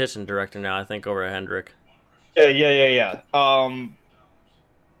competition director now, I think, over at Hendrick. Yeah.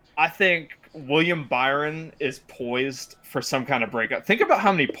 I think William Byron is poised for some kind of breakout. Think about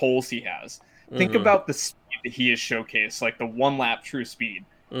how many poles he has. Think about the speed that he has showcased, like the one-lap true speed.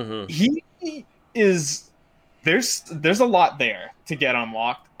 Mm-hmm. He is... There's a lot there to get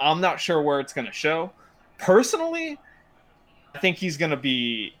unlocked. I'm not sure where it's going to show. Personally, I think he's going to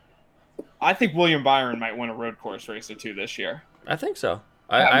be... I think William Byron might win a road course race or two this year. I think so.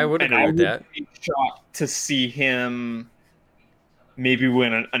 I would agree with that. I would be shocked to see him maybe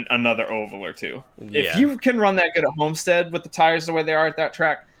win another oval or two. Yeah. If you can run that good at Homestead with the tires the way they are at that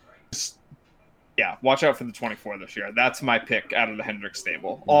track, watch out for the 24 this year. That's my pick out of the Hendrick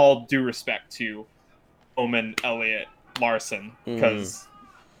stable. All due respect to Bowman, Elliott, Larson, because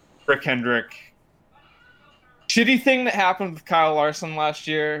Rick Hendrick... Shitty thing that happened with Kyle Larson last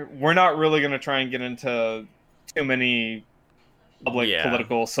year. We're not really going to try and get into too many public,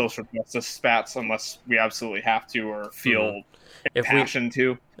 political, social justice spats unless we absolutely have to or feel passion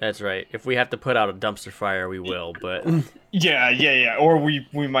to. That's right. If we have to put out a dumpster fire, we will. But yeah. Or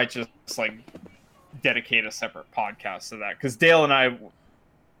we might just like dedicate a separate podcast to that, because Dale and I,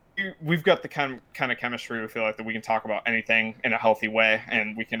 we've got the kind of chemistry we feel like that we can talk about anything in a healthy way,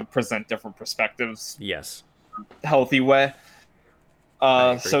 and we can present different perspectives. Yes. Healthy way,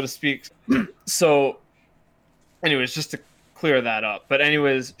 so to speak. So anyways, just to clear that up. But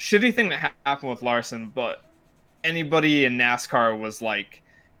anyways, shitty thing that happened with Larson, but anybody in NASCAR was like,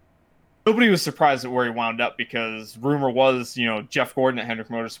 nobody was surprised at where he wound up, because rumor was, Jeff Gordon at Hendrick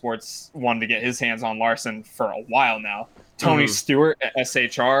Motorsports wanted to get his hands on Larson for a while now. Tony Stewart at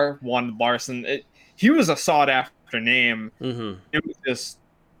SHR wanted Larson. He was a sought after name. It was just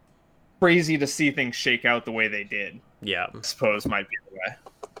crazy to see things shake out the way they did. Yeah, I suppose might be the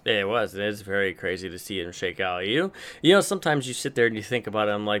way. It was. It is very crazy to see him shake out. Sometimes you sit there and you think about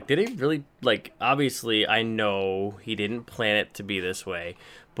it. I'm like, did he really, obviously I know he didn't plan it to be this way,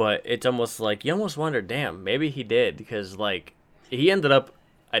 but it's almost like you almost wonder, damn, maybe he did, because he ended up,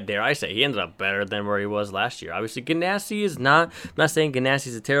 dare I say, he ended up better than where he was last year. Obviously, Ganassi is not, I'm not saying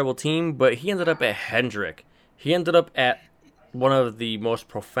Ganassi's a terrible team, but he ended up at Hendrick. He ended up at one of the most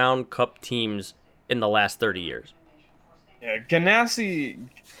profound Cup teams in the last 30 years. Yeah, Ganassi,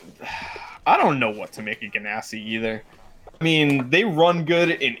 I don't know what to make of Ganassi either. I mean, they run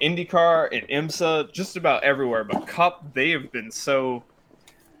good in IndyCar, in IMSA, just about everywhere, but Cup, they have been so...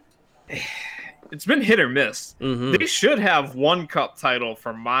 It's been hit or miss. They should have one Cup title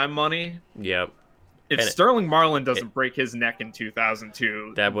for my money. Yep. If Sterling Marlin doesn't break his neck in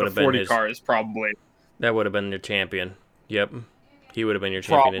 2002, that would have been 40 car is probably... That would have been your champion. Yep. He would have been your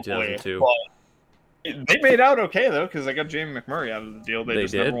champion in 2002. They made out okay though, because they got Jamie McMurray out of the deal. They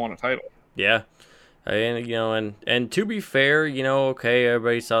just never won a title. Yeah. And to be fair, okay,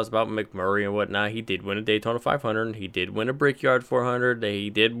 everybody talks about McMurray and whatnot. He did win a Daytona 500. He did win a Brickyard 400. He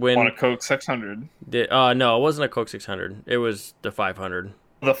did win on a Coke 600. No, it wasn't a Coke 600. It was the 500.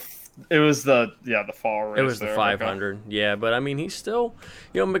 It was the fall race. It was the 500. Okay. Yeah, but I mean, he's still,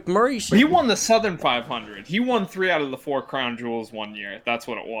 McMurray. He won the Southern 500. He won 3 out of the 4 crown jewels one year. That's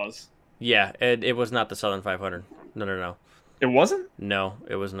what it was. Yeah, it was not the Southern 500. No. It wasn't? No,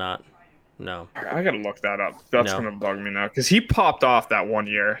 it was not. No. I gotta look that up. That's gonna bug me now because he popped off that one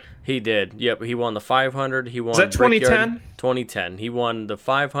year. He did. Yep, he won the 500. He won. Was that 2010? 2010. He won the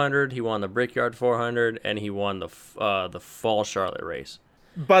 500. He won the Brickyard 400, and he won the Fall Charlotte race.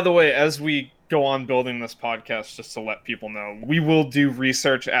 By the way, as we go on building this podcast, just to let people know, we will do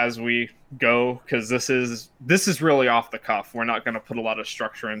research as we go because this is really off the cuff. We're not gonna put a lot of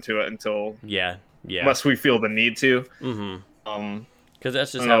structure into it until unless we feel the need to. Mm-hmm. Because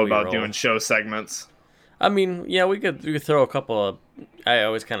that's just how we about roll. Doing show segments. I mean, yeah, we could throw a couple of. I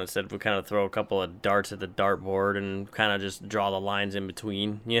always kind of said we kind of throw a couple of darts at the dartboard and kind of just draw the lines in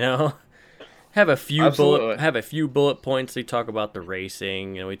between. Have a few bullet points. We talk about the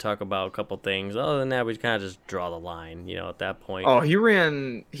racing, we talk about a couple things. Other than that, we kind of just draw the line. At that point. Oh, he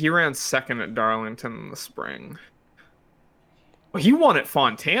ran second at Darlington in the spring. He won at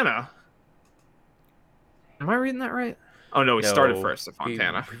Fontana. Am I reading that right? Oh, no, he started first at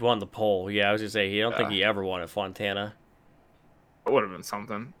Fontana. He won the pole. Yeah, I was going to say, I don't think he ever won at Fontana. It would have been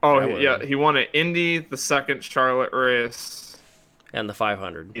something. Oh, yeah, he won at Indy, the second Charlotte race. And the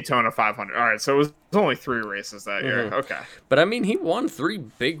 500. Daytona 500. All right, so it was only 3 races that year. Okay. But, I mean, he won 3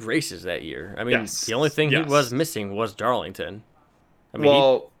 big races that year. I mean, the only thing he was missing was Darlington. I mean,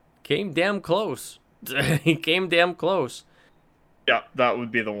 he came damn close. He came damn close. Yeah, that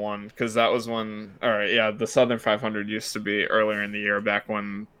would be the one, because that was when... All right, yeah, the Southern 500 used to be earlier in the year, back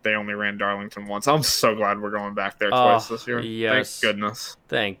when they only ran Darlington once. I'm so glad we're going back there twice this year. Yes. Thank goodness.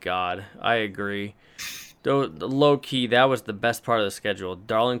 Thank God. I agree. Low-key, that was the best part of the schedule.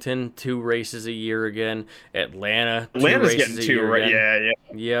 Darlington, 2 races a year again. Atlanta's getting 2, right? Yeah.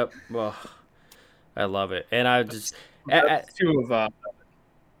 Yep. Well, I love it. And I just...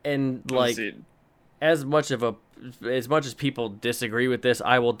 and, like, as much as people disagree with this,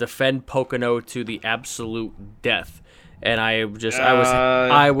 I will defend Pocono to the absolute death. And I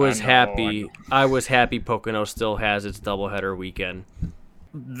was happy Pocono still has its doubleheader weekend.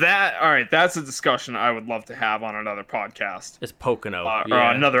 That's a discussion I would love to have on another podcast. It's Pocono. Or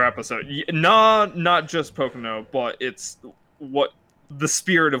another episode. No, not just Pocono, but it's the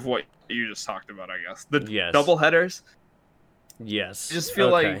spirit of what you just talked about, I guess. The doubleheaders. Yes. I just feel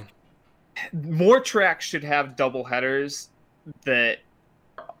like more tracks should have double headers that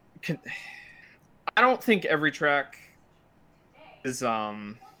can. I don't think every track is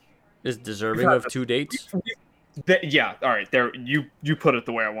deserving of 2 dates. Yeah, all right. There, you put it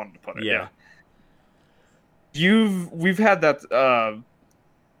the way I wanted to put it. Yeah. We've had that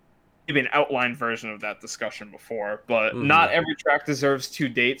maybe an outline version of that discussion before, but not every track deserves 2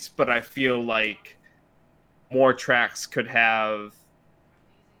 dates. But I feel like more tracks could have.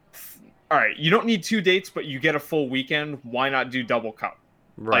 All right, you don't need 2 dates, but you get a full weekend. Why not do double cup?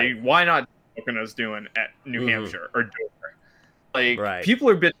 Right. Like, why not do Pocono's doing at New Hampshire or Dover? Like, people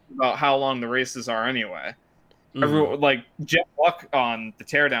are bitching about how long the races are anyway. Everyone, like Jeff Luck on the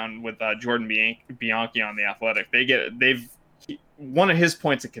teardown with Jordan Bianchi on the Athletic, one of his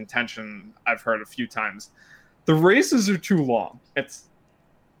points of contention I've heard a few times. The races are too long. It's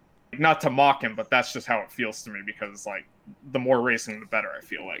not to mock him, but that's just how it feels to me because like the more racing, the better. I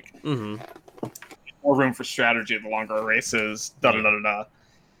feel like more room for strategy. The longer a race is,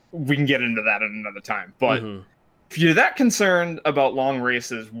 We can get into that at another time, but if you're that concerned about long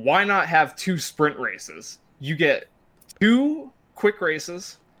races, why not have 2 sprint races? You get 2 quick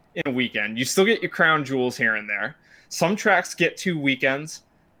races in a weekend. You still get your crown jewels here and there. Some tracks get 2 weekends,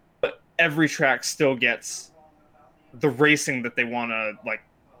 but every track still gets the racing that they want to like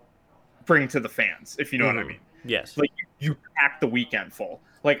bring to the fans, if you know what I mean. Yes. Like you pack the weekend full.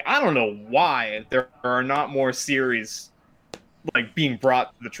 Like I don't know why there are not more series like being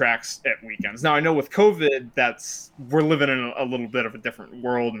brought to the tracks at weekends. Now I know with COVID, we're living in a little bit of a different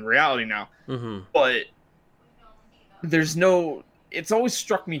world and reality now. But it's always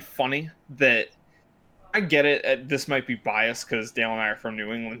struck me funny that I get it. This might be biased because Dale and I are from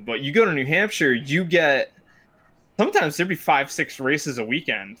New England, but you go to New Hampshire, you get sometimes there'd be 5-6 races a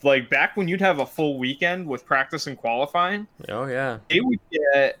weekend. Like back when you'd have a full weekend with practice and qualifying. Oh yeah,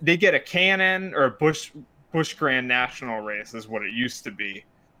 they get a Cannon or a Busch Grand National race is what it used to be.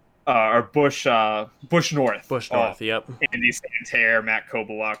 or Bush North. Bush North, yep. Andy Santerre, Matt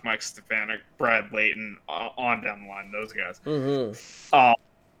Kobaluk, Mike Stefanik, Brad Layton, on down the line, those guys. Mm-hmm.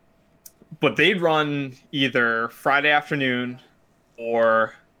 But they'd run either Friday afternoon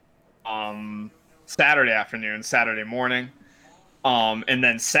or Saturday afternoon, Saturday morning. And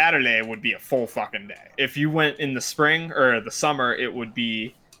then Saturday would be a full fucking day. If you went in the spring or the summer, it would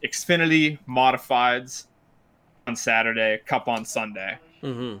be Xfinity Modifieds on Saturday, Cup on Sunday.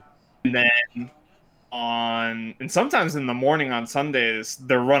 Mm-hmm. And then and sometimes in the morning on Sundays,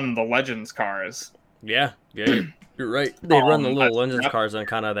 they're running the Legends cars. Yeah, you're right. They run the little Legends cars on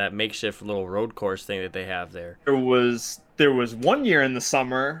kind of that makeshift little road course thing that they have there. There was 1 year in the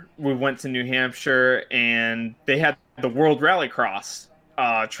summer we went to New Hampshire and they had the World Rallycross.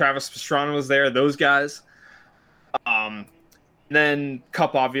 Travis Pastrana was there, those guys. Then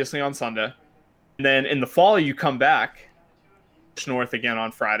Cup obviously on Sunday. And then in the fall you come back north again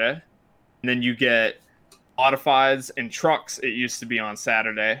on Friday. And then you get modifieds and trucks. It used to be on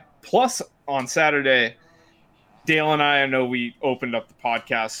Saturday. Plus on Saturday, Dale and I know we opened up the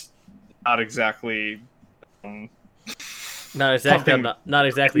podcast not exactly not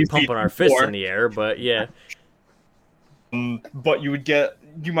exactly pumping our fists in the air, but yeah. But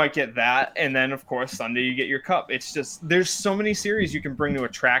you might get that, and then of course Sunday you get your Cup. It's just there's so many series you can bring to a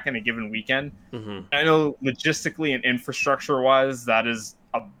track in a given weekend. Mm-hmm. I know logistically and infrastructure wise that is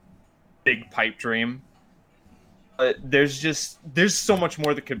a big pipe dream, but there's so much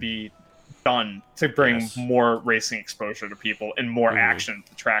more that could be done to bring more racing exposure to people and more action at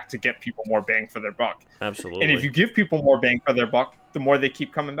the track to get people more bang for their buck. Absolutely. And if you give people more bang for their buck, the more they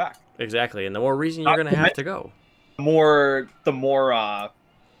keep coming back. Exactly, and the more reason you're going to have to go. The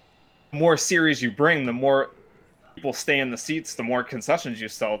more series you bring, the more people stay in the seats, the more concessions you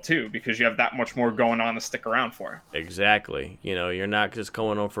sell too, because you have that much more going on to stick around for. Exactly. You're not just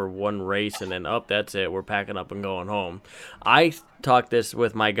going over for one race and then that's it. We're packing up and going home. I talked this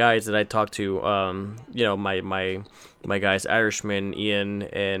with my guys that I talked to. My guys Irishman, Ian,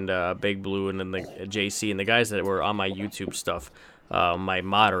 and Big Blue, and then the JC, and the guys that were on my YouTube stuff. My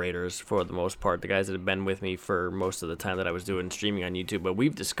moderators, for the most part, the guys that have been with me for most of the time that I was doing streaming on YouTube. But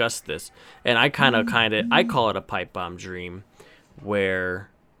we've discussed this, and I I call it a pipe bomb dream, where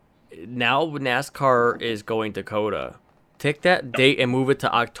now NASCAR is going to Coda. Take that date and move it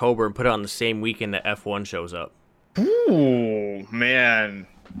to October and put it on the same weekend that F1 shows up. Ooh, man.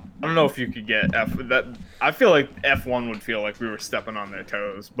 I don't know if you could get I feel like F1 would feel like we were stepping on their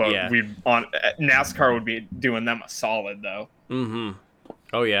toes, but NASCAR would be doing them a solid though. Mm-hmm.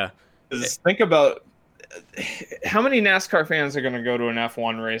 Oh yeah. Think about how many NASCAR fans are going to go to an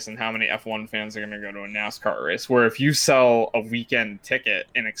F1 race and how many F1 fans are going to go to a NASCAR race. Where if you sell a weekend ticket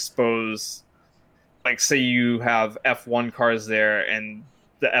and expose, like say you have F1 cars there and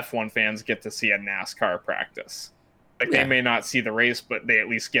the F1 fans get to see a NASCAR practice. Like they may not see the race, but they at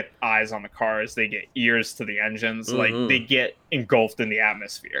least get eyes on the cars. They get ears to the engines. Mm-hmm. Like they get engulfed in the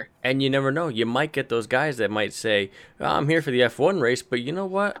atmosphere. And you never know. You might get those guys that might say, "I'm here for the F1 race, but you know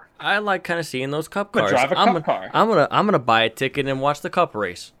what? I like kind of seeing those Cup cars. Drive a Cup car. I'm gonna buy a ticket and watch the Cup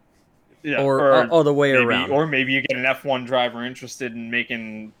race." Yeah, or the way around. Or maybe you get an F1 driver interested in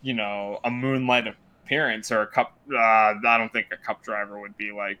making, a moonlight appearance or a Cup. I don't think a Cup driver would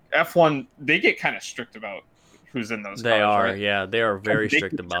be like F1. They get kind of strict about who's in those cars. They are, right? Yeah. They are very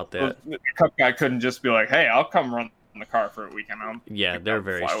strict about that. The Cup guy couldn't just be like, hey, I'll come run the car for a weekend. They're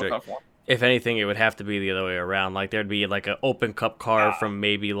very strict. If anything, it would have to be the other way around. Like, there'd be, like, an open Cup car from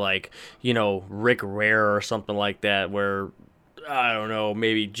maybe, like, Rick Ware or something like that where, I don't know,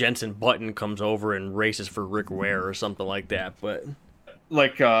 maybe Jensen Button comes over and races for Rick Ware or something like that. But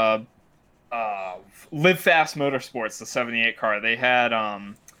like, Live Fast Motorsports, the 78 car, they had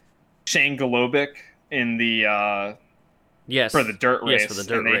Shane Golobic in the for the dirt race. For the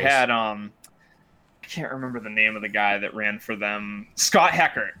dirt and they race. had I can't remember the name of the guy that ran for them. Scott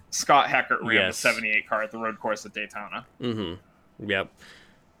Heckert ran the 78 car at the road course at Daytona. Mm-hmm. Yep.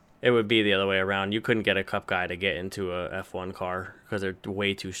 It would be the other way around. You couldn't get a Cup guy to get into a F1 car because they're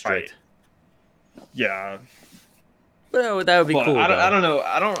way too strict. Right. Yeah. Well, that would be cool. I don't know.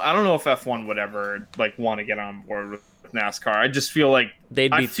 I don't know if F1 would ever want to get on board with NASCAR. I just feel like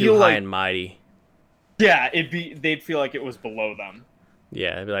they'd be too high and mighty. Yeah, they'd feel like it was below them.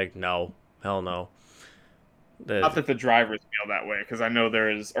 Yeah, it'd be like, no, hell no. Not that the drivers feel that way, because I know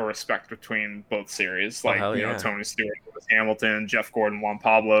there is a respect between both series. Like, Tony Stewart, Lewis Hamilton, Jeff Gordon, Juan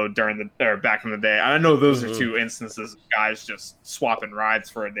Pablo back in the day. I know those are two instances of guys just swapping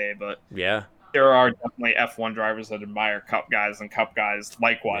rides for a day, but yeah, there are definitely F1 drivers that admire Cup guys and Cup guys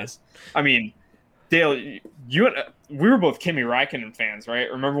likewise. Yeah. I mean, Dale, you and we were both Kimi Räikkönen fans,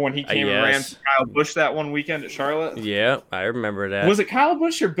 right? Remember when he came and ran for Kyle Busch that one weekend at Charlotte? Yeah, I remember that. Was it Kyle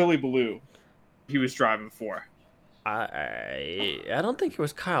Busch or Billy Ballew he was driving for? I don't think it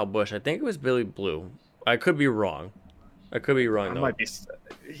was Kyle Busch. I think it was Billy Ballew. I could be wrong. Though.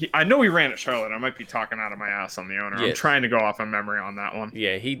 I know he ran at Charlotte. I might be talking out of my ass on the owner. Yeah. I'm trying to go off on memory on that one.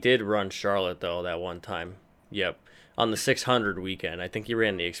 Yeah, he did run Charlotte, though, that one time. Yep. On the 600 weekend. I think he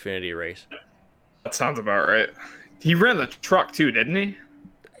ran the Xfinity race. That sounds about right. He ran the truck, too, didn't he?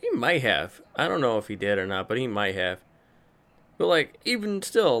 He might have. I don't know if he did or not, but he might have. But, like, even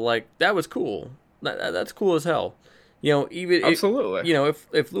still, like, that was cool. That's cool as hell. You know, even absolutely.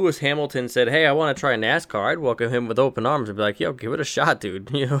 If Lewis Hamilton said, "Hey, I want to try NASCAR," I'd welcome him with open arms and be like, "Yo, give it a shot,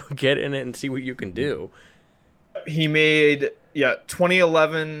 dude. You know, get in it and see what you can do." He made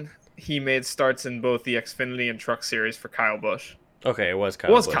 2011. He made starts in both the Xfinity and Truck Series for Kyle Busch. Okay, it was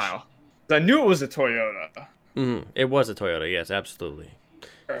Kyle. Busch. Kyle. I knew it was a Toyota. Mm-hmm. It was a Toyota. Yes, absolutely.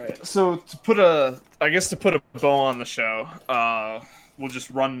 All right. So to put a bow on the show, we'll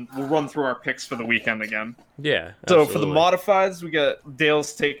run through our picks for the weekend again. Yeah. So for the modifieds, we got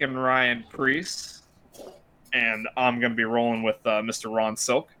Dale's taking Ryan Preece, and I'm gonna be rolling with Mr. Ron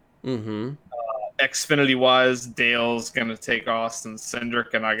Silk. Mm-hmm. Xfinity wise, Dale's gonna take Austin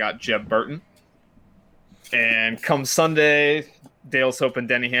Cindric, and I got Jeb Burton. And come Sunday, Dale's hoping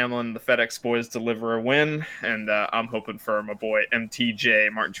Denny Hamlin and the FedEx boys deliver a win, and I'm hoping for my boy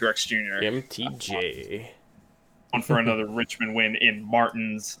MTJ, Martin Truex Jr. MTJ. On for another Richmond win in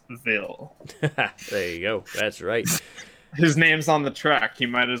Martinsville. There you go. That's right. His name's on the track. He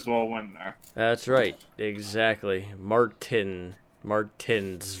might as well win there. That's right. Exactly. Martinsville.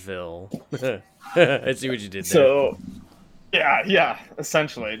 I see what you did there. So, yeah.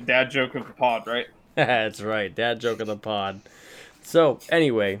 Essentially, dad joke of the pod, right? That's right. Dad joke of the pod. So,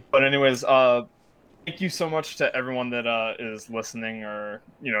 anyway. But anyways, thank you so much to everyone that is listening or,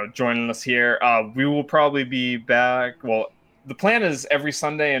 joining us here. We will probably be back. Well, the plan is every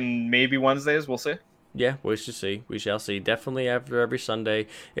Sunday and maybe Wednesdays. We'll see. Yeah, we should see. We shall see. Definitely after every Sunday.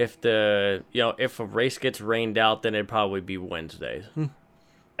 If if a race gets rained out, then it'd probably be Wednesdays.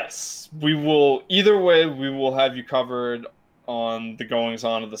 Yes. We will. Either way, we will have you covered on the goings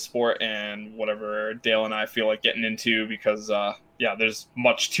on of the sport and whatever Dale and I feel like getting into because, there's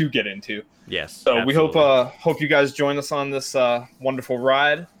much to get into. Yes. So absolutely. we hope you guys join us on this wonderful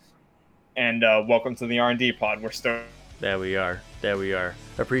ride, and welcome to the RND Pod. We're still. There we are.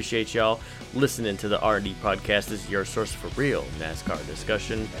 Appreciate y'all listening to the RND Podcast. This is your source for real NASCAR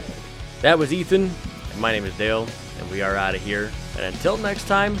discussion. That was Ethan. My name is Dale, and we are out of here. And until next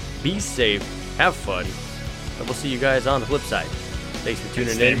time, be safe, have fun, and we'll see you guys on the flip side. Thanks for tuning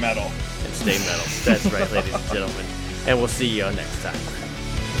in. Stay metal. And stay metal. That's right, ladies and gentlemen. And we'll see you next time.